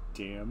Shot.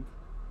 Damn.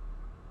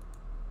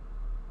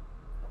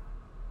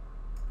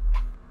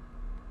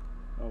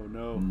 Oh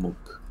no. Monk.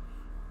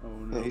 Oh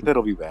no. He said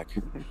he'll be back.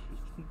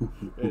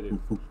 Edit.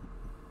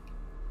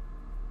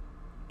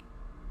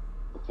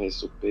 Okay,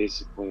 so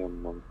basically,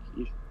 I'm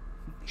Monkey.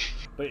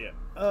 But yeah,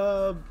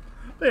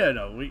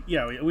 no,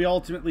 we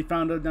ultimately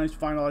found a nice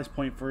finalized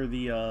point for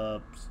the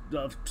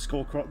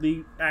Skullcrawler,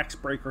 the Axe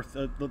Breaker,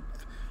 the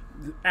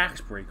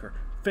Axe Breaker,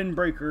 Fin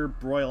Breaker,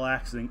 Royal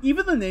Axe thing.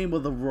 Even the name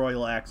of the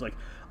Royal Axe, like,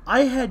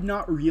 I had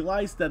not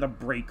realized that a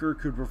breaker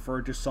could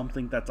refer to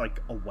something that's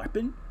like a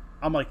weapon.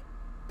 I'm like,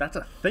 that's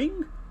a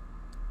thing?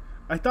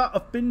 I thought a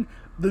fin,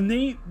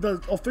 the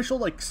official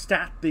like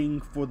stat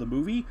thing for the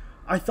movie,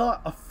 I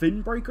thought a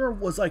fin breaker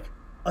was like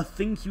a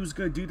thing he was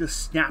going to do to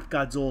snap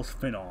Godzilla's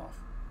fin off.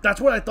 That's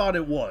what I thought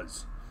it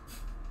was.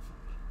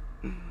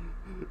 And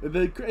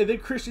then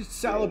Christian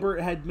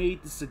Salibert had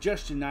made the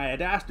suggestion. I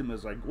had asked him, I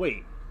was like,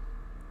 wait,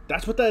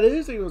 that's what that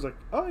is? And he was like,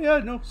 oh yeah,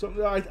 no.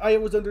 So I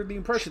was under the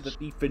impression that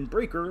the fin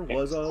breaker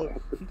was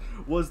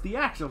the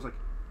axe. I was like,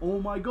 oh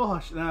my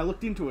gosh. And I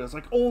looked into it. I was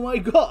like, oh my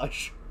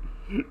gosh.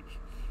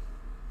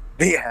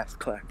 The ass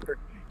clapper.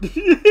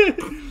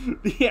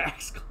 The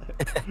axe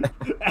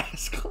clapper.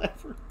 Ass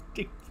clapper.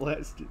 Dick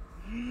blasted.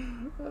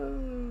 But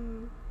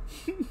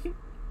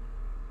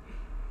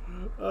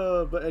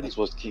anyway. That's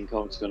what King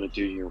Kong's gonna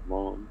do to your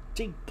mom.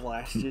 Dick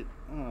blasted.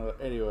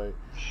 Anyway.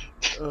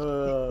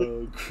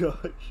 Oh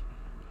gosh.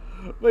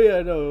 But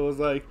yeah, no, it was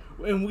like,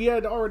 and we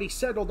had already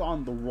settled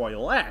on the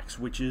Royal Axe,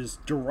 which is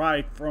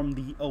derived from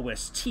the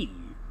OST.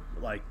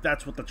 Like,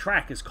 that's what the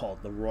track is called,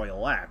 the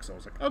Royal Axe. I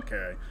was like,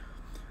 okay.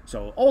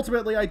 So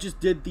ultimately, I just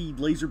did the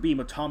laser beam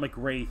atomic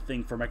ray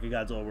thing for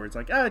Mechagodzilla, where it's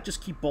like,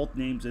 just keep both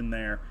names in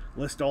there,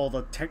 list all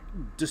the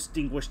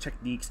distinguished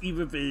techniques,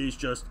 even if it is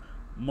just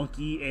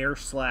monkey air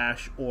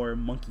slash or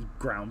monkey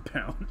ground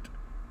pound.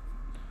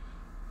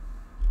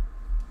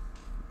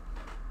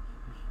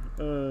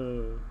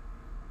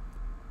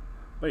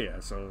 But yeah,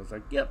 so it's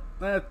like, yep,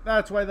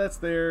 that's why that's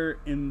there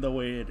in the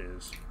way it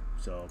is.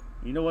 So,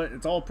 you know what?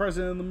 It's all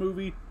present in the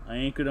movie. I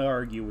ain't gonna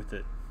argue with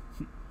it.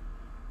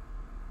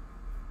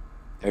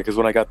 because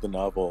when I got the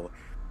novel,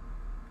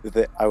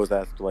 I was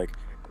asked, like,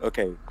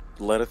 okay,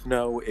 let us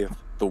know if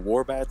the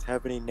Warbats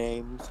have any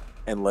names,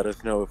 and let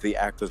us know if the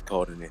axe is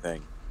called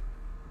anything.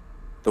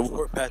 The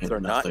Warbats And are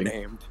not nothing.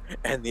 named,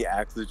 and the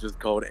axe is just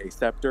called a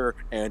scepter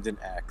and an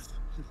axe.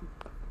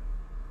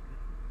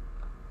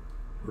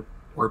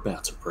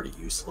 Warbats are pretty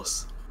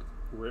useless.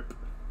 Rip.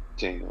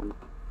 Damn.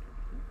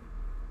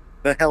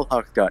 The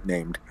Hellhawks got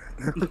named.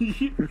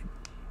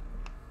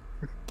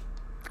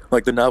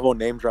 Like, the novel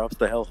name drops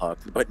the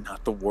Hellhawks, but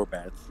not the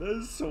Warbats.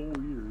 That is so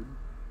weird.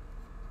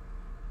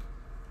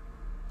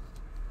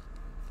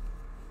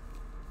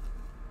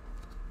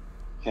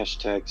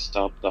 Hashtag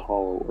stop the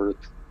Hollow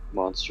Earth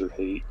monster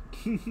hate.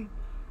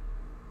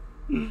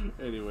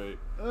 Anyway,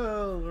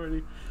 oh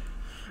lordy.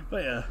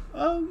 But yeah,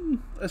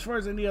 as far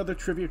as any other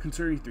trivia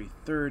concerning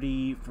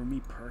 330, for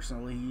me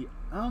personally,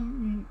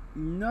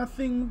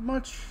 nothing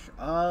much.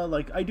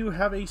 Like, I do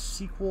have a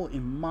sequel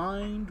in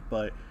mind,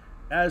 but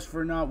as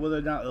for not whether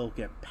or not it'll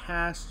get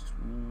passed,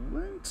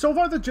 so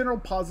far the general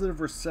positive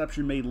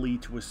reception may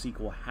lead to a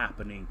sequel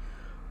happening,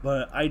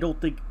 but I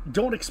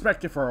don't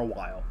expect it for a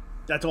while.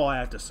 That's all I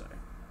have to say.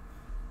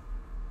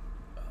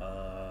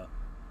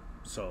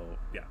 So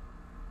yeah.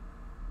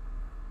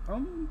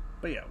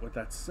 But yeah, with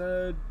that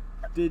said,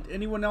 did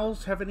anyone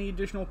else have any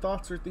additional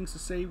thoughts or things to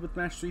say with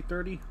Match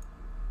 330?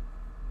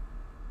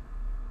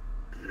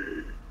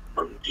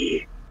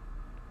 Monkey.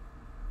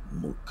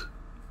 Monk.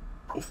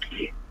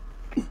 Monkey.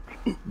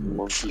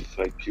 Monkey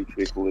fight two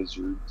big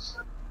lizards.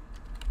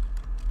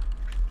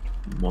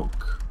 Monk.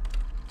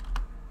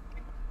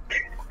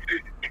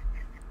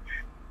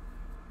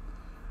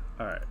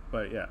 Alright,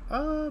 but yeah,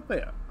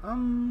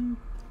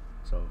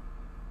 so,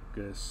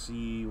 gonna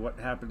see what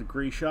happened to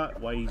Gray Shot,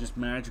 why he just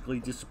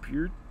magically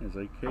disappeared. It's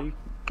like, hey,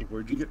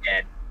 where'd you get?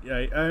 Dead.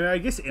 Yeah, I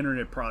guess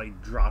internet probably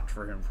dropped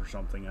for him for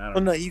something, I Well,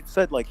 don't know. no, he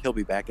said, like, he'll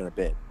be back in a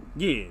bit.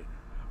 Yeah,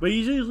 but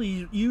he's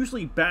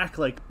usually back,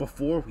 like,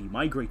 before we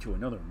migrate to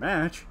another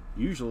match,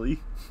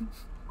 usually.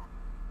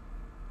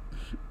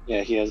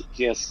 Yeah, he has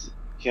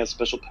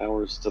special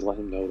powers to let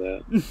him know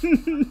that.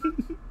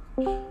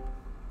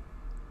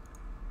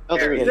 Oh,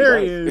 there he is. There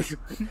he is.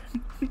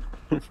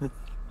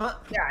 Huh?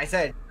 Yeah, I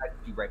said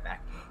I'd be right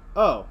back.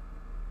 Oh,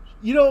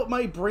 you know,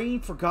 my brain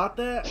forgot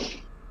that.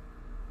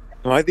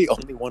 Am I the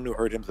only one who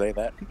heard him say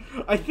that?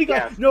 I think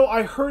Yeah.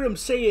 I heard him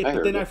say it, I but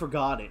heard then I it.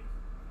 forgot it.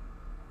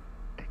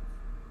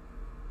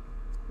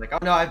 Like, oh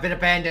no, I've been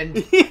abandoned.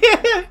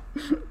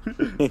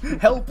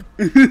 Help!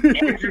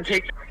 Andrew,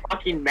 take your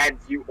fucking meds,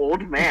 you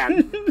old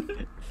man.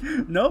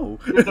 No.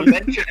 The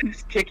dementia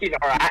is kicking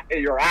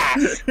your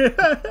ass.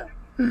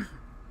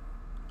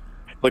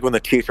 Like when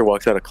the teacher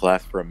walks out of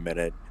class for a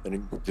minute,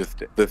 and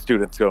just the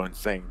students go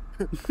insane.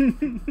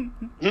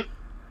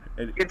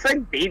 It's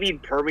like baby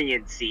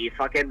permanency.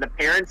 Fucking the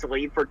parents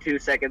leave for 2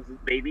 seconds,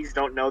 and babies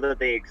don't know that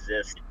they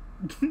exist.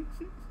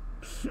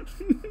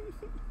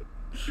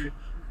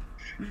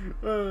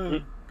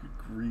 Good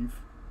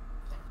grief.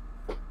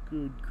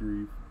 Good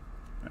grief.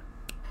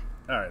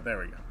 Alright, there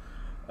we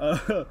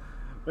go.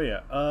 But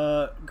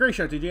yeah, Gray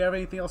Shot, did you have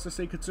anything else to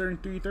say concerning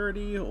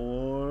 330,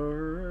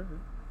 or...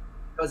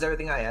 That was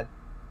everything I had.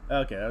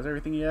 Okay, that was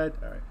everything you had?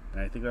 Alright,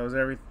 and I think that was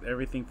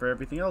everything for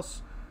everything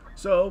else.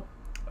 So,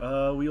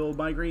 we will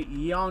migrate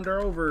yonder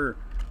over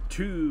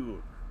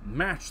to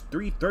match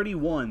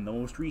 331, the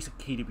most recent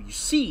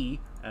KWC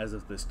as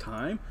of this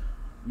time.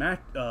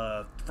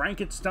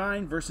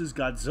 Frankenstein versus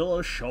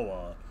Godzilla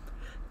Showa.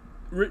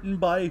 Written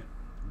by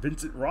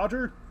Vincent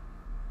Roger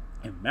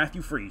and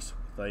Matthew Fries,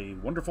 with a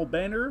wonderful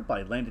banner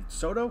by Landon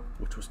Soto,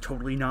 which was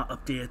totally not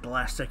updated at the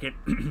last second.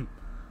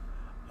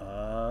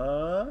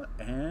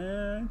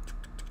 And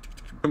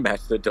A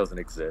match that doesn't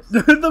exist.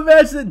 the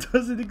match that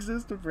doesn't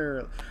exist,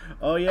 apparently.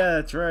 Oh yeah,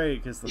 that's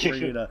right,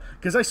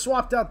 because I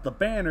swapped out the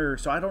banner,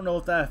 so I don't know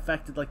if that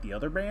affected like the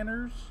other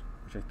banners,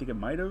 which I think it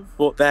might have.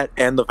 Well, that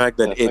and the fact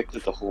that That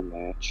affected the whole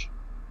match.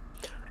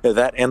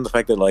 that and the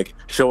fact that like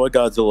Showa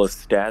Godzilla's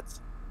stats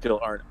still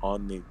aren't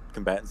on the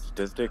combatant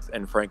statistics,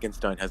 and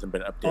Frankenstein hasn't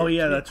been updated. Oh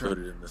yeah, to be that's right.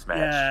 included in this match.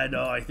 Yeah,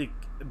 no, I think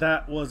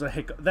that was a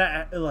hiccup.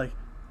 That like,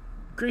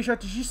 Gray Shot,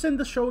 did you send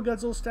the Showa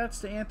Godzilla stats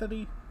to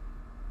Anthony?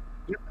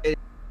 It's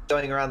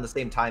going around the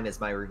same time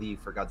as my review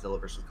for Godzilla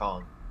vs.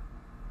 Kong.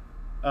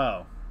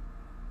 Oh.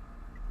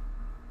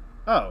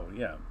 Oh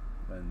yeah.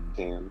 Then,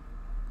 Damn.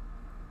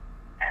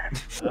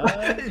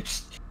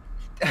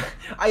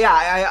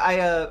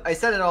 I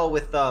said it all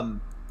with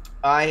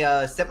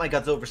I sent my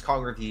Godzilla vs.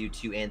 Kong review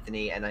to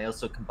Anthony, and I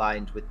also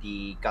combined with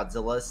the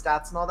Godzilla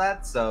stats and all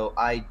that. So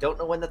I don't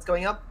know when that's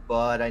going up,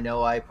 but I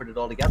know I put it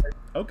all together.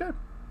 okay.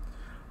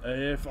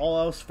 If all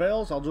else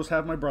fails, I'll just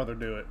have my brother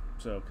do it.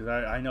 So, because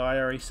I know I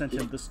already sent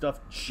him the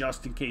stuff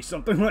just in case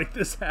something like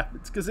this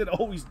happens, because it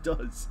always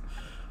does.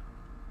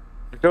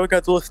 Showa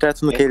Godzilla's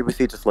stats in the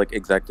KWC just like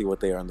exactly what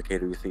they are on the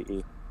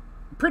KWCE.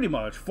 Pretty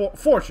much,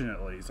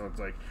 fortunately. So it's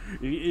like,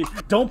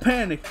 don't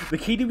panic. The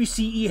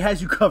KWCE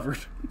has you covered.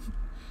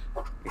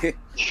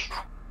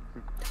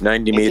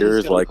 90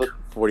 meters, like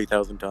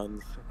 40,000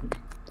 tons.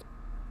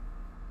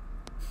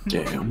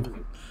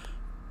 Damn.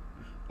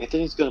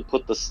 Anthony's gonna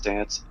put the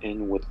stats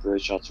in with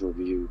Great Shot's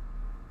review.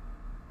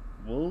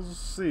 We'll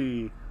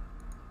see.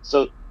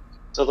 So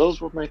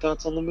those were my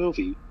thoughts on the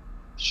movie.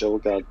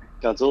 Godzilla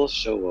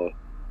Showa,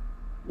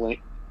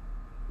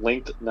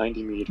 length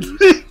 90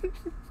 meters,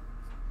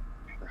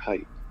 or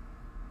height.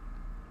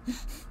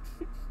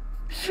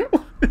 So,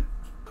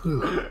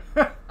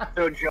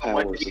 Joe,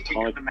 what do you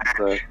think of the match?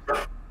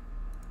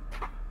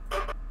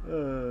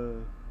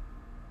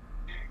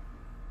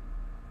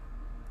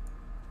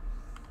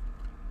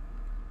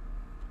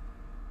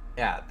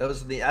 Yeah,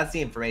 that's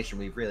the information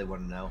we really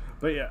want to know.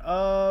 But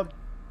yeah,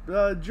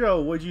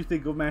 Joe, what do you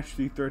think of match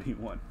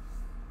 331?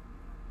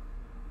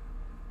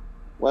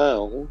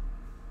 Well,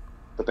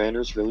 the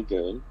banner's really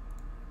good.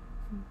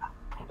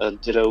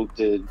 Ditto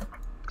did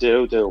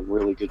a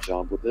really good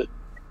job with it.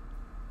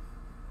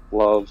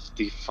 Love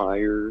the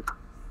fire,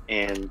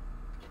 and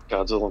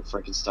Godzilla and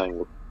Frankenstein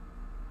were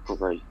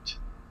great.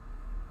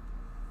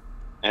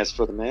 As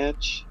for the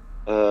match,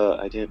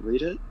 I didn't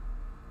read it,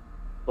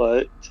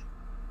 but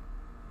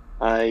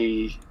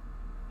I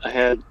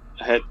had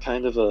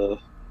kind of a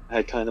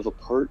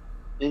part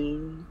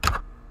in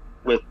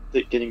with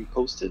it getting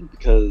posted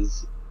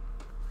because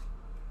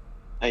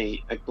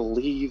I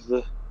believe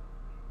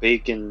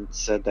Bacon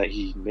said that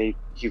he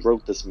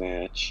wrote this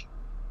match,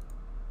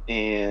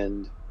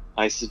 and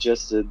I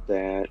suggested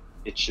that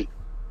it should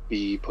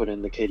be put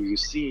in the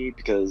KWC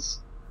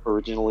because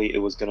originally it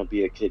was going to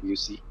be a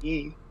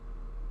KWCE,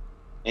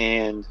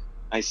 and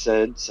I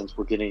said since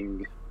we're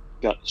getting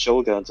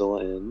Showa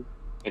Godzilla in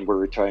and we're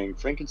retiring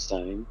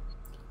Frankenstein,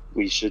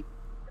 we should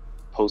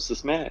post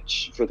this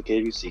match for the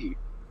KWC.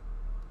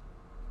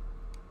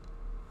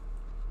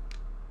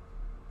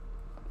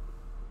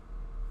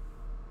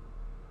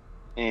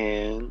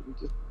 And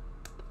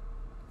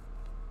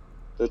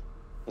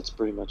that's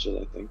pretty much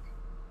it, I think.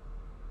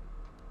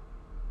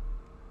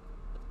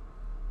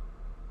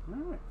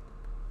 Alright.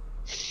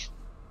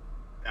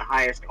 The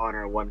highest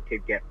honor one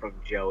could get from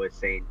Joe is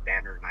saying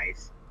banner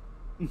nice.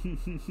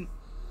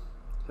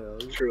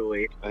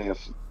 Truly.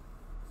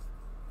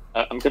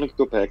 I'm gonna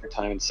go back in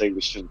time and say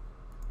we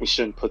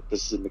shouldn't put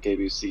this in the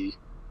KWC.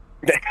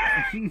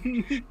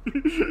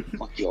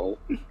 Fuck y'all.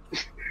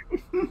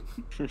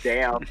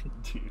 Damn.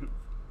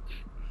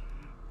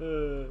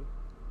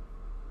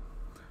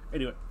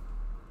 Anyway,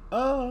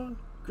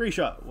 Great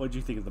Shot, what did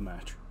you think of the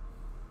match?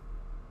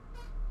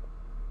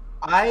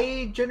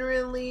 I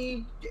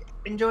genuinely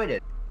enjoyed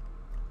it.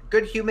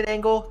 Good human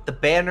angle. The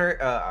banner.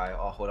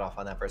 I'll hold off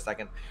on that for a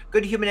second.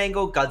 Good human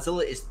angle.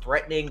 Godzilla is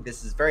threatening.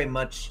 This is very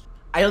much.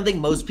 I don't think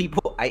most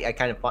people. I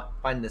kind of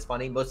find this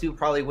funny. Most people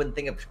probably wouldn't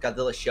think of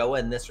Godzilla Showa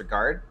in this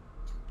regard.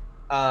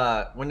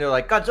 When they're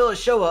like Godzilla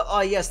Showa,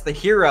 oh yes, the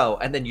hero,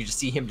 and then you just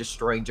see him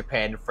destroying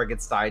Japan and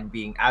Frankenstein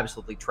being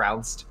absolutely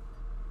trounced.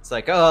 It's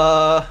like,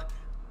 But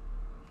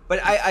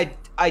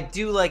I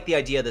do like the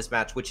idea of this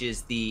match, which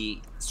is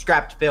the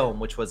scrapped film,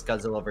 which was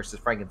Godzilla versus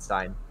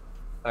Frankenstein,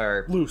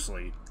 or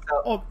loosely.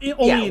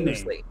 Only in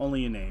name.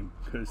 Only in name,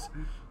 because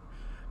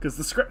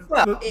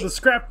the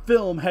scrap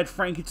film had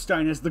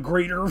Frankenstein as the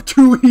greater of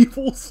two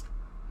evils.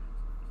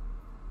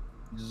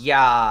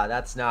 Yeah,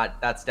 that's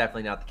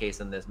definitely not the case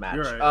in this match.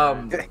 You're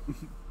right.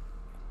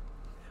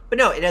 But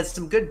no, it has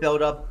some good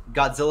build-up.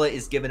 Godzilla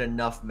is given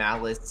enough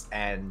malice,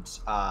 and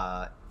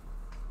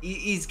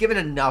he's given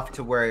enough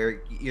to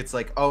where it's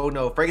like, oh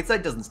no,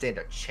 Frankenstein doesn't stand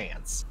a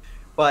chance.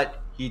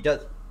 But he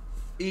does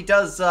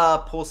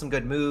pull some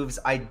good moves.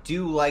 I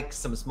do like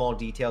some small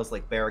details,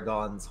 like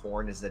Baragon's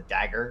horn is a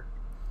dagger.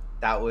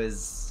 That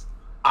was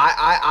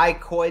I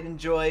quite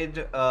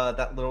enjoyed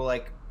that little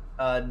like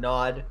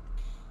nod.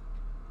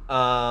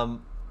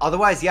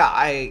 Otherwise,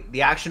 yeah,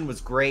 the action was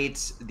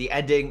great. The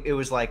ending, it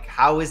was like,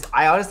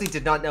 I honestly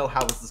did not know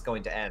how was this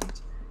going to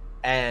end,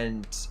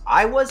 and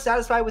I was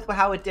satisfied with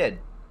how it did.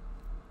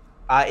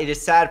 It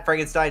is sad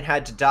Frankenstein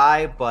had to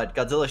die, but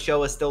Godzilla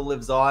Showa still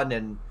lives on,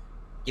 and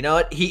you know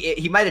what?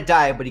 He might have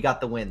died, but he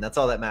got the win. That's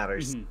all that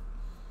matters. Mm-hmm.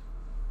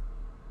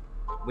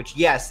 Which,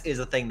 yes, is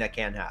a thing that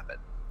can happen.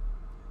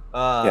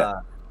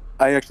 Yeah,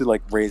 I actually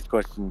raised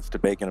questions to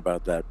Bacon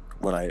about that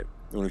when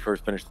we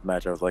first finished the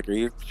match. I was like, "Are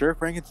you sure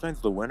Frankenstein's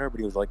the winner?" But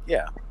he was like,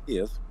 "Yeah, he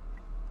is,"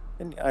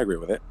 and I agree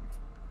with it.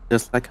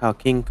 Just like how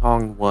King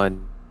Kong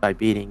won by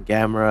beating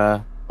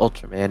Gamera,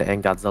 Ultraman,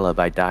 and Godzilla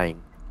by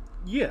dying.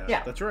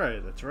 Yeah, that's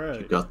right. That's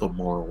right. You got the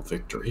moral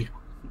victory.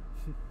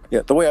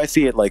 Yeah, the way I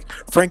see it,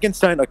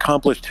 Frankenstein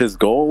accomplished his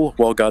goal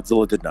while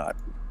Godzilla did not.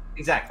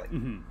 Exactly.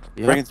 Mm-hmm.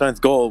 Yeah. Frankenstein's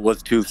goal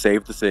was to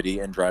save the city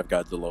and drive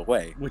Godzilla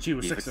away. Which he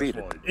was successful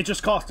succeeded. in. It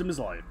just cost him his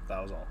life.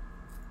 That was all.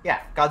 Yeah,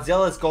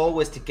 Godzilla's goal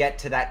was to get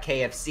to that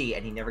KFC,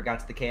 and he never got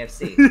to the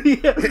KFC.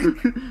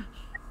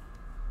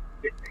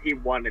 He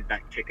wanted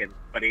that chicken,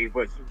 but he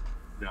was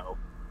no.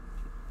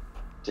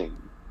 Dang.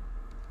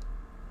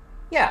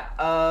 Yeah.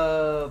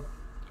 No,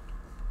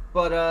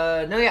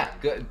 yeah,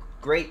 good,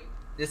 great.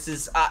 This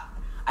is.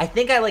 I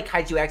think I like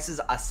Kaiju X's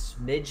a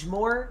smidge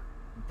more,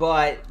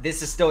 but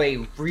this is still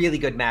a really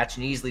good match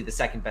and easily the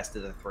second best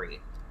of the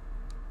three.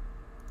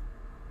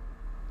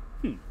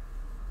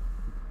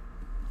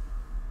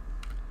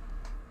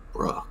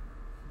 Bruh.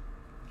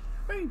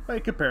 by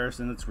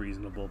comparison, it's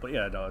reasonable. But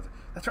yeah, no,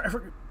 that's right.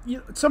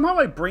 Somehow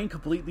my brain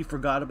completely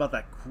forgot about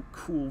that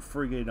cool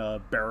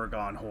friggin'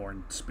 Baragon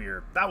horn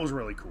spear. That was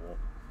really cool.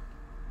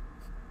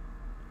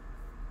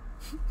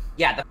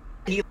 Yeah,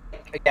 he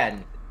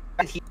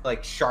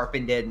like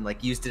sharpened it and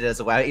like used it as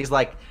a weapon. He's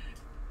like,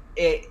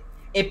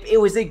 it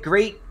was a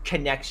great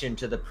connection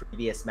to the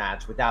previous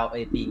match without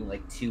it being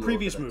like too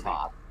previous over the movie.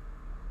 top.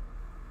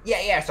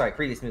 Yeah, sorry,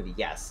 previous movie,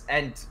 yes.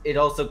 And it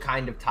also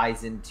kind of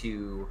ties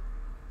into,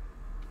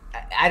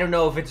 I don't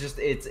know if it's just,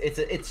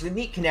 it's a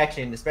neat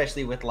connection,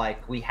 especially with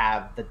like, we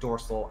have the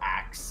dorsal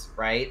axe,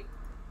 right?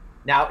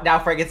 Now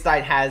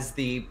Frankenstein has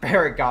the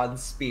Baragon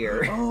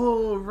spear.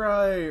 Oh,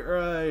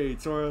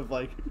 right. Sort of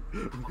like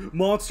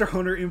Monster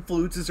Hunter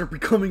influences are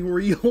becoming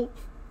real.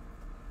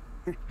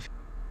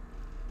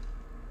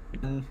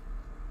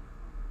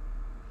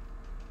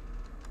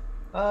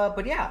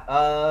 But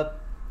yeah,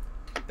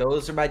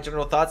 those are my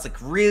general thoughts. Like,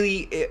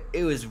 really,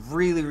 it was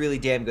really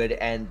damn good.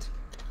 And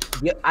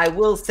yeah, I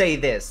will say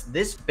this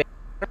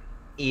banner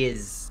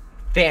is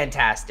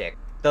fantastic.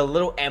 The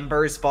little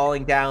embers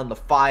falling down, the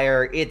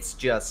fire, it's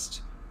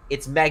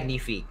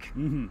magnifique.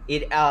 Mm-hmm.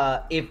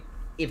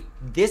 If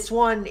this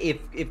one, if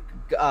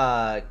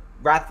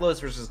Rathalos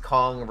versus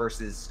Kong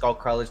versus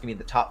Skullcrawler is gonna be in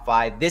the top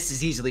 5, this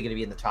is easily gonna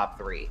be in the top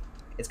 3.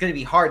 It's gonna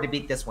be hard to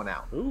beat this one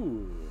out.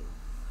 Ooh,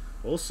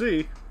 we'll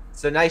see.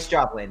 So nice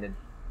job, Landon.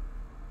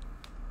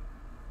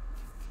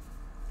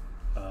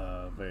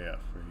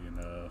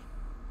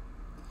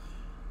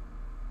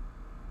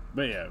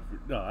 But yeah,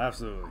 no,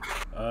 absolutely.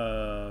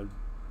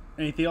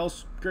 Anything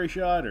else, Gray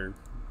Shot, or?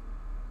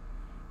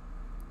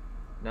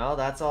 No,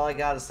 that's all I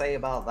got to say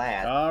about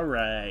that. All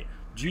right,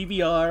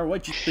 GVR,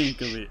 what you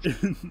think of it?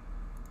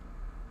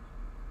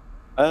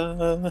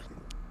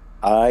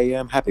 I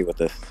am happy with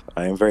this.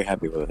 I am very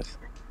happy with this.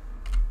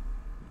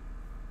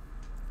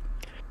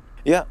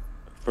 Yeah,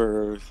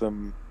 for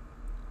some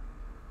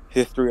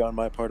history on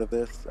my part of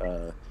this,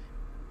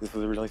 this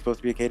was originally supposed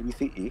to be a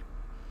KWCE,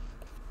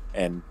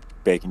 and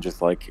Bacon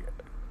just like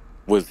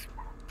was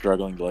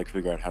struggling to like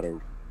figure out how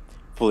to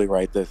fully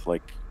write this,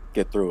 like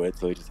get through it,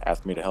 so he just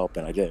asked me to help,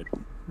 and I did.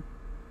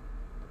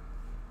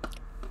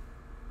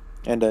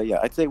 And yeah,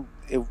 I'd say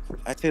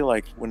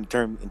like in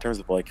terms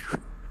of like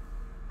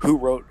who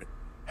wrote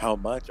how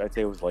much, I'd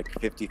say it was like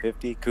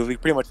 50-50, because we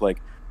pretty much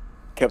like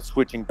kept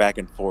switching back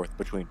and forth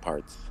between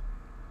parts.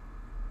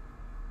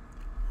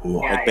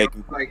 Yeah,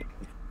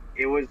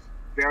 it was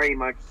very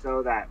much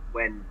so that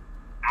when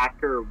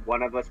after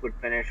one of us would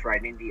finish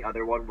writing, the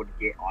other one would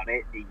get on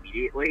it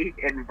immediately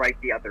and write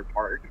the other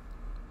part.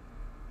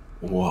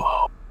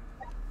 Whoa.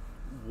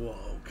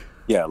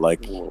 Yeah,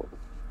 like.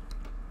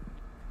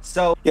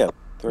 So yeah,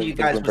 you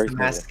guys was the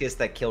masochist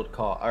that killed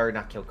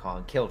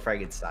killed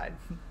Frankenstein.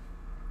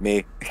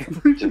 Me.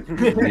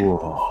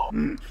 Whoa.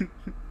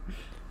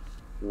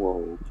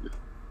 Whoa.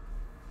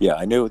 Yeah,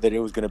 I knew that it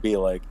was gonna be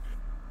like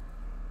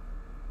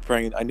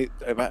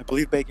I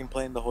believe Bacon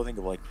planned the whole thing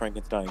of like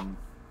Frankenstein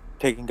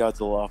taking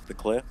Godzilla off the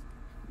cliff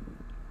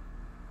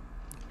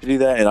to do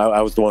that, and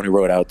I was the one who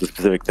wrote out the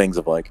specific things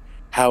of like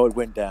how it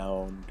went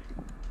down.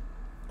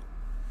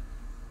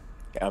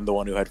 I'm the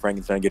one who had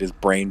Frankenstein get his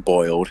brain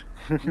boiled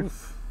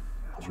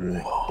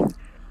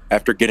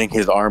after getting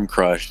his arm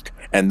crushed,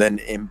 and then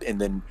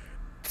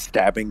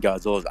stabbing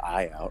Godzilla's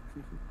eye out.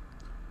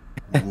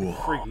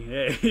 Freaking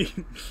hey.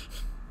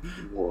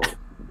 Whoa.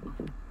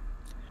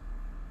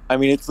 I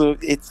mean, it's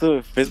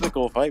a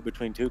physical fight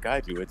between two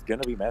kaiju. It's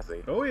gonna be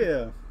messy. Oh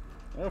yeah,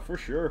 for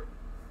sure.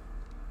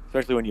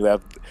 Especially when you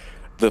have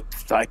the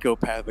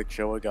psychopathic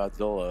Showa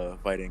Godzilla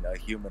fighting a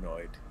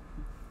humanoid.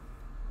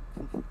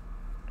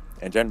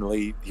 And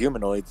generally,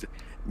 humanoids,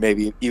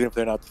 maybe even if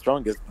they're not the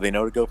strongest, they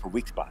know to go for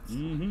weak spots.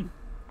 Mm-hmm.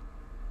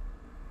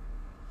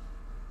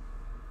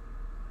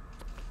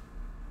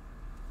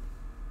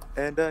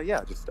 And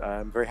yeah,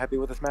 I'm very happy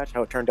with this match,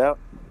 how it turned out.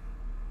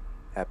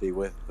 Happy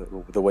with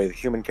the way the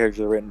human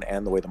characters are written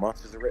and the way the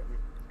monsters are written.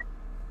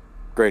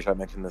 Great, I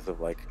mentioned this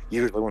of like,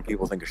 usually when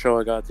people think of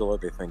Showa Godzilla,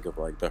 they think of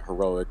like the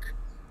heroic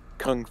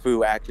kung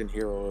fu action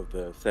hero of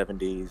the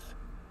 70s.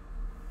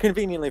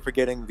 Conveniently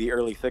forgetting the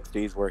early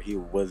 60s where he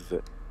was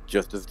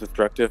just as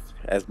destructive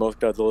as most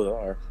Godzillas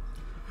are.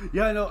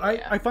 Yeah, I know.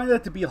 I find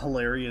that to be a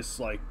hilarious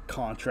like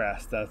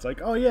contrast. That's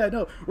like, oh yeah,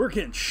 no, we're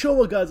getting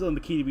Showa Godzilla in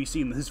the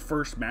KWC, and his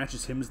first match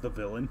is him as the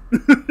villain.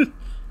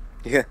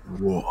 Yeah.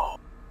 Whoa.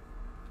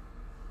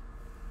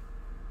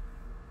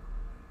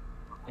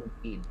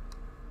 Indeed.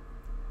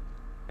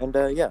 And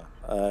yeah,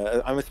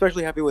 I'm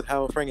especially happy with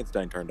how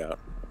Frankenstein turned out.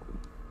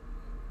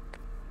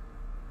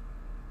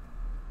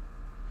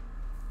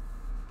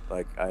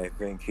 Like, I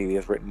think he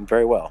is written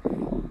very well.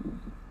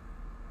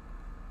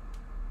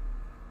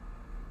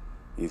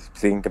 He's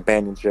seeking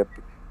companionship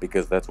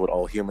because that's what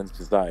all humans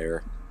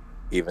desire,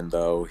 even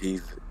though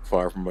he's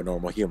far from a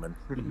normal human.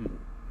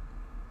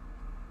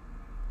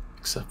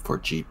 Except for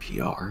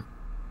GPR.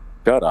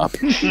 Shut up.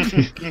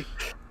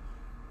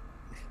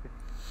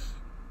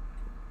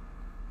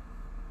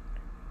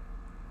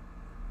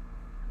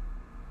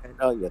 And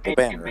Oh yeah, the Hey,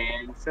 banner.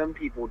 man, some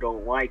people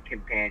don't like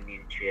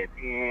companionship.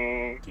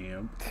 Eh.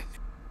 Damn.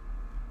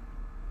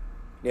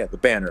 Yeah, the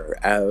banner.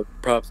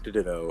 Props to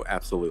Ditto.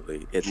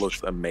 Absolutely, it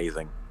looks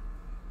amazing.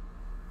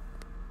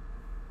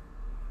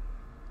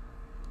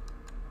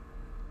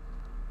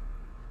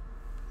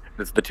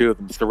 It's the two of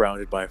them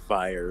surrounded by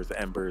fires,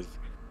 embers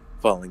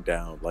falling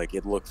down. Like,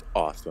 it looks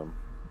awesome.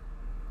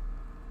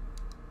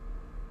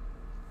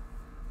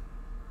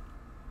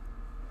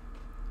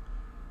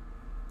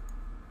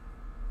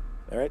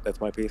 All right, that's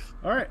my piece.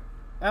 All right,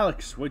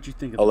 Alex, what'd you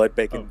think of I'll that? let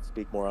Bacon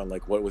speak more on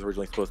like what it was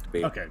originally supposed to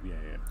be. Okay, yeah.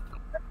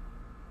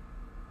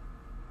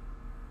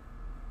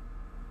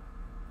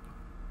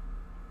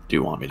 Do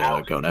you want me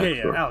to go next?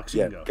 Yeah, or- Alex,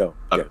 you Yeah, can go. go.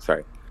 Okay. Yeah,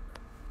 sorry.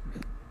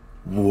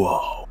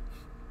 Whoa.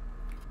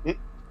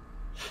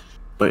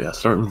 But yeah,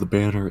 starting with the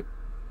banner,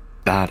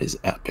 that is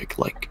epic.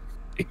 Like,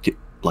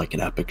 like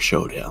an epic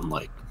showdown.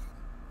 Like,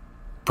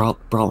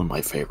 probably my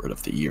favorite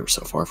of the year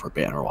so far for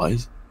banner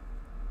wise.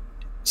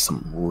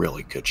 Some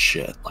really good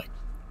shit. Like,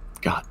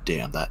 god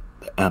damn, that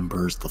the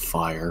embers, the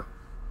fire.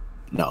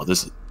 No,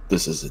 this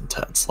is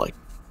intense. Like,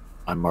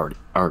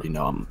 already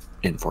know I'm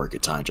in for a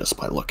good time just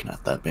by looking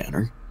at that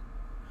banner.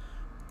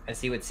 As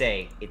he would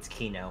say, it's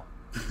Kino.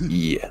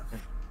 Yeah.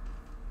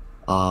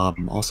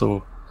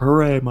 Also,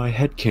 hooray, my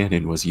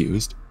headcanon was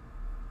used.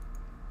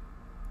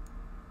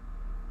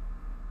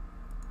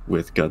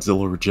 With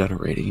Godzilla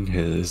regenerating,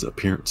 his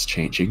appearance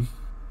changing.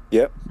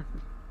 Yep.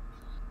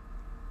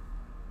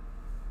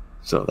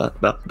 So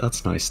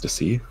that's nice to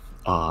see.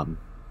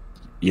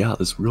 Yeah,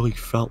 this really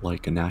felt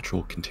like a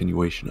natural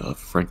continuation of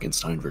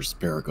Frankenstein vs.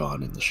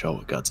 Paragon in the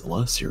Showa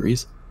Godzilla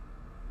series.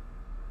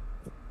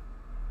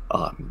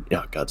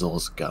 Yeah,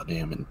 Godzilla's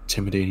goddamn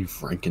intimidating.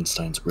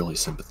 Frankenstein's really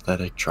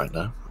sympathetic, trying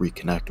to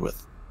reconnect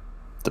with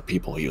the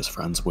people he was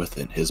friends with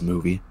in his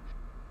movie.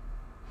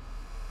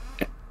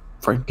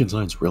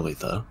 Frankenstein's really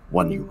the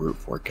one you root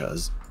for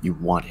because you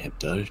want him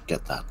to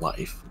get that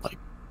life, like,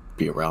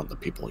 be around the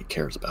people he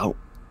cares about.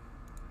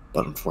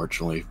 But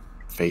unfortunately,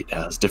 fate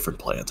has different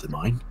plans in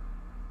mind.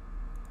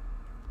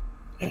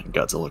 And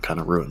Godzilla kind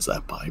of ruins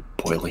that by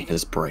boiling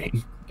his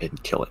brain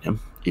and killing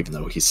him, even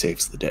though he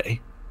saves the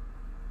day.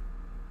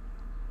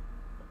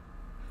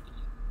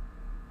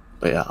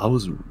 But yeah, I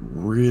was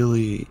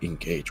really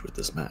engaged with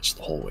this match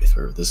the whole way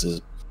through. This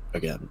is,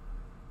 again,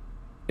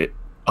 it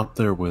up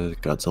there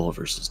with Godzilla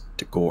versus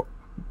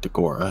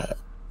Dagora.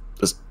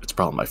 It's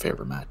probably my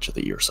favorite match of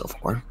the year so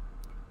far.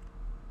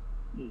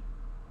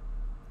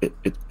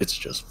 It's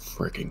just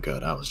freaking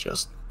good. I was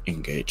just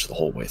engaged the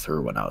whole way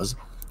through when I was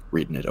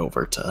reading it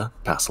over to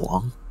pass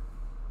along.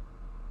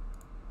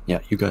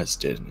 Yeah, you guys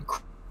did an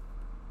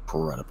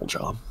incredible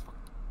job.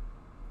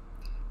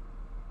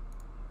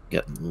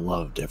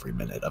 Loved every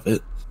minute of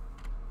it.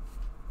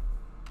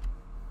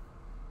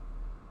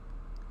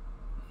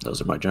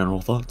 Those are my general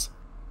thoughts.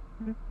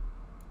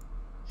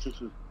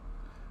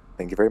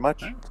 Thank you very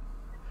much.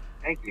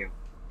 Thank you.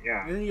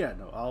 Yeah. And yeah,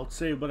 no, I'll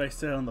say what I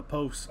said on the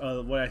post,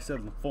 what I said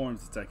on the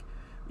forums. It's like,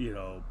 you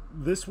know,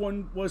 this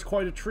one was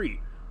quite a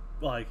treat.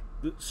 Like,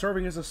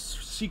 serving as a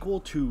sequel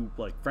to,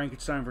 like,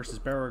 Frankenstein versus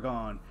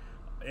Paragon,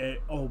 a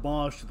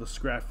homage to the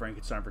scrap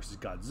Frankenstein versus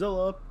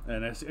Godzilla,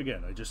 and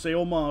again, I just say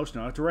homage,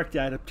 not a direct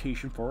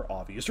adaptation for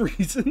obvious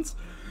reasons.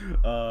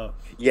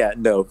 Yeah,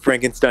 no,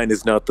 Frankenstein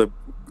is not the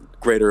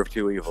greater of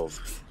two evils.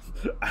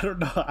 I don't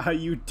know how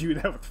you do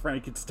that with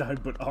Frankenstein,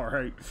 but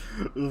alright.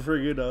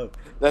 Friggin'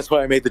 That's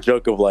why I made the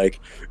joke of, like,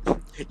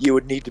 you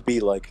would need to be,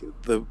 like,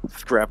 the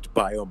scrapped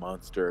bio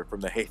monster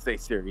from the Heisei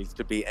series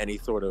to be any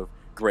sort of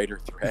greater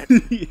threat.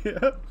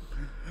 yeah.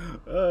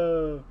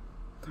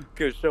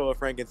 Because Showa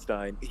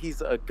Frankenstein,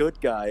 he's a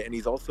good guy, and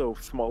he's also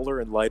smaller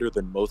and lighter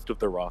than most of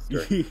the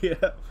roster.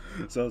 Yeah.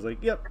 So I was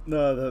like, yep,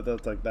 no,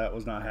 that's like, that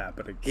was not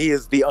happening. He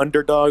is the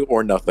underdog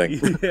or nothing.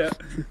 Yeah.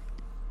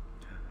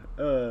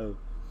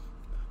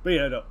 But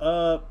yeah,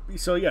 no,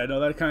 so yeah, no,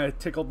 that kind of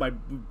tickled my,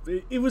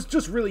 it was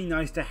just really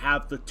nice to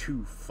have the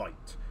two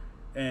fight.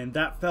 And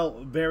that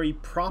felt very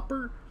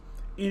proper.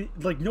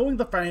 Like, knowing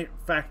the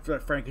fact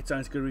that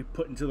Frankenstein's going to be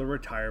put into the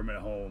retirement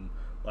home,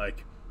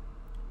 like,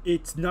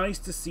 it's nice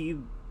to see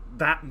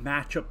that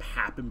matchup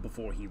happen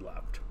before he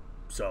left.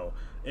 So,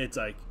 it's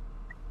like,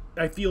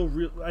 I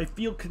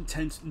feel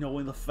content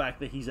knowing the fact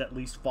that he's at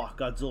least fought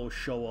Godzilla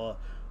Showa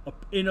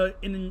in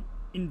an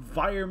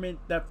environment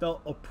that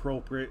felt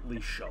appropriately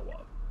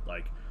Showa.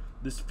 Like,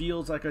 this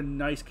feels like a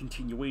nice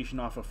continuation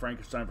off of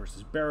Frankenstein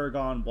versus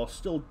Paragon while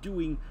still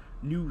doing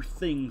new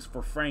things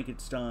for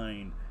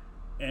Frankenstein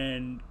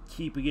and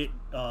keeping it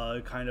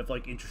kind of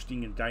like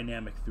interesting and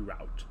dynamic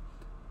throughout.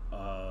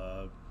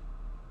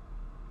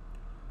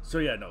 So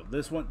yeah, no,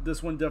 this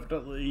one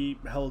definitely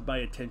held my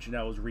attention.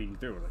 I was reading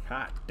through, like,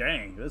 hot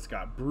dang, this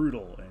got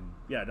brutal, and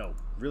yeah, no,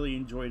 really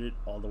enjoyed it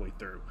all the way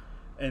through.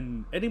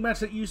 And any match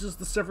that uses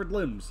the severed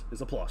limbs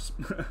is a plus.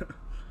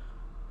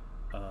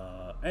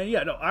 And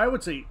yeah, no, I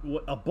would say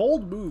a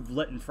bold move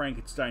letting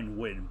Frankenstein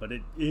win, but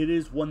it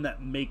is one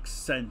that makes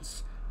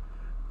sense.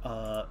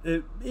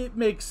 It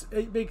makes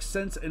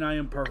sense, and I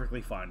am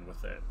perfectly fine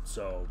with it.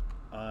 So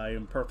I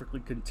am perfectly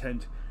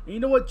content. And you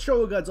know what?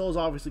 Showa Godzilla is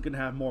obviously going to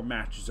have more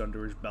matches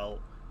under his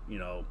belt. You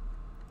know,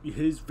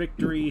 his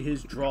victory,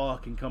 his draw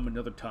can come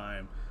another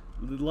time.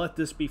 Let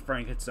this be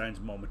Frankenstein's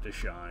moment to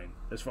shine,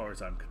 as far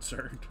as I'm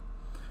concerned.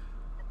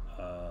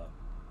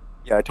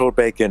 Yeah, I told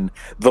Bacon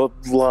the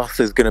loss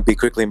is going to be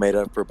quickly made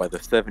up for by the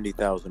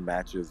 70,000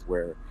 matches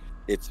where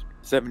it's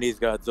 70s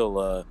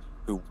Godzilla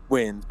who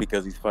wins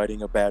because he's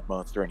fighting a bad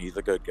monster and he's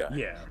a good guy.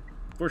 Yeah,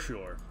 for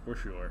sure.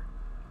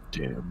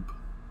 Damn.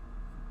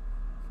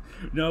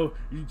 No,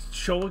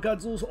 Showa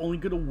Godzilla's only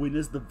going to win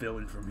as the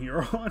villain from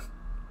here on.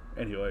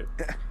 Anyway.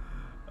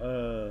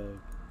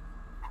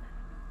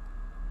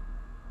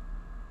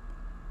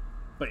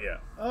 But yeah,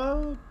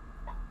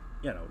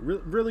 you know,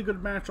 really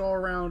good match all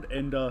around.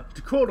 And to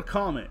quote a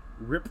comment,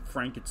 "Rip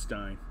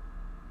Frankenstein."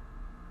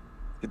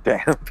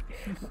 Damn.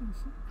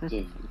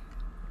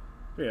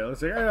 Yeah, let's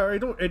say I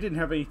didn't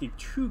have anything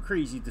too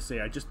crazy to say.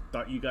 I just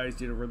thought you guys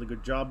did a really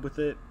good job with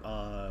it.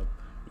 You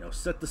know,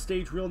 set the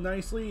stage real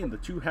nicely, and the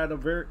two had a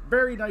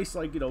very nice,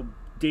 like, you know,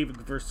 David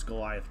versus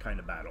Goliath kind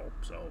of battle.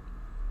 So,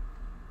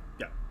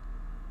 yeah.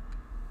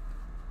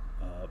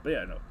 But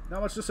yeah, no,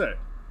 not much to say.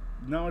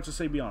 Not much to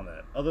say beyond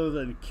that, other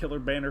than killer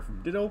banner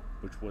from Ditto,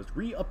 which was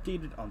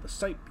re-updated on the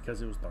site because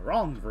it was the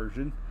wrong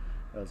version.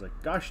 I was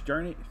like, gosh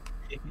darn it.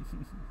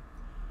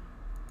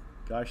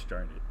 Gosh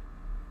darn it.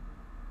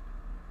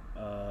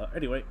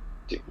 Anyway.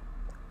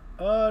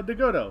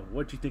 Dagoto,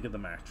 what'd you think of the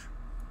match?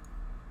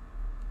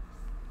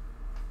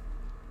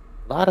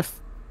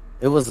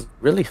 It was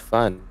really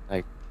fun,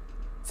 like,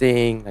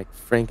 seeing, like,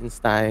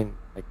 Frankenstein,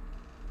 like,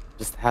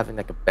 just having,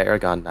 like, a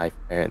Baragon knife,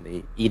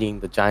 apparently, eating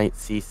the giant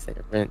sea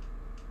serpent.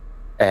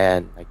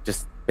 And, like,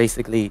 just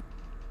basically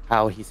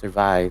how he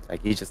survived.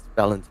 Like, he just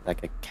fell into,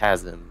 like, a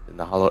chasm in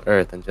the hollow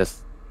earth and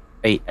just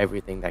ate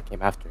everything that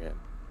came after him.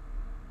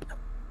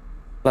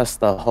 Plus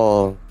the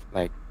whole,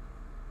 like,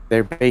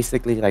 they're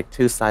basically, like,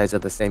 two sides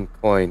of the same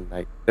coin.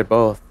 Like, they're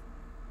both,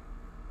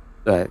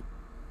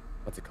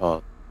 what's it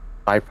called?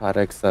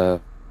 Byproducts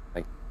of,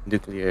 like,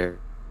 the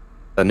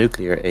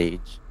nuclear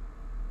age.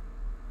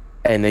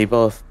 And they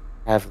both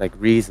have, like,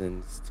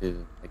 reasons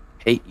to, like,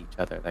 hate each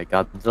other. Like,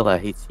 Godzilla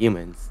hates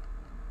humans.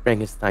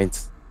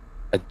 Frankenstein's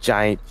a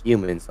giant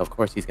human, so of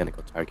course he's gonna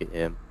go target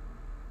him.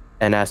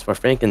 And as for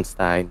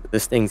Frankenstein,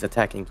 this thing's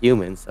attacking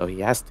humans, so he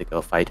has to go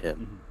fight him.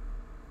 Mm-hmm.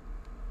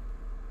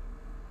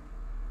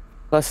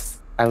 Plus,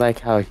 I like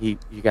how you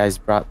guys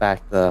brought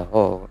back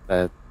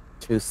the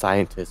two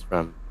scientists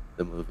from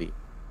the movie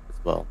as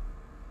well.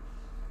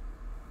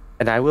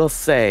 And I will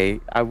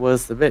say, I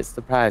was a bit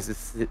surprised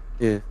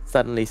to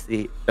suddenly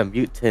see the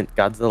mutant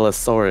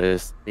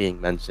Godzillasaurus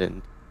being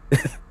mentioned.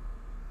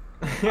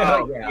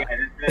 Oh, yeah,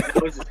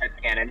 that was his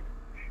headcanon.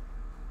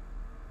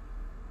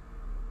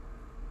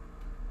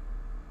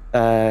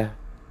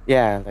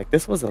 Yeah, like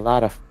this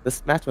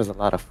match was a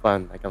lot of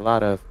fun, like a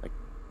lot of like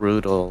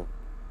brutal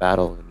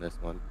battle in this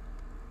one.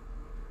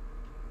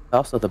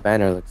 Also, the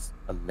banner looks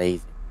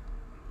amazing.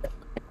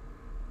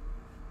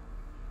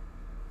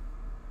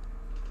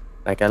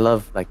 Like I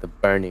love like the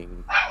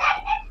burning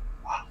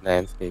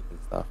landscape and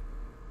stuff.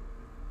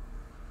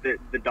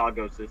 The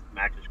doggo says the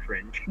match is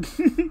cringe.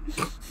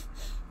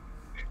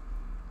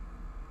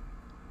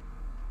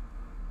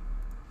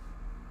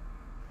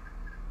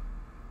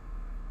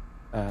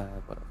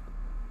 What else?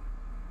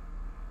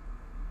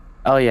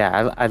 Oh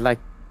yeah, I like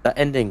the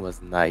ending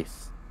was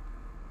nice.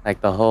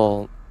 Like the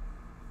whole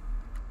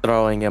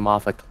throwing him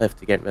off a cliff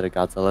to get rid of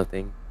Godzilla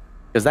thing.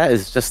 Because that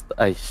is just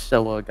a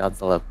Showa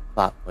Godzilla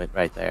plot point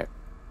right there.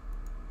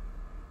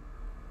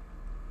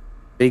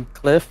 Big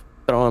cliff,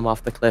 throw him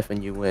off the cliff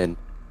and you win.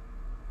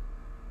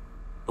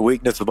 The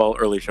weakness of all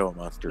early Showa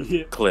monsters,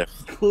 Yeah.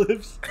 cliffs.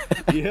 Cliffs.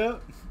 Yeah.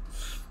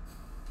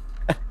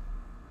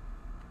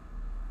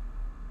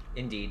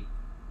 Indeed.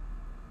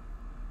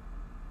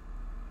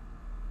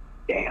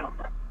 Damn.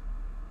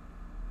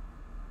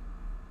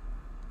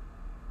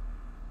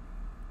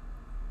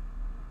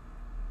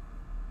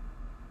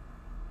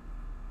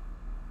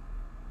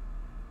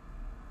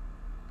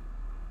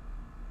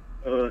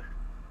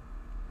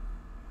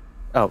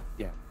 Oh,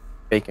 yeah.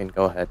 Bacon,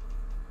 go ahead.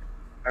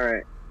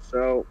 Alright,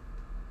 so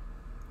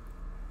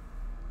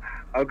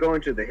I'll go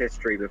into the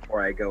history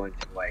before I go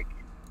into like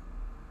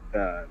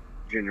the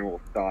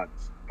general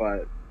thoughts,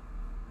 but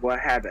what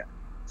had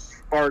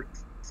sparked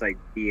this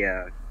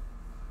idea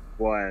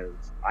was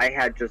I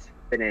had just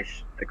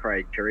finished the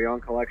Criterion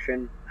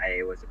collection.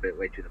 I was a bit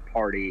late to the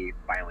party,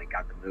 finally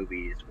got the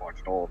movies,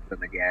 watched all of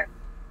them again,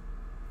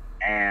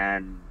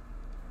 and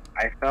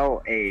I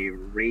felt a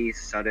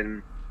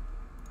sudden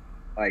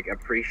like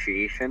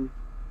appreciation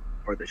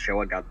for the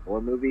Showa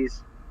Godzilla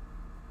movies.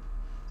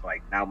 It's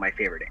like now my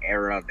favorite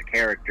era of the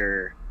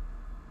character,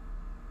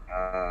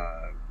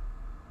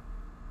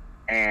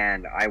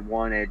 and I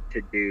wanted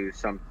to do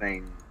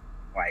something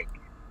like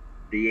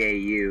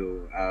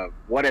DAU of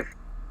what if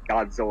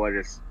Godzilla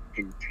just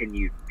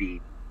continued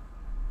being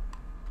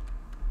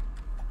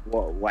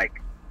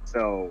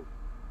so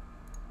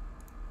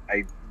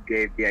I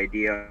gave the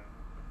idea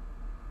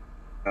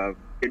of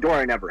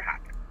Ghidorah never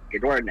happened.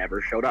 Ghidorah never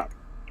showed up.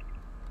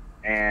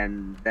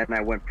 And then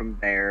I went from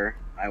there.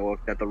 I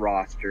looked at the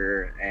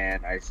roster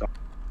and I saw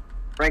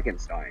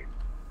Frankenstein.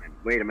 And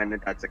wait a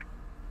minute, that's a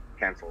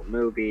canceled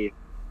movie.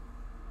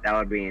 That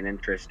would be an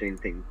interesting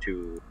thing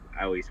to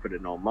at least put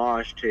an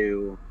homage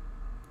to.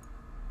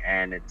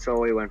 And it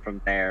slowly went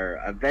from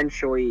there.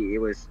 Eventually, it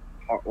was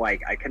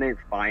like I couldn't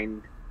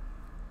find,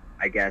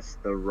 I guess,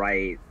 the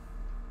right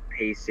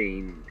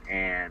pacing,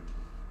 and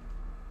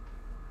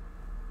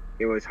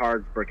it was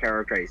hard for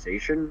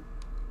characterization.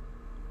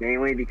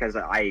 Mainly because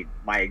my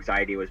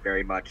anxiety was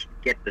very much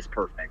get this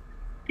perfect,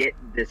 get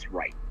this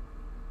right.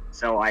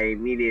 So I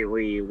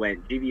immediately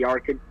went,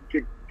 GVR,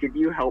 could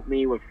you help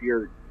me with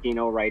your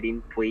Kino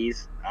writing,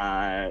 please?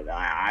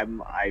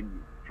 I'm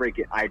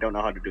freaking, I don't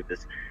know how to do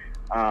this.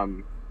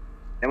 And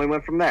we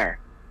went from there.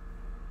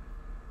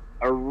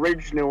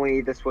 Originally,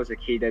 this was a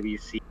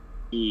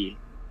KWCE,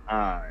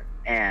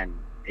 and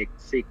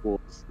its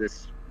sequels.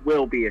 This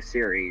will be a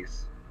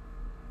series,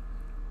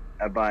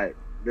 but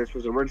this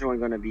was originally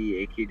going to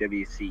be a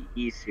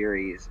KWCE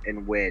series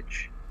in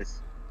which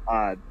this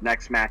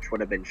next match would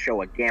have been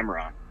Showa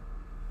Gamera.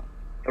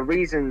 The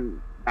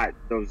reason that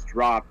those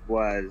dropped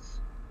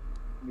was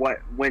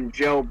when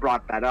Joe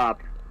brought that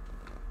up,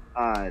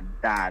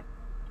 that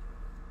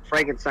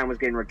Frankenstein was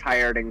getting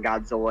retired and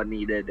Godzilla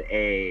needed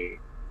a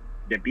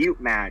debut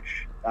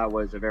match. That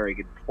was a very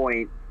good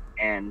point,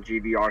 and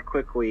GVR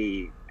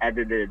quickly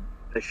edited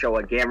the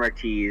Showa Gamera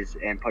tease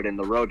and put in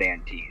the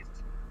Rodan tease.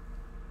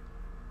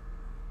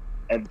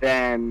 And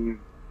then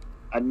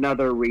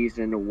another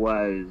reason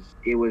was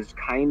it was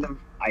kind of,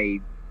 I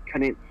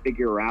couldn't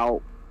figure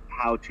out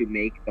how to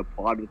make the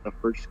plot of the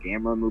first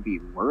Gamera movie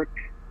work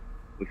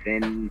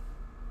within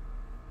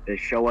the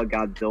Showa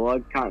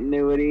Godzilla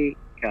continuity,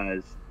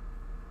 because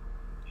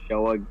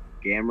Showa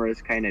Gamera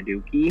is kind of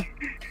dookie.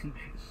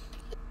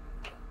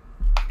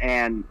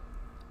 And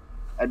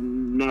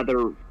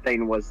another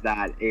thing was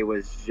that it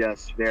was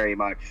just very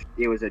much,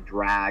 it was a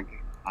drag.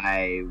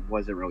 I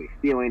wasn't really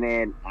feeling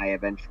it. I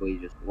eventually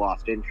just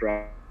lost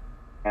interest,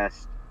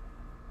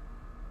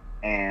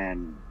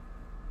 and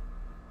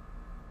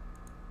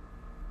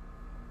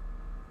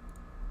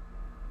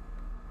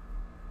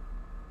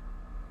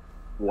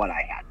what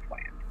I had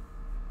planned.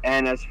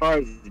 And as far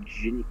as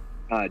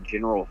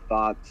general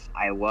thoughts,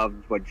 I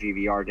loved what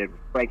GVR did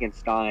with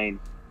Frankenstein.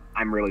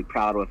 I'm really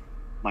proud of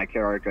my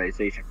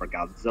characterization for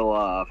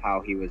Godzilla, of how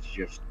he was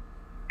just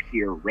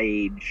pure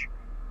rage.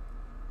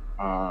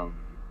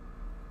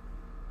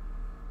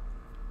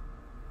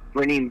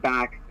 Bringing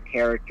back the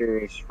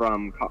characters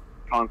from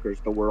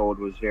Conquers the World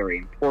was very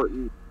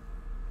important.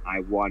 I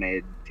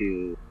wanted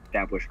to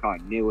establish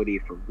continuity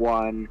for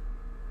one,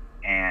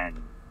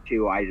 and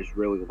two, I just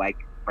really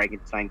like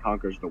Frankenstein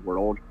Conquers the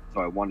World,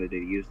 so I wanted to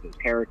use those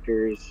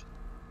characters.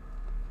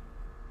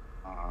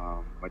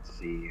 Let's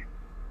see.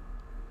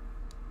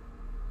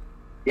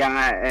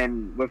 Yeah,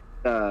 and with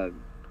the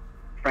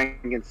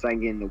Frankenstein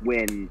getting the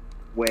win,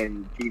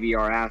 when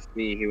GVR asked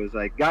me, he was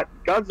like,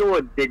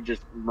 Godzilla did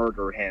just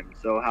murder him,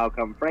 so how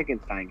come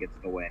Frankenstein gets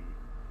the win?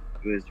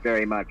 It was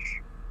very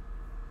much,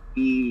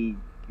 he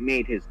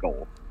made his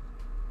goal.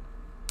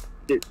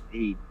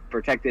 He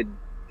protected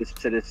the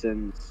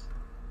citizens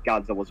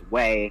Godzilla's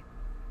way.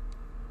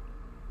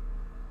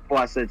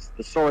 Plus, it's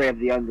the story of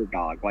the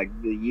underdog. Like,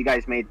 you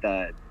guys made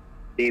the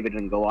David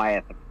and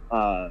Goliath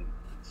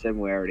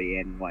similarity,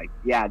 and like,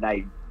 yeah,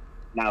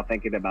 now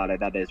thinking about it,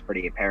 that is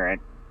pretty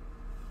apparent.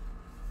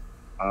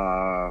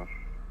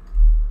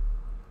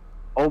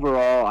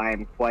 Overall, I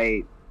am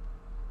quite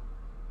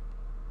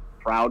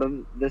proud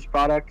of this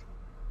product.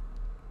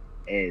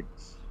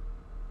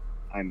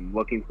 I'm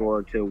looking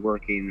forward to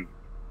working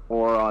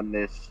more on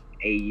this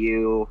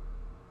AU,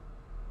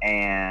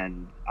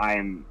 and I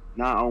am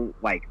not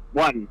like,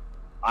 one,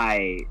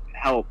 I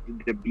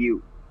helped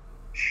debut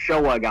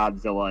Showa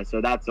Godzilla,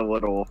 so that's a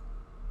little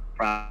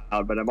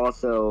proud, but I'm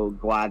also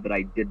glad that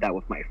I did that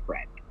with my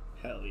friend.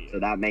 Hell yeah. So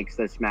that makes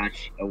this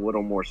match a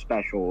little more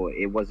special.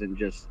 It wasn't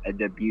just a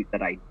debut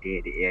that I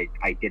did.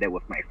 I did it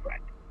with my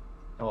friend.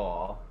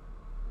 Aw.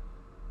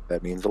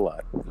 That means a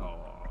lot.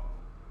 Aw.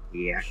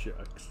 Yeah.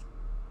 Shucks.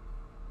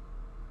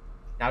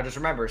 Now just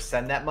remember,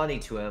 send that money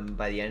to him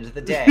by the end of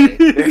the day.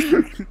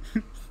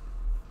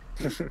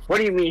 What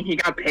do you mean? He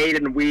got paid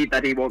in weed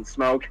that he won't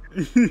smoke?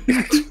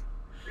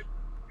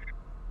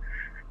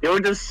 He'll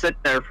just sit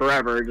there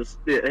forever, just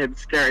him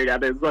staring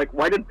at it. It's like,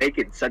 why did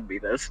Bacon send me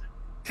this?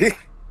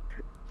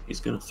 He's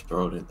gonna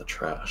throw it in the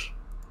trash.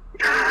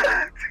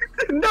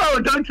 No,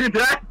 don't do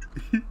that!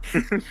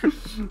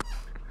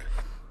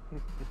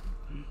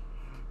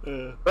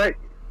 But,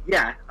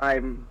 yeah,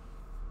 I'm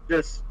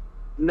just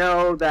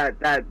know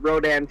that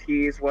Rodan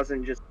tease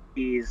wasn't just a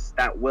tease.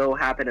 That will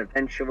happen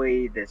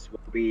eventually. This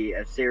will be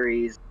a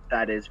series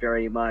that is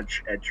very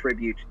much a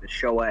tribute to the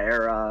Showa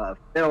era of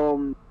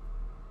film,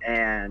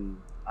 and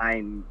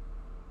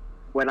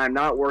when I'm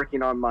not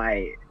working on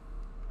my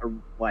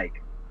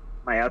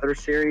other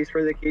series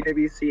for the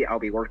KWC, I'll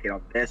be working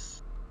on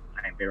this.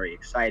 I'm very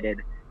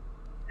excited,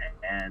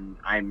 and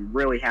I'm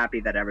really happy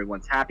that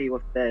everyone's happy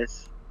with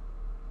this.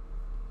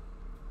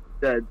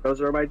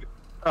 those are my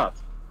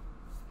thoughts.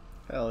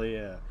 Hell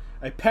yeah.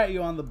 I pat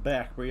you on the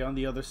back, but you're on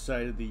the other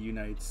side of the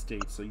United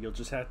States, so you'll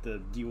just have to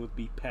deal with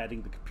me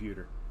patting the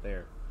computer.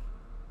 There.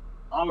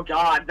 Oh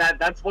god,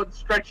 that's one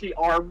stretchy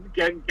arm.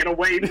 Get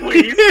away,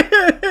 please.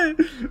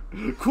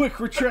 Quick,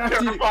 retract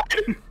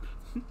it.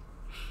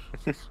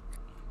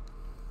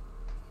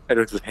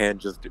 Edward's hand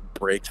just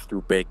breaks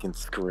through Bacon's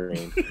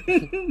screen.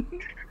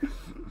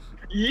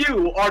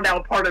 You are now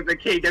part of the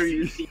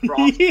KWC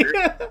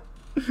roster.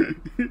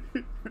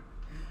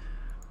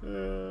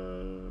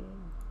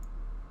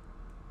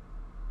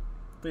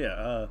 But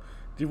yeah,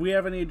 did we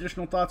have any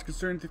additional thoughts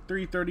concerning the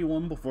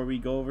 331 before we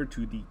go over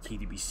to the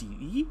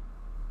KWCE?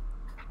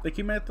 That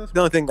came at this. The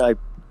only thing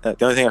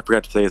I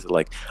forgot to say is that,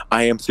 like,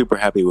 I am super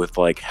happy with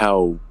like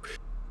how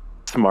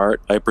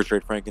smart I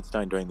portrayed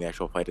Frankenstein during the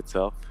actual fight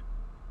itself.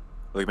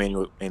 Like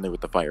mainly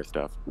with the fire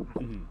stuff.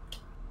 Mm-hmm.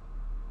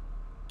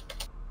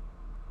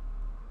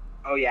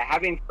 Oh yeah,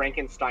 having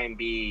Frankenstein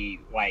be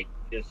like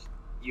just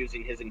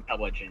using his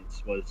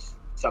intelligence was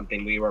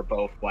something we were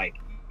both like,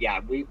 yeah,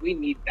 we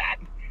need that.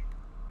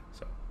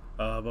 So,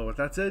 but with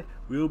that said,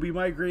 we will be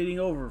migrating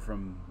over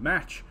from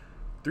match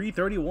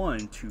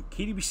 331 to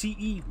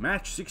KWCE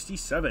match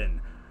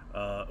 67.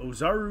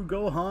 Ozaru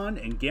Gohan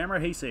and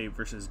Gamera Heisei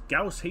versus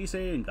Gauss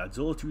Heisei and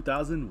Godzilla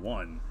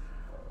 2001.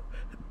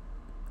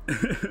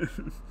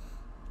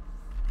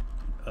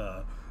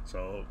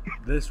 So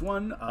this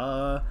one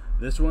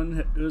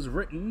is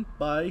written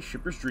by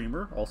Shipper's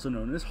Dreamer, also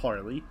known as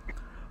Harley.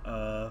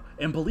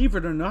 And believe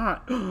it or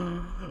not,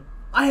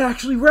 I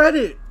actually read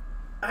it.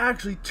 I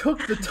actually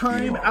took the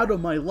time out of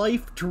my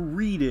life to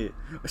read it.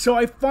 So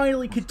I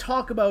finally could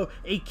talk about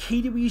a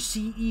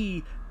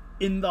KWCE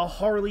in the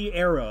Harley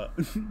era.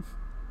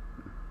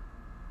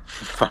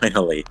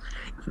 Finally.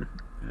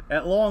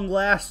 At long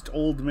last,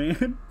 old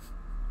man.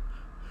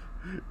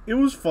 It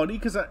was funny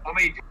because How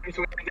many times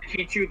we had to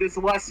teach you this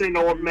lesson,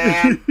 old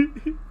man?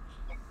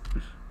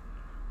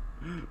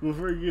 Well,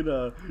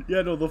 freaking,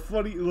 yeah, no, the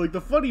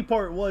funny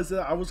part was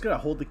that I was gonna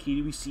hold the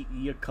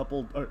KWCE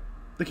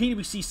the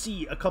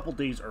KWCC a couple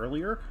days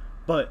earlier,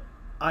 but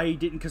I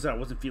didn't because I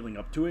wasn't feeling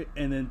up to it,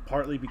 and then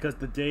partly because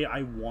the day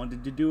I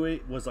wanted to do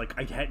it was like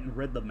I hadn't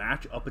read the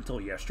match up until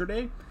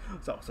yesterday,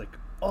 so I was like,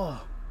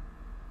 oh,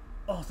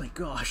 thank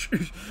gosh.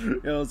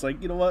 And I was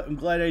like, you know what? I'm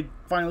glad I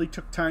finally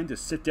took time to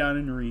sit down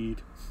and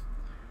read.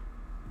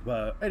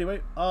 But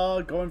anyway,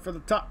 going for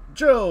the top.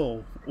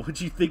 Joe, what'd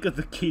you think of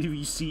the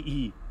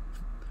KWCE?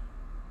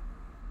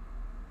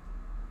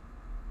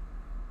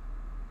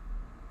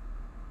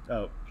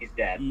 Oh, He's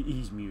dead.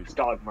 He's muted. His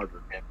dog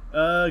murdered him.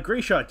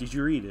 Gray Shot, did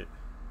you read it?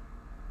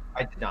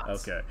 I did not.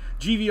 Okay.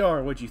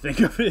 GVR, what'd you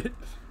think of it?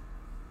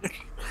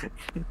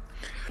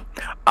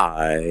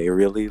 I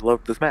really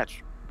loved this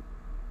match.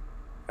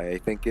 I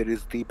think it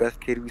is the best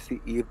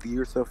KWCE of the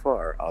year so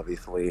far.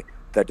 Obviously,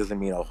 that doesn't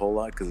mean a whole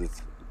lot because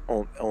it's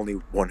only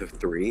one of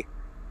three.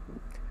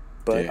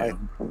 But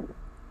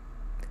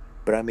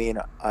I mean,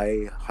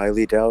 I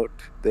highly doubt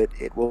that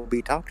it will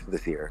be topped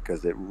this year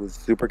because it was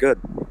super good.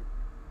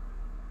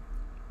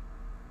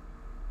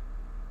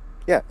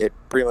 Yeah, it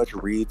pretty much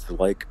reads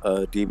like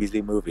a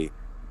DBZ movie,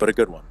 but a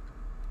good one.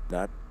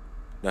 Not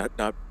Bio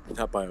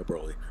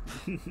Broly.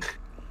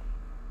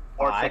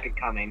 Or Second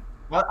Coming.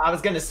 Well, I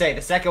was gonna say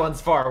the second one's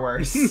far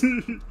worse.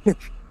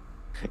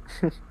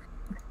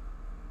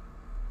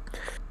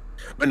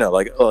 But no,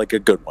 like a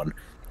good one,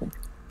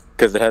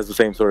 because it has the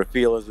same sort of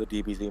feel as the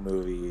DBZ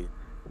movie,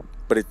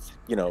 but it's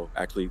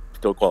actually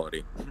still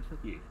quality.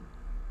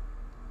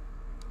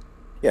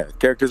 Yeah,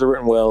 characters are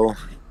written well.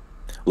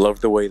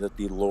 Love the way that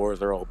the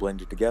lores are all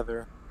blended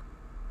together.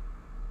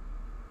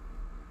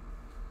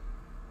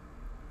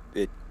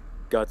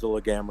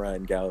 Godzilla, Gamera,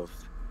 and Gauss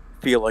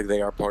feel like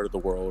they are part of the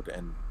world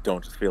and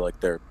don't just feel like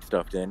they're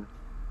stuffed in.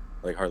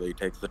 Like Harley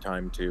takes the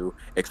time to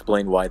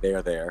explain why they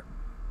are there.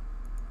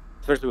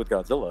 Especially with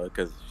Godzilla,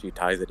 because she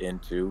ties it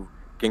into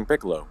King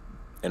Piccolo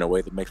in a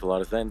way that makes a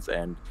lot of sense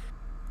and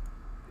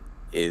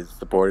is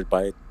supported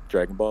by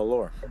Dragon Ball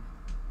lore.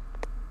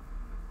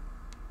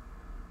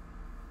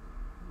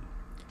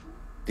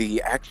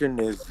 The action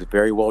is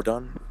very well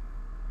done.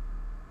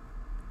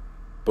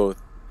 The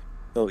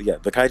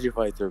Kaiju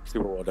fights are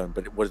super well done,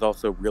 but what is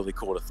also really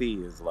cool to see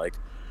is like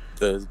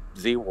the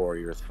Z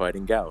Warriors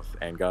fighting Gauss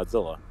and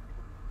Godzilla.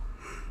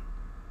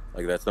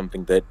 Like that's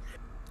something that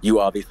you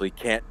obviously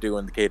can't do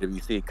in the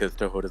KWC because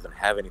Toho doesn't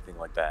have anything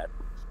like that.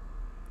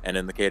 And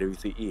in the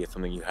KWCE, it's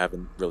something you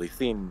haven't really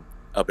seen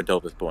up until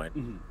this point.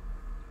 Mm-hmm.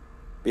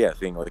 But yeah,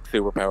 seeing like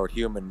superpowered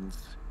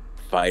humans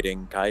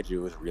fighting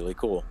Kaiju is really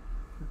cool.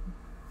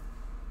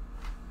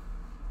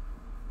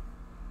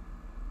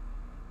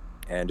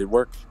 And it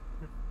works.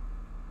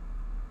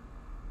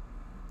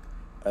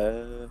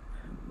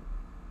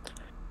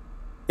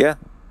 Yeah.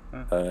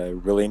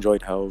 Really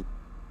enjoyed how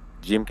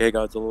GMK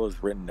Godzilla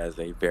is written as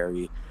a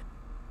very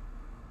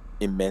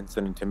immense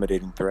and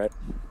intimidating threat,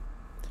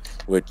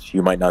 which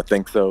you might not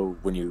think so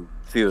when you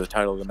see the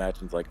title of the match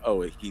and it's like,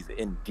 oh, he's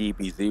in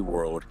DBZ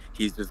world,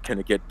 he's just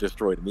gonna get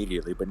destroyed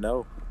immediately. But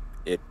no,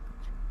 it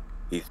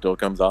he still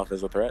comes off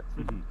as a threat.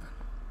 Mm-hmm.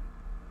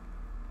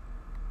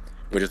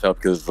 Which is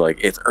helped because like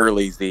it's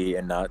early Z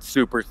and not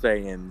Super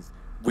Saiyans.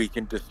 We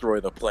can destroy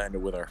the planet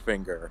with our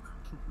finger.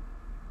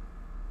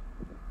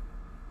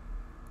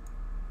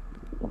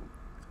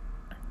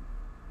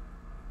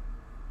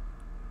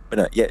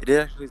 But yeah, it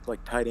actually is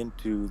like tied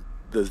into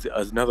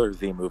another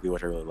Z movie,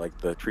 which I really like,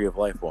 the Tree of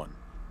Life one.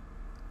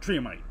 Tree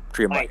of Might.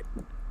 Tree of Might.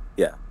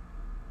 Yeah.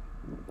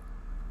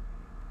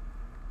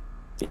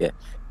 Yeah.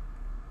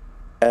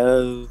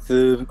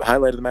 The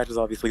highlight of the match is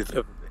obviously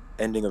the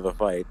ending of the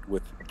fight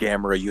with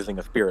Gamera using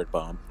a spirit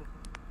bomb.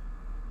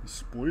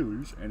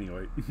 Spoilers,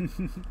 anyway.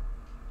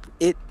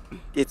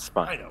 It's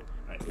fine. I know.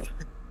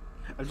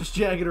 I'm just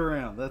jagging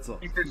around, that's all.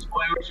 He said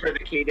spoilers for the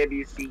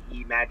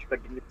KWCE match,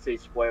 but didn't say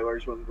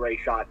spoilers when Gray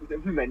Shot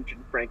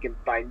mentioned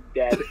Frankenstein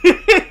dead.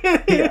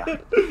 Yeah.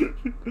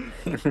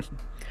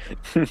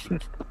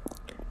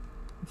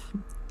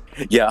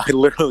 Yeah, I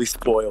literally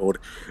spoiled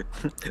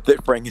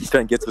that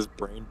Frankenstein gets his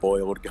brain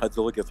boiled,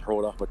 Godzilla gets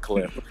hurled off a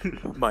cliff,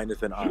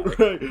 minus an eye.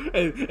 Right.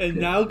 And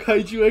now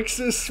Kaiju X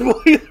says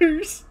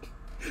spoilers?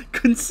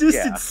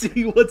 Consistency,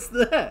 yeah. What's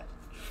that?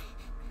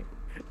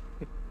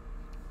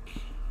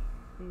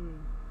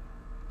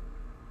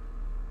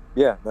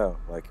 Yeah, no,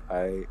 like,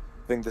 I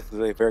think this is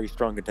a very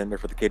strong contender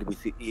for the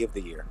KWCE of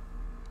the year.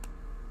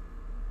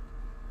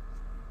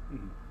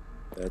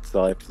 That's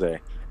all I have to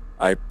say.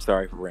 I'm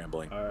sorry for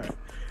rambling. All right.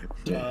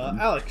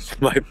 Alex.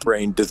 My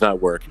brain does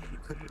not work.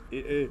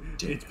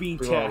 It's being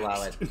We will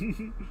allow taxed.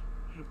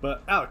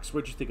 But Alex,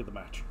 what'd you think of the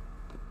match?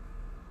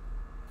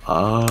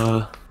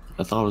 I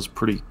thought it was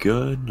pretty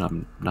good.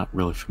 I'm not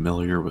really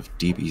familiar with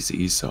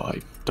DBZ, so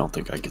I don't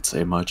think I could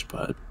say much,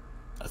 but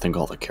I think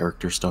all the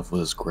character stuff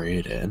was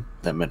great, and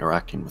them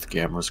interacting with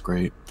Gamera was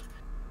great.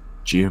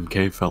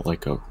 GMK felt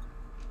like a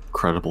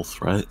credible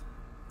threat,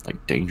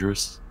 like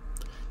dangerous.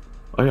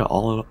 Oh yeah,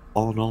 all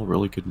in all,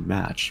 really good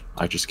match.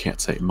 I just can't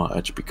say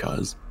much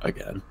because,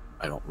 again,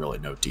 I don't really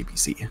know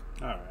DBZ.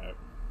 All right.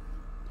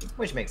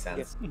 Which makes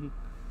sense.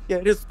 Yeah,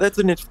 it is. That's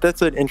an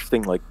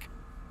interesting like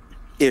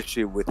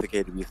issue with the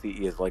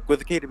KWCE is like with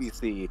the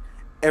KWC,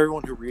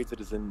 everyone who reads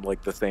it is in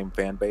like the same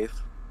fan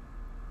base.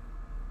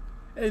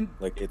 And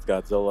like it's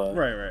Godzilla,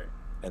 right.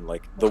 And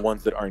like the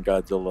ones that aren't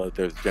Godzilla,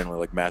 there's generally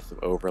like massive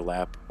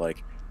overlap.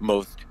 Like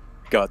most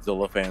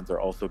Godzilla fans are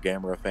also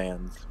Gamera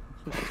fans.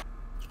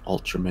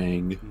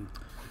 Ultramang.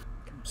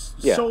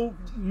 Yeah. So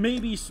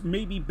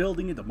maybe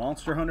building into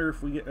Monster Hunter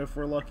if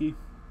we're lucky.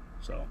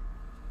 So.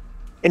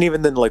 And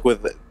even then, like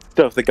with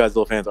stuff that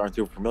Godzilla fans aren't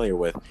super familiar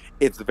with,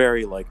 it's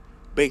very like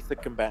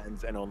basic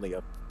combatants and only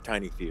a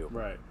tiny few.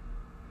 Right.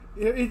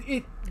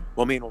 Well,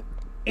 I mean,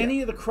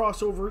 any of the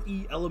crossover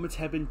E elements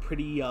have been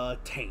pretty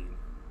tame,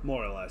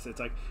 more or less. It's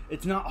like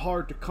it's not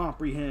hard to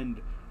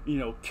comprehend,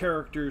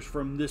 characters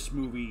from this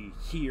movie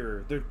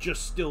here. They're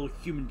just still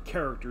human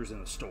characters in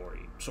a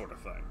story, sort of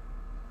thing.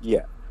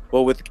 Yeah.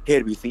 Well, with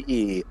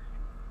KWCE,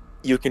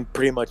 you can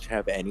pretty much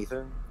have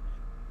anything.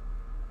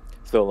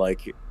 So,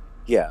 like,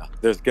 yeah,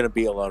 there's going to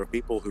be a lot of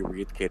people who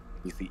read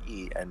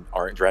KWCE and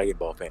aren't Dragon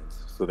Ball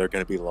fans. So they're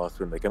going to be lost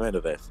when they come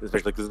into this.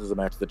 Especially because this is a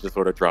match that just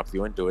sort of drops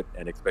you into it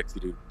and expects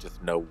you to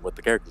just know what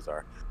the characters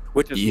are.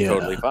 Which is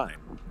totally fine.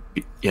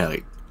 Yeah,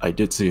 I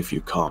did see a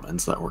few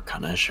comments that were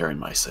kind of sharing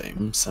my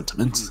same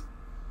sentiments.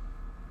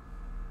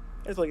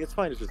 It's like, it's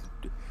fine to just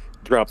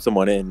drop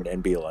someone in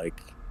and be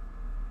like,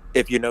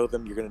 if you know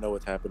them, you're going to know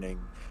what's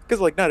happening. Because,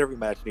 like, not every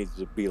match needs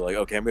to be like,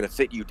 okay, I'm going to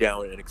sit you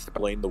down and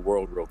explain the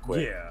world real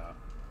quick. Yeah.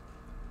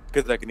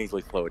 Because that can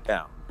easily slow it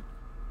down.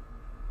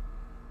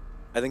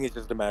 I think it's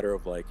just a matter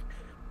of, like,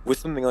 with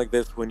something like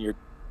this, when you're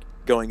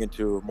going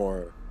into a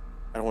more,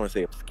 I don't want to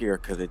say obscure,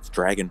 because it's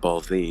Dragon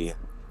Ball Z,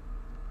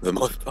 the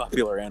most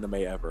popular anime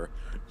ever.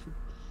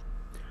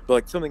 But,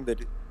 like, something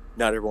that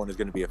not everyone is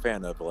going to be a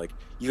fan of, like,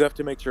 you have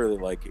to make sure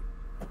that, like,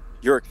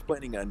 you're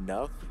explaining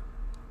enough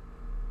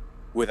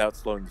without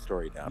slowing the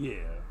story down.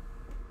 Yeah.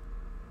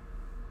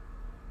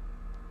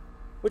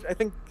 Which I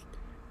think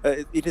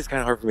it is kind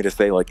of hard for me to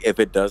say, like, if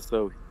it does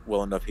so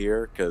well enough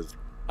here, because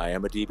I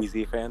am a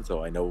DBZ fan,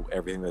 so I know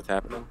everything that's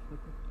happening.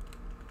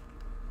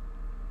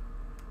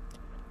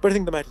 But I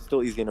think the match is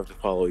still easy enough to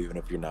follow, even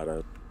if you're not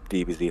a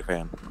DBZ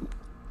fan.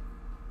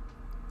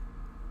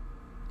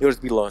 You'll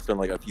just be lost on,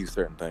 like, a few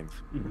certain things.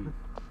 Mm-hmm.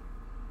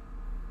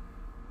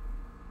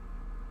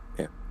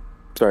 Yeah.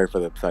 Sorry for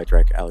the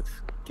sidetrack. Alex,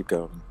 keep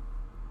going.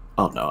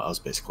 Oh no, I was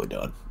basically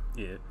done.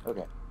 Yeah.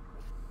 Okay.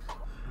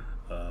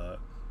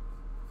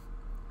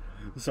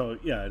 So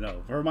yeah,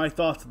 no. For my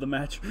thoughts of the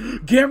match,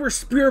 Gamera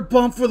Spirit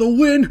Bomb for the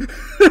win.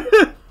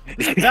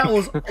 That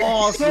was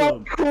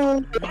awesome.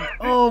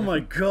 Oh my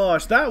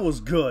gosh, that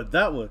was good.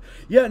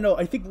 Yeah. No,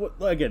 I think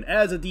again,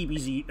 as a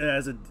DBZ,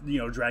 as a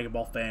Dragon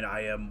Ball fan,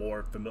 I am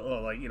more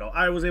familiar. Like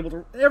I was able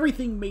to.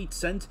 Everything made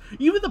sense.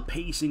 Even the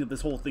pacing of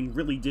this whole thing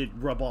really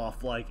did rub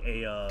off like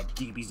a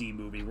DBZ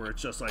movie, where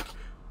it's just like,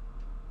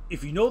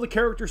 if you know the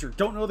characters or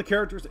don't know the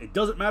characters, it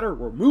doesn't matter.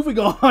 We're moving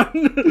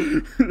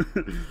on.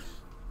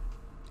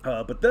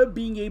 But them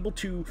being able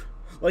to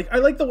Like, I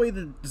like the way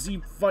the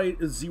Z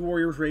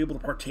Warriors were able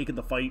to partake in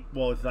the fight,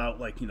 well,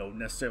 without, like, you know,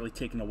 necessarily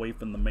taking away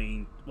from the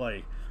main,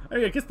 like,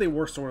 I guess they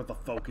were sort of the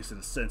focus in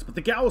a sense, but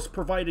the Gals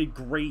provided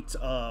great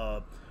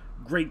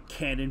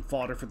cannon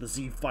fodder for the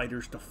Z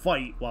fighters to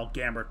fight while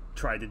Gamera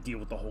tried to deal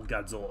with the whole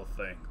Godzilla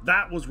thing.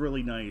 That was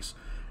really nice.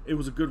 It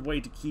was a good way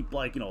to keep,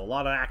 like, you know, a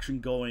lot of action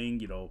going,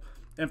 you know,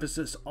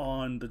 emphasis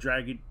on the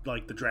dragon,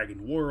 like, the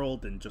dragon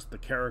world and just the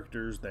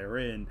characters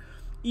therein.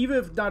 Even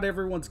if not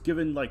everyone's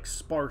given, like,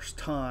 sparse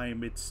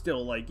time, it's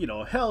still, like, you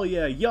know, hell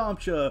yeah,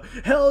 Yamcha,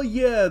 hell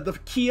yeah, the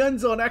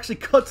Kienzon actually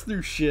cuts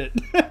through shit.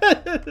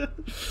 I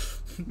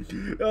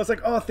was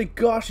like, oh, thank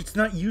gosh, it's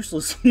not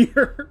useless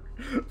here.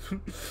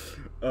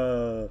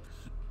 But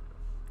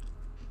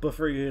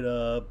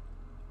friggin',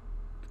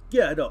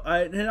 yeah, no,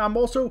 and I'm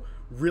also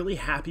really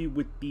happy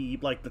with the,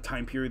 like, the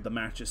time period the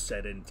match is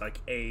set in. It's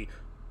like a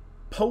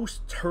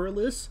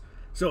post-Turles.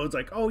 So it's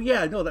like, oh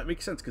yeah, no, that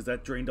makes sense, because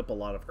that drained up a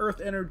lot of Earth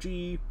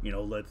energy, you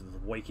know, led to the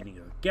awakening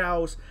of the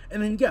Gauss.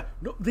 And then, yeah,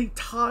 no, they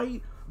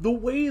tie, the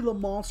way the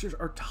monsters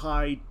are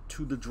tied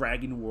to the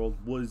Dragon World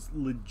was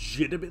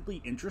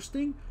legitimately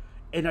interesting,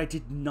 and I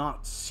did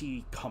not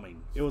see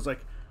coming. It was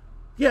like,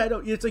 yeah, no,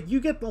 it's like, you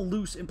get the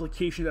loose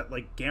implication that,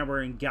 like,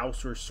 Gamera and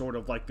Gauss are sort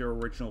of like their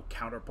original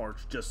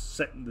counterparts, just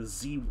set in the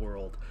Z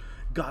world.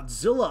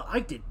 Godzilla, I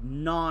did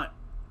not...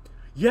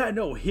 Yeah,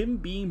 no, him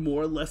being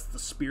more or less the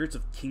spirits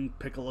of King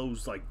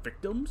Piccolo's, like,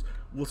 victims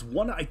was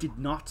one I did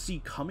not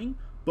see coming,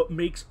 but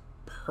makes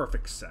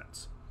perfect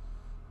sense.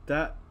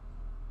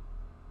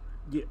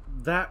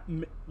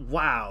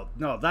 Wow.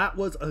 No, that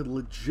was a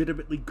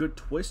legitimately good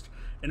twist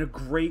and a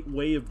great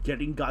way of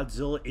getting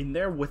Godzilla in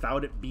there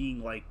without it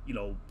being, like, you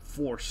know,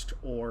 forced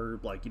or,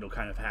 like, you know,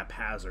 kind of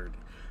haphazard.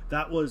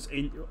 That was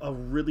a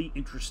really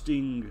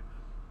interesting...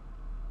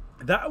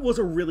 That was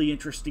a really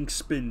interesting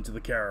spin to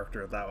the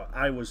character that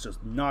I was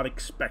just not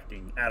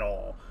expecting at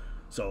all.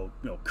 So,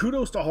 you know,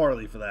 kudos to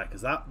Harley for that,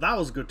 because that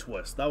was a good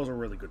twist. That was a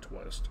really good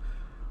twist.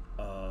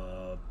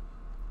 And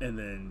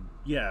then,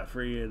 yeah,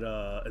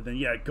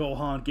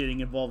 Gohan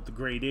getting involved with the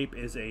Great Ape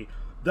is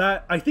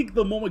I think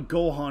the moment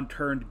Gohan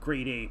turned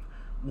Great Ape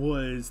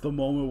was the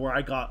moment where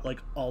I got, like,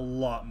 a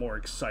lot more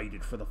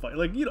excited for the fight.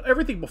 Like, you know,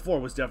 everything before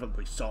was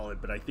definitely solid,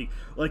 but I think,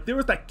 like, there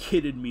was that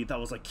kid in me that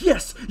was like,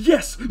 yes,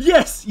 yes,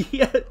 yes,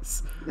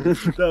 yes.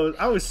 So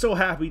I was so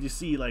happy to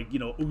see, like, you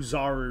know,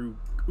 Uzaru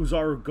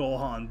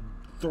Gohan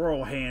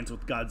throw hands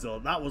with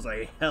Godzilla. That was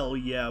a hell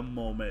yeah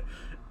moment.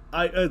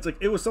 It's like,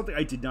 it was something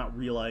I did not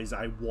realize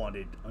I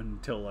wanted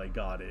until I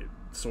got it,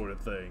 sort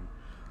of thing.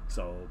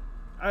 So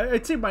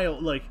I'd say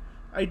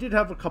I did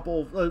have a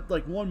couple,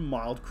 like, one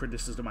mild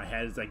criticism I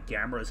had is that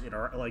Gamera's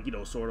like, you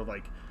know, sort of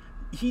like,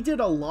 he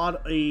did a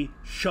lot of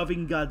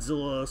shoving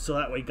Godzilla so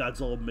that way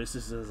Godzilla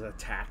misses his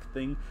attack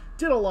thing.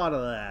 Did a lot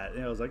of that,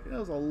 and I was like, that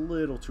was a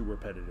little too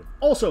repetitive.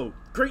 Also,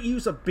 great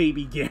use of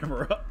baby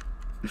Gamera.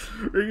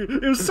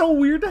 It was so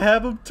weird to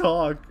have him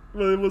talk,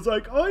 but it was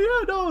like, oh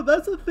yeah, no,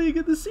 that's the thing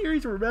in the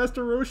series where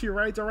Master Roshi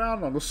rides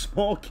around on a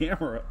small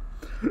camera.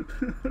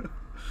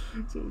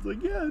 So I was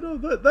like, yeah, no,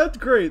 that's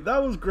great.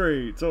 That was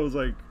great. So I was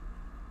like,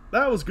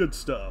 that was good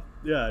stuff.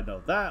 Yeah,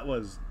 no, that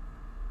was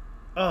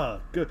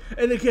good.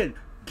 And again,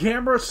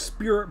 Gamera's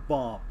Spirit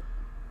Bomb.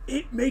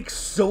 It makes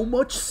so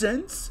much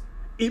sense.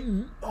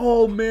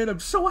 Oh man, I'm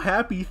so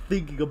happy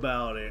thinking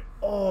about it.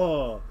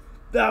 Oh,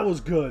 that was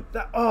good.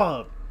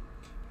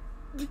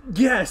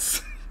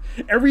 Yes.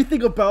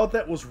 Everything about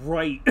that was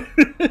right.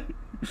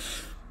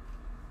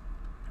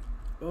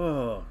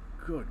 Oh,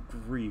 good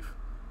grief.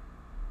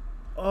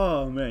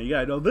 Oh man,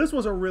 yeah, no, this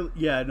was a real,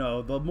 yeah,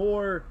 no, the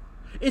more...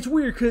 It's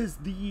weird, because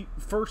the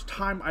first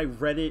time I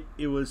read it,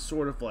 it was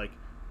sort of like,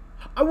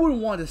 I wouldn't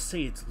want to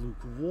say it's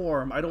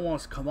lukewarm, I don't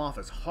want it to come off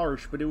as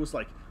harsh, but it was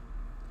like,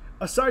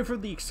 aside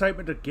from the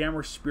excitement of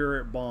Gamera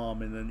Spirit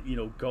Bomb and then, you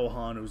know,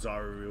 Gohan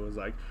Uzaru, it was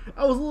like,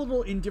 I was a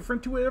little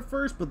indifferent to it at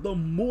first, but the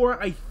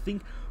more I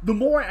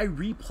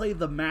replay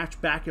the match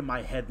back in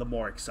my head, the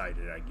more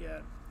excited I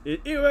get.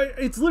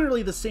 It's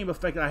literally the same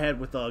effect I had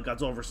with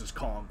Godzilla vs.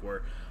 Kong,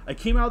 where I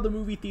came out of the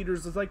movie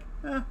theaters, it's like,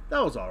 that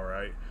was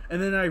alright.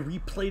 And then I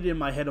replayed it in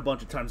my head a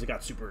bunch of times, I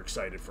got super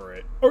excited for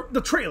it. Or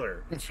the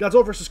trailer!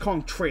 Godzilla vs.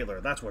 Kong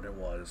trailer, that's what it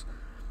was.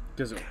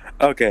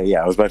 Okay,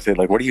 yeah, I was about to say,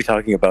 like, what are you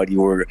talking about?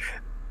 You were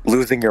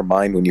losing your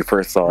mind when you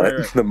first saw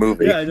it, the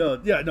movie. Yeah, no,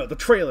 the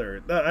trailer.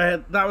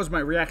 That was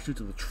my reaction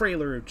to the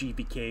trailer of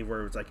GPK,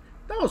 where it was like,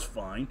 that was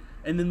fine.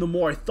 And then the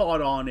more I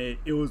thought on it,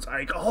 it was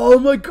like, oh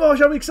my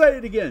gosh, I'm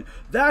excited again.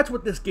 That's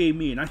what this gave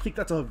me, and I think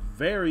that's a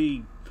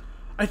very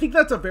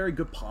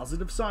good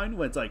positive sign,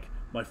 when it's like,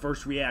 my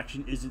first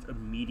reaction isn't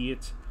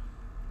immediate,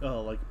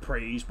 like,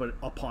 praise, but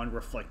upon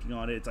reflecting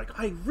on it, it's like,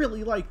 I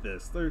really like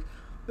this.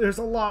 There's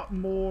a lot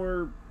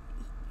more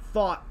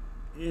thought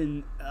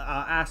in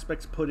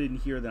aspects put in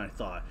here than I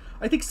thought.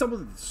 I think some of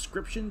the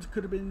descriptions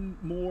could have been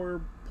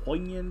more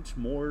poignant,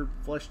 more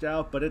fleshed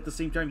out, but at the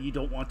same time, you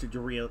don't want to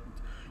derail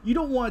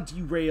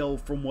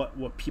from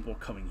what people are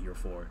coming here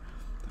for.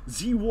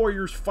 Z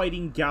Warriors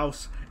fighting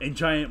Gauss and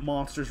giant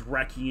monsters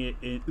wrecking it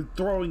and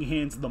throwing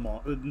hands in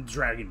the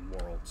Dragon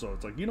World. So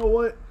it's like, you know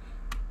what?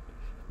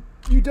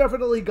 you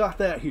definitely got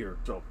that here.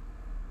 So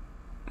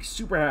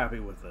super happy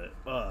with it.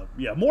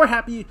 Yeah, more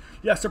happy.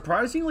 Yeah,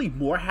 surprisingly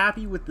more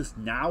happy with this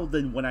now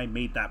than when I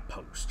made that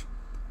post.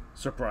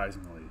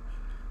 Surprisingly.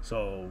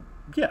 So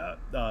yeah.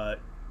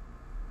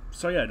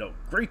 So yeah, no,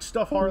 great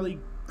stuff, Harley.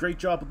 Great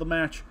job with the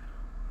match.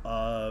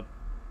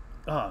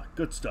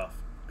 Good stuff.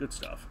 Good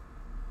stuff.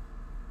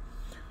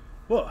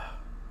 Whoa.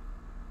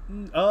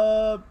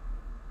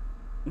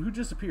 Who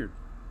disappeared?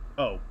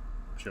 Oh,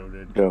 Joe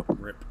did. Go.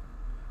 Rip.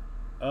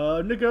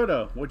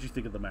 Nagoto, what'd you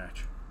think of the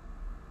match?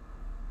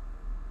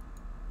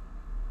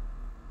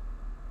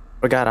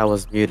 Forgot I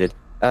was muted.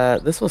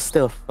 This was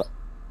still fun.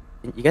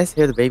 You guys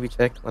hear the baby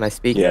chick when I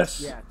speak?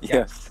 Yes. Yeah.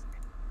 Yes.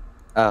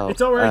 Oh.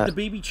 It's alright, the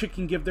baby chick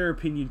can give their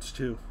opinions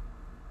too.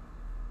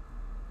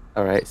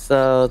 Alright,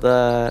 so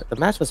the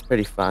match was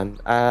pretty fun.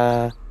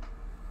 I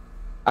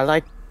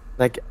like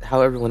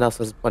how everyone else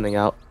was pointing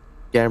out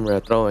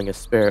Gamera throwing a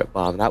spirit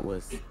bomb. That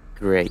was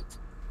great.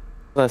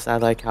 Plus, I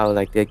like how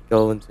like they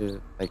go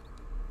into like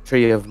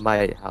Tree of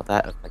Might, how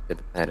that affected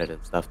the planet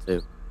and stuff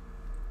too.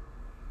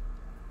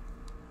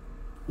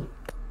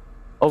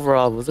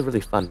 Overall, it was a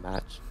really fun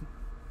match.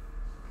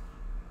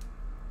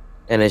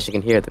 And as you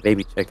can hear, the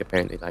baby chick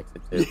apparently likes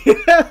it too.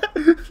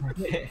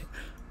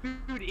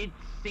 Dude, it's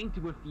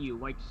synced with you.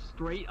 Like,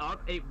 straight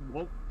up, it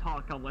won't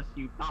talk unless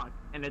you talk.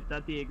 And it's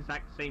at the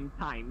exact same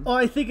time. Oh,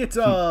 I think it's,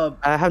 I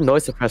have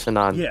noise suppression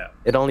on. Yeah.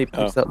 It only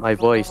picks up my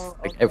voice,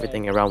 like okay.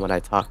 everything around when I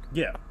talk.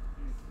 Yeah.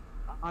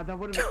 That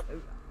would've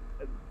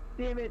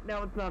damn it,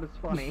 now it's not as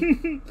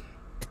funny.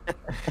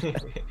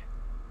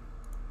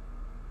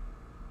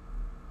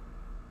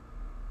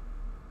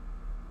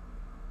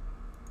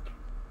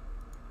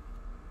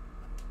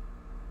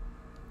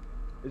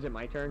 Is it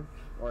my turn?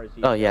 Or is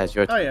he... Oh yeah, it's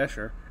your turn. Oh yeah,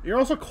 sure. You're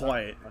also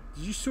quiet.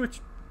 Did you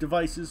switch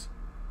devices?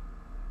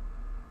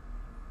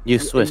 You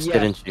switched, yes.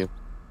 didn't you?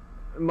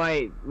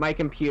 My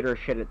computer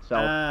shit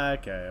itself.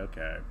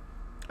 Okay.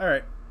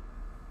 Alright.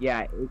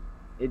 Yeah,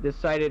 it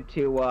decided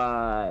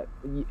to,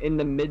 in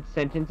the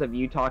mid-sentence of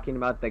you talking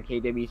about the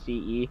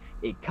KWCE,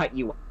 it cut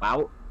you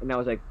out, and I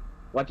was like,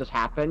 what just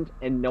happened?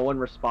 And no one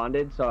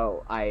responded,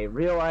 so I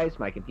realized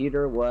my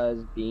computer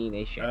was being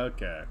a shit.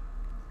 Okay.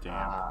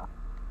 Damn.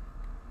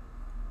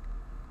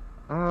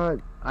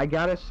 I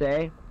gotta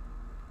say,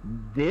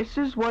 this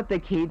is what the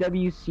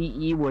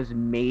KWCE was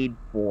made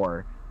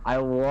for. I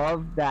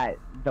love that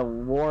the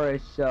lore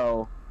is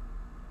so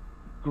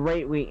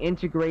greatly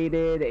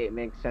integrated, it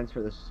makes sense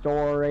for the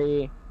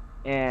story,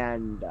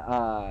 and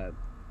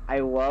I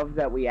love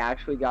that we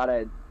actually got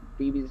a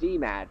DBZ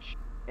match,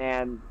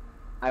 and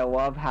I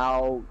love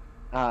how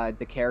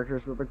the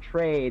characters were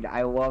portrayed.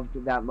 I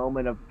loved that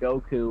moment of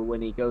Goku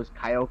when he goes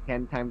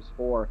Kaioken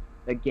 ×4.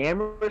 The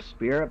Gamera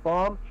Spirit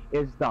Bomb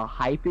is the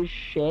hypest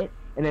shit,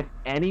 and if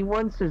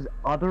anyone says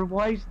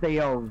otherwise, they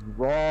are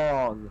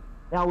wrong.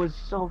 That was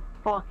so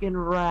fucking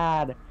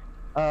rad.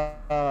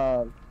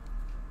 Well,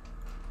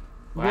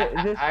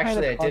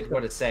 actually, I did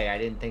want to say I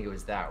didn't think it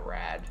was that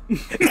rad.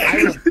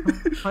 I will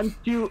punch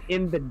you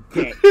in the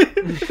dick.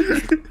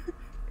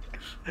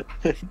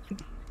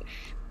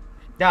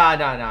 No,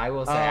 I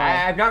will say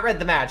I've not read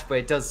the match, but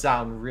it does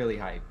sound really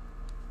hype.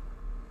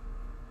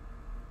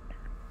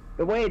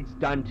 The way it's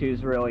done too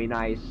is really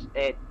nice.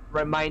 It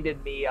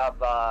reminded me of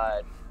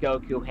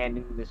Goku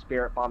handing the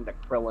Spirit Bomb to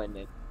Krillin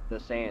in the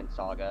Saiyan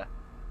Saga.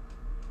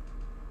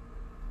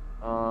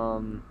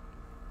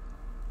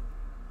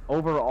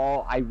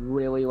 Overall, I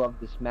really loved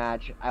this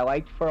match. I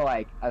liked for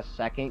like a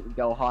second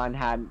Gohan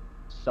had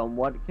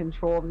somewhat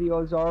control of the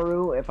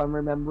Ozaru, if I'm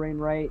remembering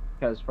right,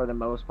 because for the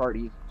most part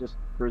he's just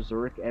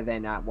berserk, and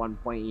then at one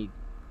point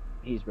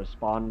he's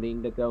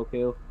responding to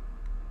Goku.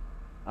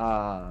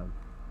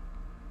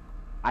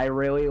 I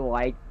really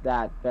liked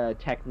that the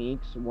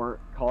techniques weren't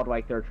called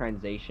like their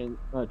translations.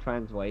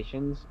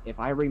 If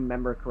I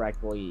remember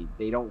correctly,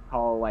 they don't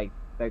call like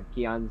the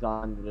Kions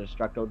on the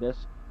Destructo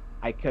Disc.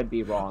 I could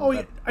be wrong. Oh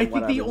yeah, I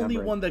think the only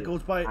remember one that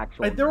goes by...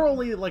 actual there are name.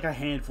 only like a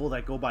handful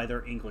that go by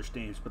their English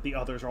names, but the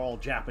others are all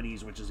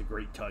Japanese, which is a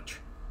great touch.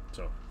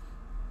 So...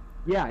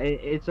 Yeah,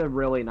 it's a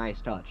really nice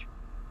touch.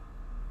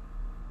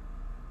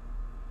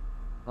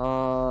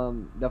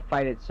 The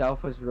fight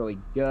itself was really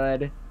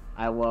good.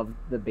 I love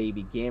the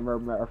baby Gamera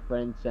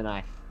reference, and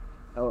I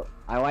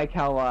like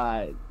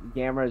how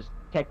Gamera's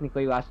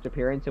technically last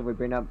appearance, if we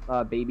bring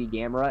up baby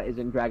Gamera, is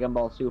in Dragon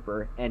Ball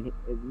Super, and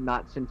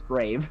not since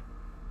Brave.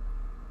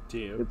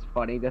 Damn. It's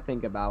funny to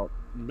think about.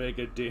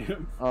 Mega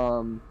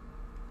damn.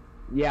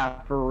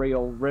 Yeah, for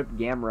real, rip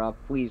Gamera.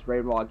 Please,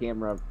 Red Raw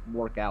Gamera,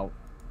 work out,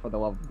 for the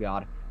love of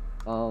God.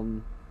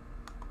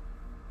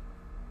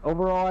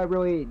 Overall, I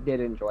really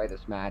did enjoy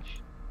this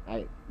match.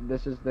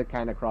 This is the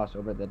kind of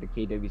crossover that the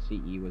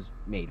KWCE was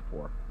made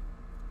for.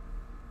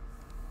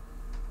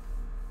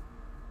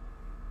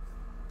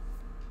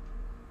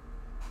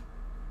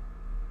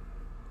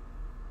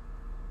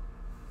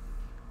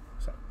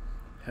 So,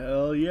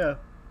 hell yeah.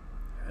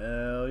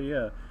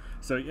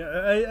 So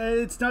yeah,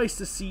 it's nice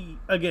to see,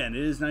 again,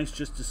 it is nice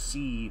just to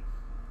see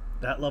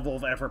that level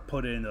of effort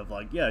put in of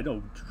like, yeah,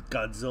 no,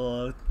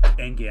 Godzilla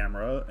and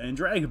Gamera and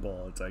Dragon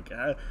Ball. It's like,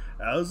 how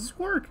does this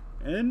work?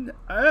 And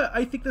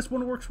I think this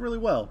one works really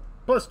well.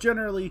 Plus,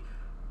 generally,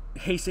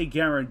 Heisei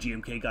Gamera and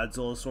GMK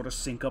Godzilla sort of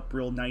sync up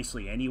real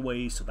nicely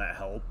anyway, so that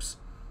helps.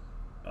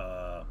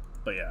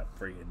 But yeah,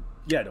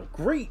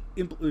 great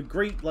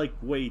like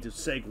way to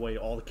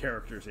segue all the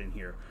characters in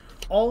here,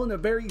 all in a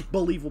very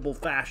believable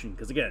fashion.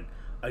 Because again,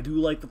 I do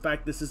like the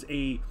fact this is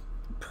a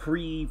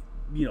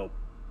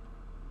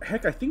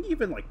heck, I think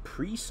even like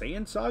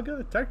pre-Saiyan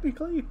Saga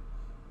technically.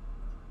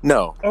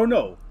 No. Oh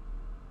no.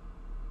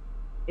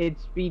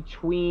 It's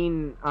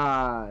between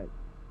Triamite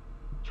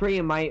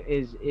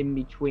is in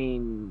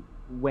between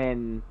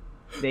when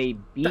they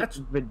beat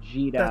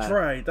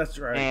Vegeta. That's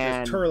right.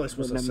 And Turles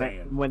was a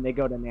Saiyan. When they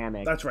go to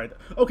Namek. That's right.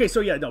 Okay,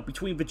 so yeah, no,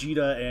 between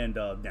Vegeta and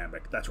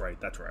Namek. That's right.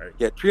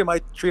 Yeah,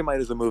 Triamite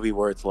is a movie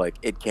where it's like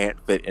it can't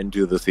fit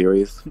into the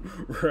series.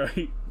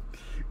 Right.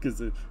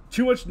 Because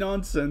too much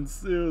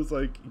nonsense. It was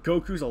like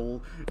Goku's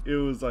old. It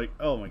was like,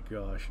 oh my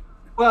gosh.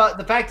 Well,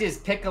 the fact is,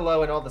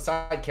 Piccolo and all the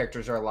side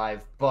characters are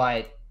alive,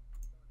 but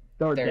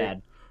they're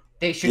dead.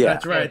 They should. Yeah,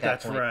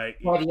 that's right.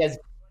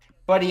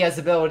 But he has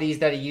abilities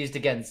that he used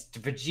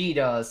against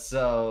Vegeta,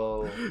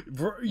 so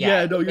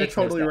yeah, no, you're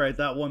totally right.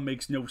 That one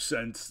makes no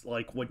sense.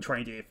 Like when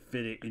trying to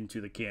fit it into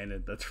the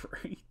canon. That's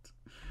right.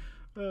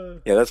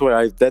 Yeah, that's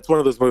why that's one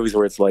of those movies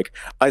where it's like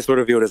I sort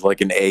of view it as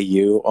like an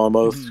AU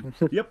almost.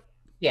 Yep.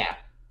 Yeah.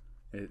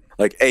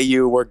 Like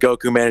AU where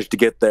Goku managed to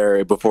get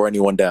there before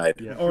anyone died.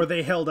 Yeah, or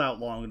they held out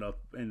long enough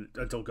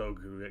until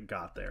Goku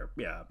got there.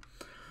 Yeah.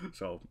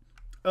 So,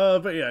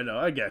 but yeah, no,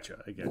 I get you.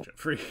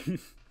 Free.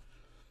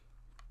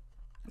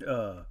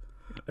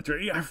 That's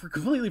right. I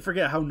completely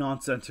forget how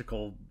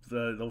nonsensical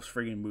those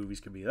friggin' movies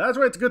can be. That's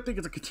why it's a good thing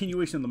it's a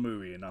continuation of the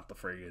movie and not the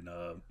friggin'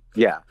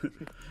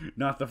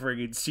 not the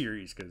friggin'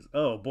 series. Because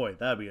oh boy,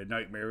 that'd be a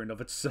nightmare in of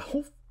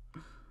itself.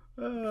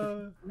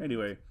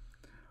 Anyway.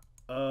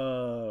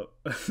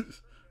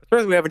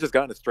 Surprised we haven't just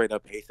gotten a straight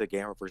up Heisei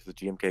Gamera versus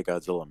GMK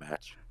Godzilla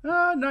match.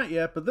 Not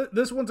yet, but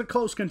this one's a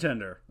close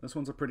contender. This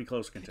one's a pretty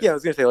close contender. Yeah, I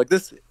was gonna say like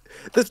this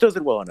does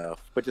it well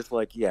enough, but just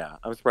like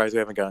I'm surprised we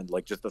haven't gotten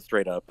like just a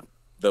straight up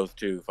those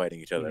two fighting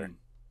each other.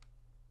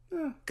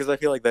 Because I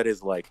feel like that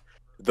is like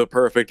the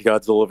perfect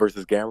Godzilla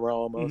versus Gamera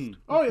almost.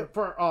 Oh yeah,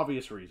 for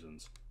obvious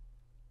reasons.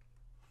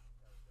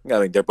 I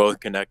mean, they're both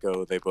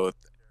Kaneko. They both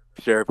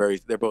share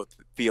they both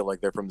feel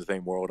like they're from the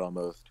same world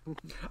almost.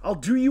 I'll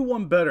do you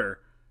one better.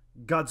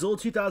 Godzilla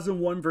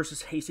 2001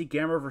 versus Heisei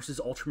Gamera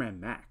versus Ultraman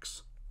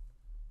Max.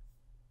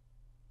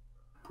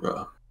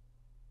 Bruh.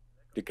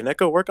 Did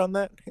Kaneko work on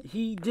that?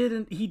 He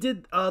didn't. He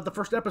did the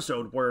first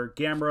episode where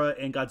Gamera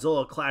and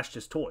Godzilla clashed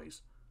his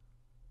toys.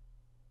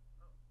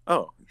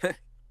 Oh.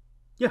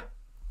 Yeah.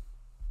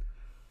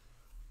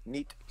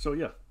 Neat. So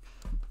yeah.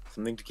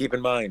 Something to keep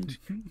in mind.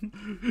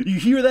 You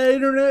hear that,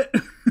 internet?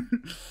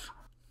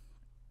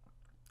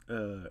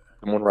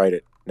 Someone write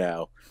it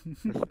now.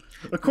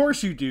 Of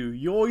course you do.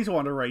 You always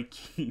want to write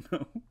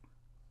Kino.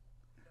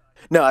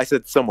 No, I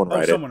said someone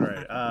write it. Someone write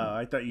it.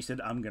 I thought you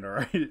said I'm gonna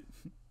write it.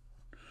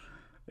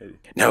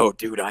 No,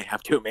 dude, I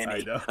have too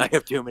many. I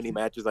have too many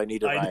matches I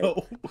need to write. I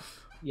know.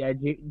 Yeah,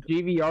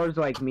 GVR's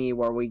like me,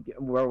 where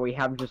we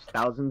have just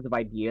thousands of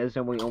ideas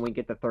and we only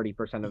get to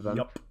 30% of them.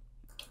 Yep.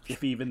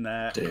 If even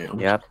that. Damn.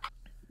 Yep.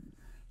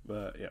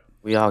 But yeah.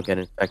 We all get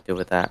infected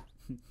with that.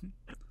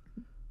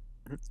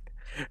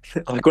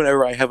 Like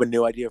whenever I have a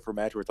new idea for a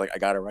match where it's like I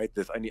gotta write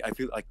this, I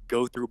feel like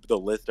go through the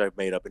list I've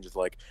made up and just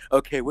like,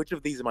 okay, which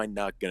of these am I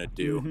not gonna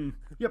do?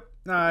 Yep,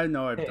 I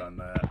know I've done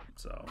that.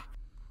 So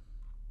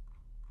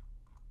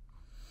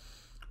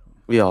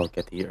we all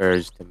get the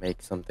urge to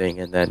make something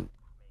and then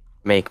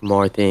make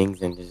more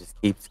things, and it just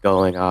keeps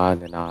going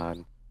on and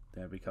on.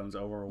 Then it becomes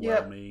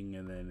overwhelming,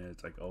 and then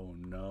it's like, oh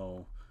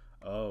no.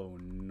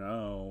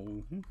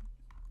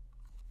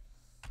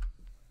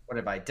 What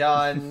have I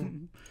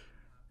done?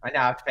 I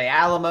now have to pay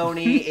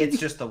alimony. It's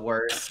just the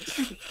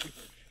worst.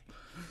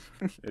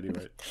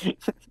 Anyway.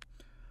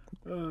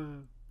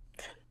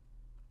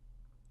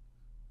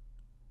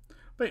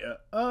 But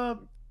yeah,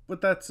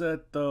 with that said,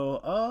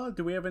 though,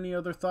 do we have any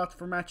other thoughts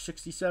for match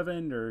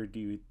 67, or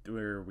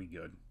are we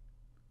good?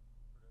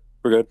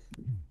 We're good.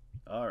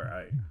 All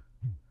right.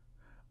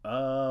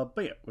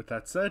 But yeah, with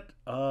that said,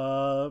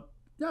 yeah,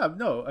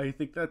 no, I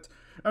think that's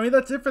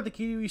it for the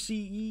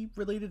KWCE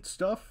related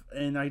stuff,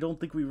 and I don't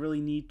think we really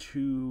need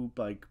to,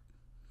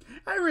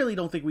 I really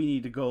don't think we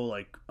need to go,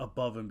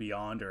 above and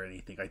beyond or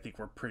anything. I think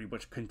we're pretty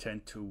much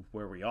content to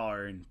where we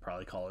are and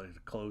probably call it a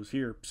close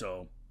here,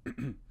 so.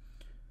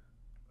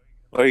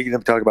 Are you going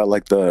to talk about,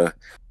 the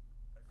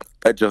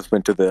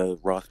adjustment to the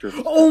roster?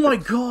 Oh my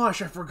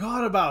gosh, I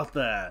forgot about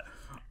that!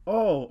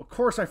 Oh, of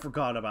course I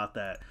forgot about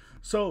that.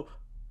 So,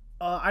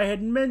 I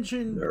had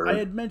mentioned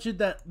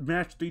that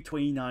match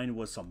 329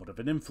 was somewhat of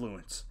an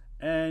influence,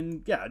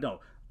 and yeah, no,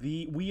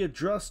 we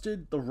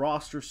adjusted the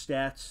roster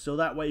stats so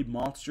that way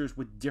monsters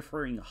with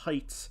differing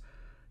heights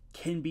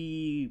can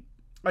be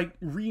like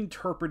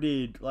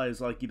reinterpreted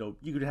as like, you know,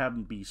 you could have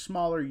them be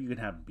smaller, you could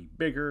have them be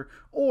bigger,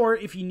 or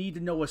if you need to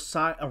know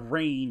a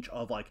range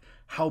of like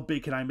how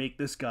big can I make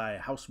this guy,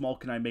 how small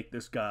can I make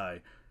this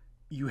guy,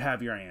 you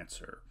have your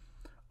answer.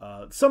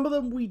 Some of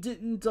them we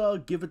didn't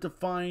give a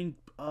defined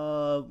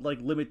like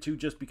limit to,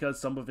 just because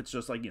some of it's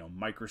just like, you know,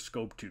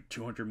 microscope to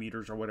 200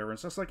 meters or whatever.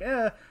 It's just like,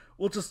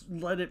 we'll just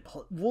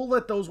we'll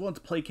let those ones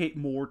placate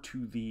more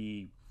to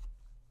the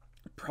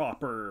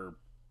proper,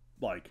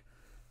 like,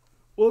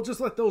 we'll just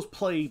let those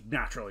play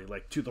naturally,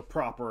 like to the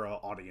proper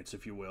audience,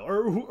 if you will,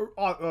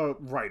 or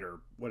writer,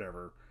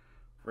 whatever.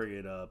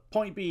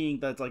 Point being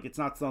that like it's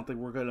not something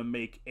we're gonna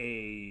make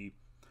a.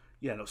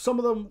 Yeah, no, some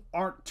of them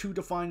aren't too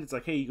defined. It's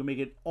like, hey, you can make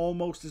it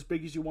almost as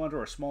big as you want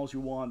or as small as you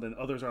want. And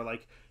others are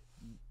like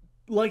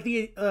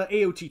the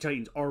AOT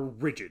Titans are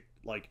rigid.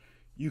 Like,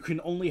 you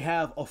can only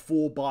have a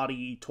full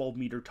body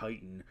 12-meter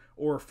Titan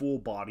or a full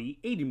body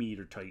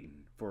 80-meter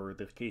Titan for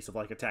the case of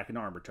like Attack and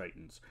Armor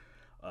Titans.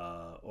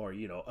 Or,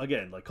 you know,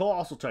 again, like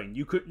Colossal Titan,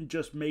 you couldn't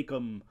just make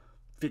them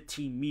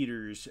 15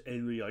 meters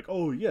and be like,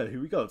 oh, yeah,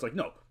 here we go. It's like,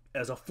 no,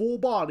 as a full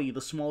body,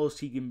 the smallest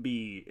he can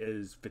be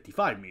is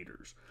 55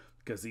 meters.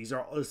 Because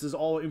this is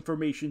all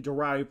information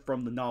derived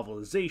from the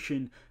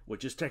novelization,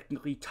 which is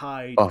technically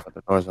tied. Oh,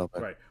 the door's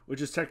open. Right, which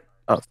is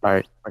Oh,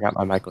 sorry, forgot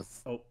my mic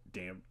was. Oh,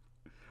 damn.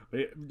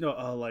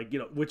 No, like, you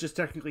know, which is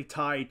technically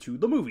tied to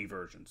the movie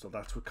version. So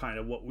that's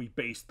what we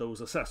based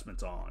those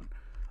assessments on.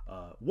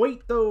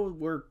 Weight, though,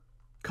 were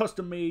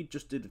custom made.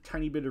 Just did a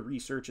tiny bit of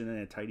research and then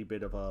a tiny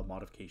bit of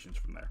modifications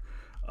from there.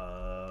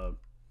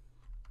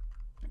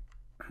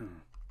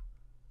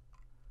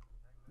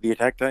 The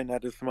Attack Titan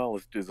at his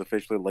smallest is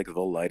officially like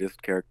the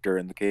lightest character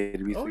in the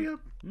KWC.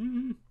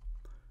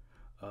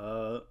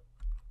 Oh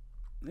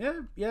yeah.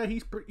 Yeah,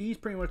 he's pretty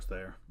much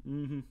there.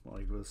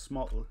 Like with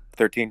small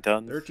 13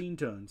 tons. 13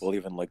 tons. Well,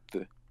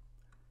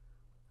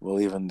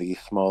 even the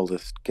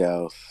smallest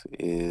Gauss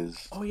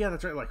is. Oh yeah,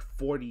 that's right. Like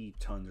 40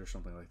 tons or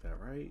something like that,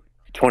 right?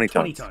 20 tons.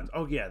 20 tons.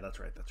 Oh yeah, that's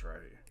right.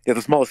 Yeah,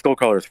 the smallest skull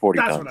color is 40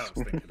 that's tons. That's what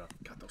I was thinking of.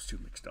 Got those two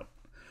mixed up.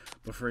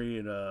 But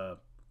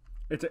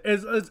it's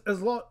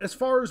as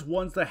far as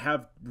ones that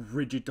have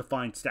rigid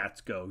defined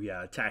stats go,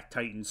 yeah, Attack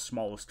Titan's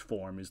smallest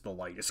form is the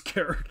lightest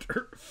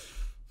character.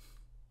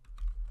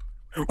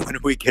 When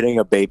are we getting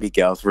a baby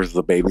Gauss versus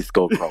a baby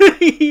Skullcrawler?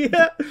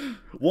 Yeah,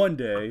 one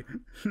day.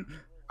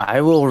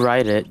 I will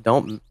write it.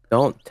 Don't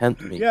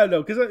tempt me. Yeah,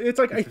 no, because it's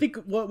like, I think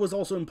what was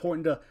also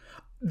important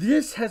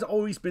this has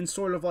always been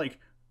sort of like,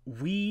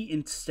 we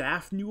in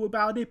staff knew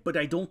about it, but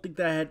I don't think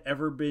that had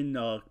ever been,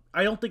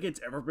 I don't think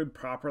it's ever been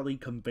properly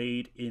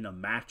conveyed in a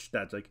match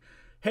that's like,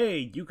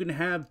 hey, you can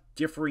have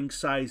differing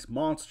size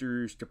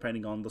monsters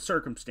depending on the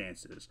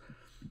circumstances.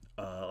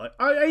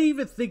 I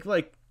even think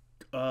like,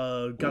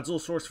 Godzilla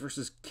Source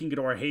versus King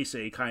Ghidorah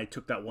Heisei kind of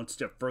took that one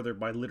step further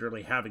by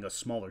literally having a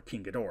smaller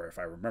King Ghidorah, if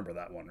I remember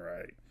that one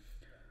right.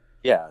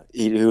 Yeah,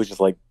 he was just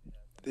like,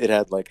 it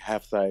had like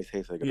half size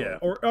Heisei Ghidorah. Yeah,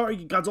 or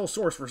Godzilla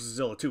Source versus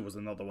Zilla 2 was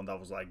another one that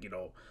was like, you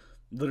know,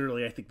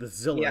 literally I think the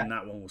Zilla in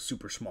that one was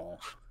super small.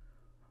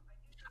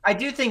 I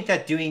do think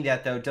that doing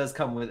that though does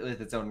come with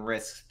its own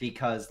risks,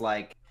 because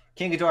like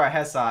King Ghidorah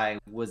Heisei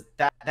was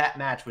that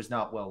match was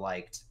not well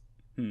liked.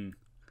 In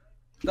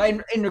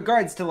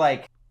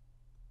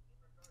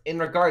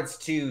regards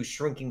to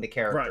shrinking the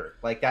character, right.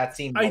 Like that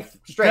seemed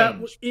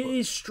strange. It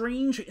is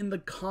strange in the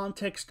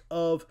context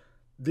of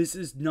this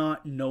is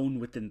not known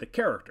within the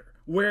character.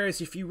 Whereas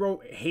if you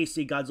wrote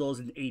Heisei Godzilla as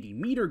an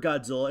 80-meter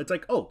Godzilla, it's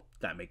like, oh,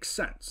 that makes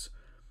sense.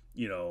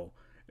 You know,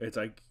 it's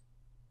like,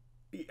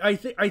 I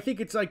think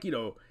it's like, you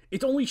know,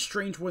 it's only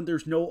strange when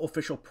there's no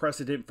official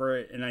precedent for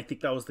it, and I think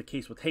that was the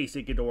case with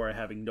Heisei Ghidorah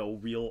having no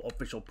real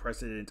official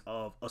precedent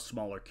of a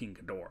smaller King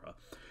Ghidorah.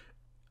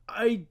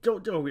 I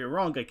don't get me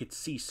wrong, I could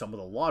see some of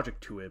the logic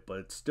to it, but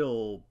it's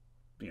still,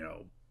 you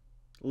know,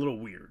 a little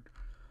weird.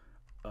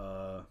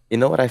 You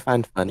know what I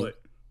find funny? What?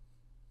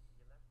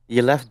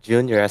 You left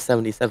Junior at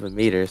 77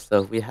 meters,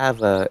 so we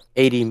have a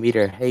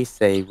 80-meter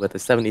Heisei with a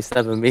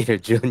 77-meter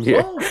Junior.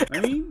 Well, I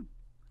mean,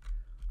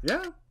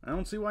 yeah, I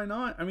don't see why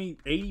not. I mean,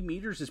 80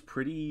 meters is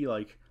pretty,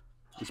 like,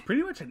 it's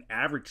pretty much an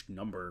average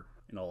number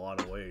in a lot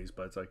of ways,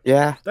 but it's like...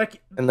 Yeah,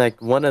 and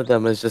like one of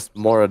them is just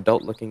more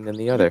adult-looking than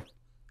the other.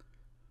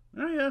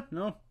 Oh, yeah,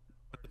 no.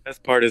 The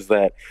best part is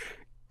that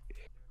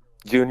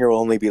Junior will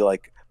only be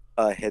like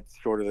a head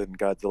shorter than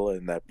Godzilla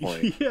in that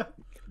point. Yeah.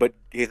 But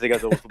Heisei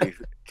Godzilla will be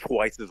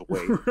twice his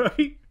weight.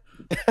 Right?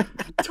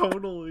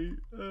 Totally.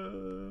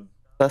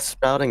 Thus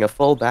sprouting a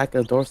full back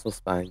of dorsal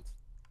spines.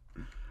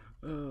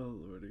 Oh,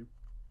 lordy.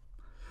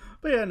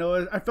 But yeah,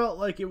 no, I felt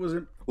like it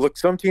wasn't... Look,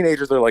 some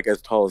teenagers are like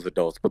as tall as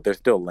adults, but they're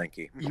still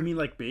lanky. You mean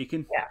like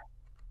bacon? Yeah.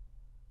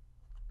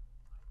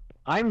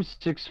 I'm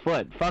 6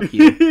 foot. Fuck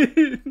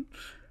you.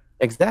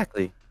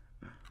 Exactly.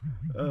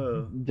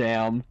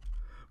 Damn.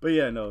 But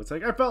yeah, no, it's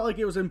like I felt like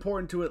it was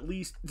important to at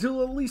least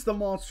the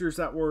monsters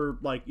that were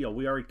like, you know,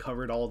 we already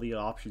covered all the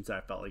options that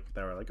I felt like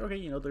that were like, okay,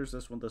 you know, there's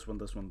this one.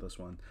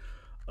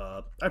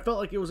 I felt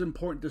like it was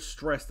important to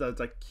stress that it's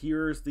like,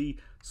 here's the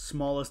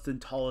smallest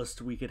and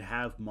tallest we could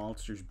have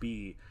monsters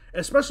be.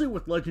 Especially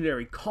with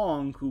Legendary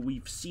Kong, who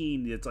we've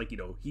seen, it's like, you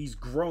know, he's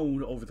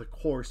grown over the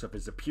course of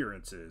his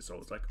appearances. So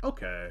it's like,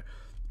 okay,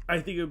 I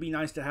think it would be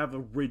nice to have a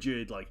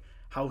rigid, like,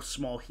 how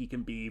small he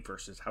can be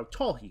versus how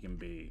tall he can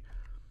be.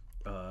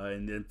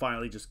 And then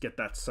finally just get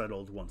that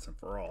settled once and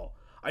for all.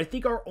 I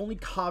think our only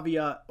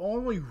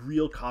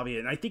real caveat,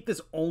 and I think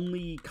this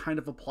only kind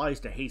of applies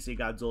to Heisei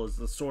Godzilla, is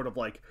the sort of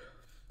like,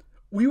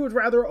 we would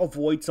rather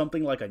avoid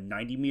something like a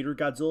 90-meter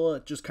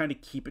Godzilla, just kind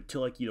of keep it to,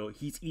 like, you know,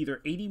 he's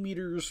either 80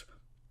 meters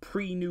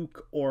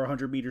pre-nuke or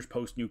 100 meters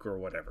post-nuke or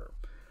whatever.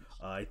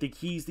 I think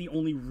he's the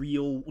only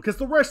real, because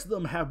the rest of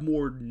them have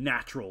more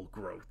natural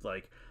growth.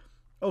 Like,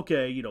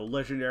 okay, you know,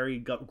 Legendary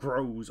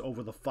grows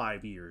over the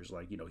 5 years.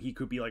 Like, you know, he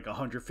could be like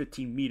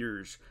 115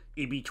 meters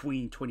in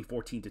between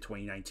 2014 to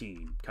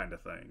 2019 kind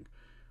of thing.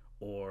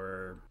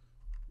 Or,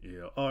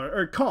 you know,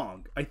 or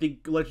Kong. I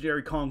think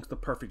Legendary Kong's the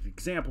perfect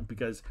example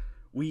because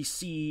we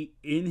see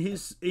in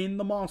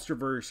the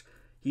Monsterverse,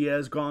 he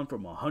has gone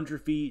from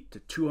 100 feet to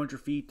 200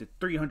 feet to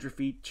 300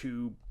 feet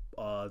to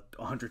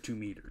 102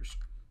 meters.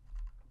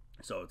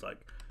 So it's like,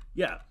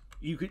 yeah,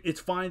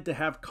 it's fine to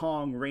have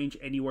Kong range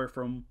anywhere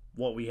from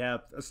what we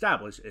have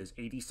established is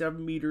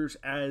 87 meters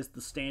as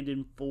the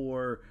stand-in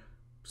for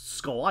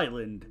Skull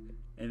Island,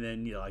 and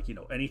then, you know, like, you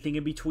know, anything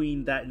in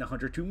between that and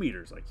 102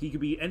 meters. Like, he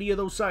could be any of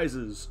those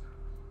sizes,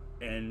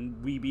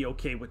 and we'd be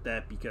okay with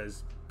that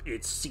because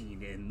it's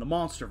seen in the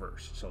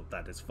Monsterverse, so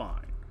that is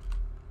fine.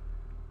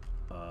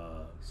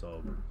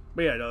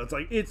 But yeah, no, it's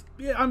like,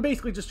 I'm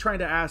basically just trying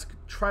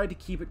to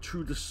keep it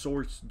true to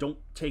source. Don't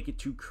take it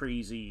too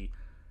crazy.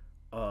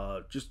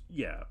 Just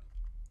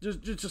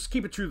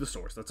keep it true to the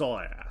source. That's all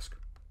I ask.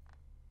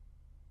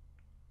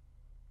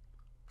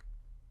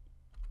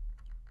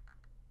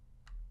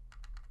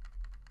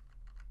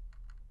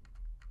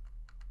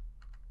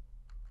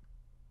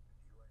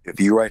 If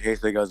you write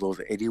Heisei Godzilla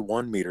is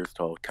 81 meters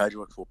tall,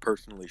 Kaiju will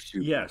personally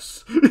shoot.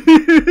 Yes.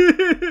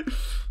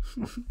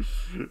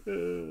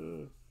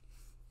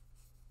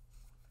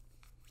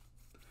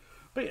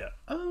 But yeah,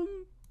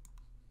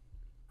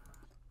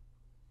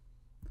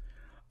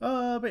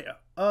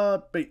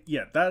 but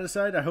yeah, that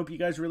aside, I hope you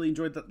guys really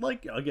enjoyed that.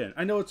 Like, again,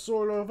 I know it's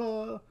sort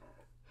of,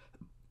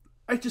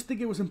 I just think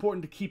it was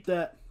important to keep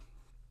that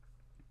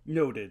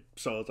noted.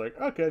 So it's like,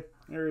 okay,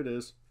 there it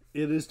is.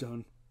 It is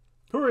done.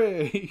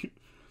 Hooray!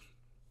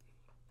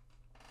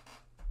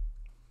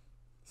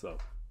 So,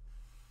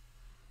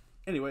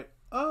 anyway,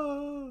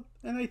 and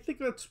I think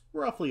that's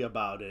roughly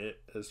about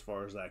it as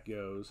far as that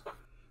goes.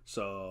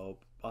 So,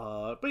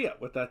 but yeah,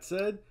 with that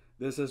said,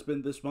 this has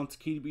been this month's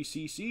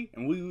KWCC,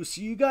 and we will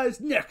see you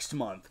guys next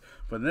month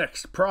for the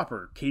next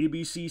proper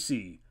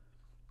KWCC.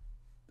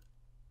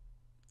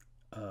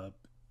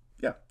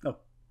 Yeah, no.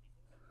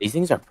 These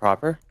things are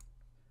proper?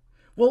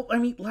 Well, I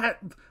mean,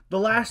 the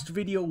last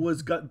video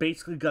was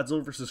basically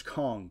Godzilla vs.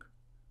 Kong,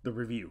 the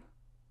review.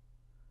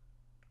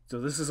 So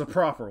this is a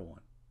proper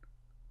one.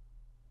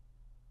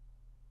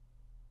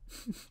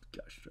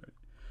 Gosh darn.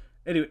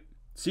 Anyway,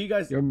 see you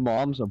guys. Your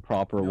mom's a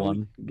proper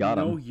one. Got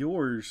him. No,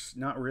 yours.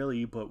 Not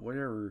really, but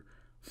whatever.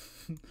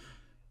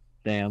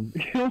 Damn.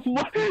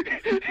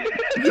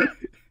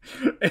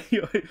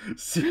 Anyway,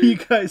 see you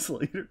guys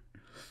later.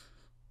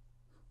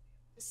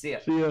 See ya.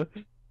 See ya.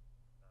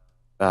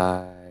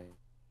 Bye.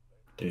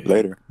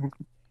 Later.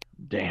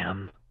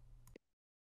 Damn.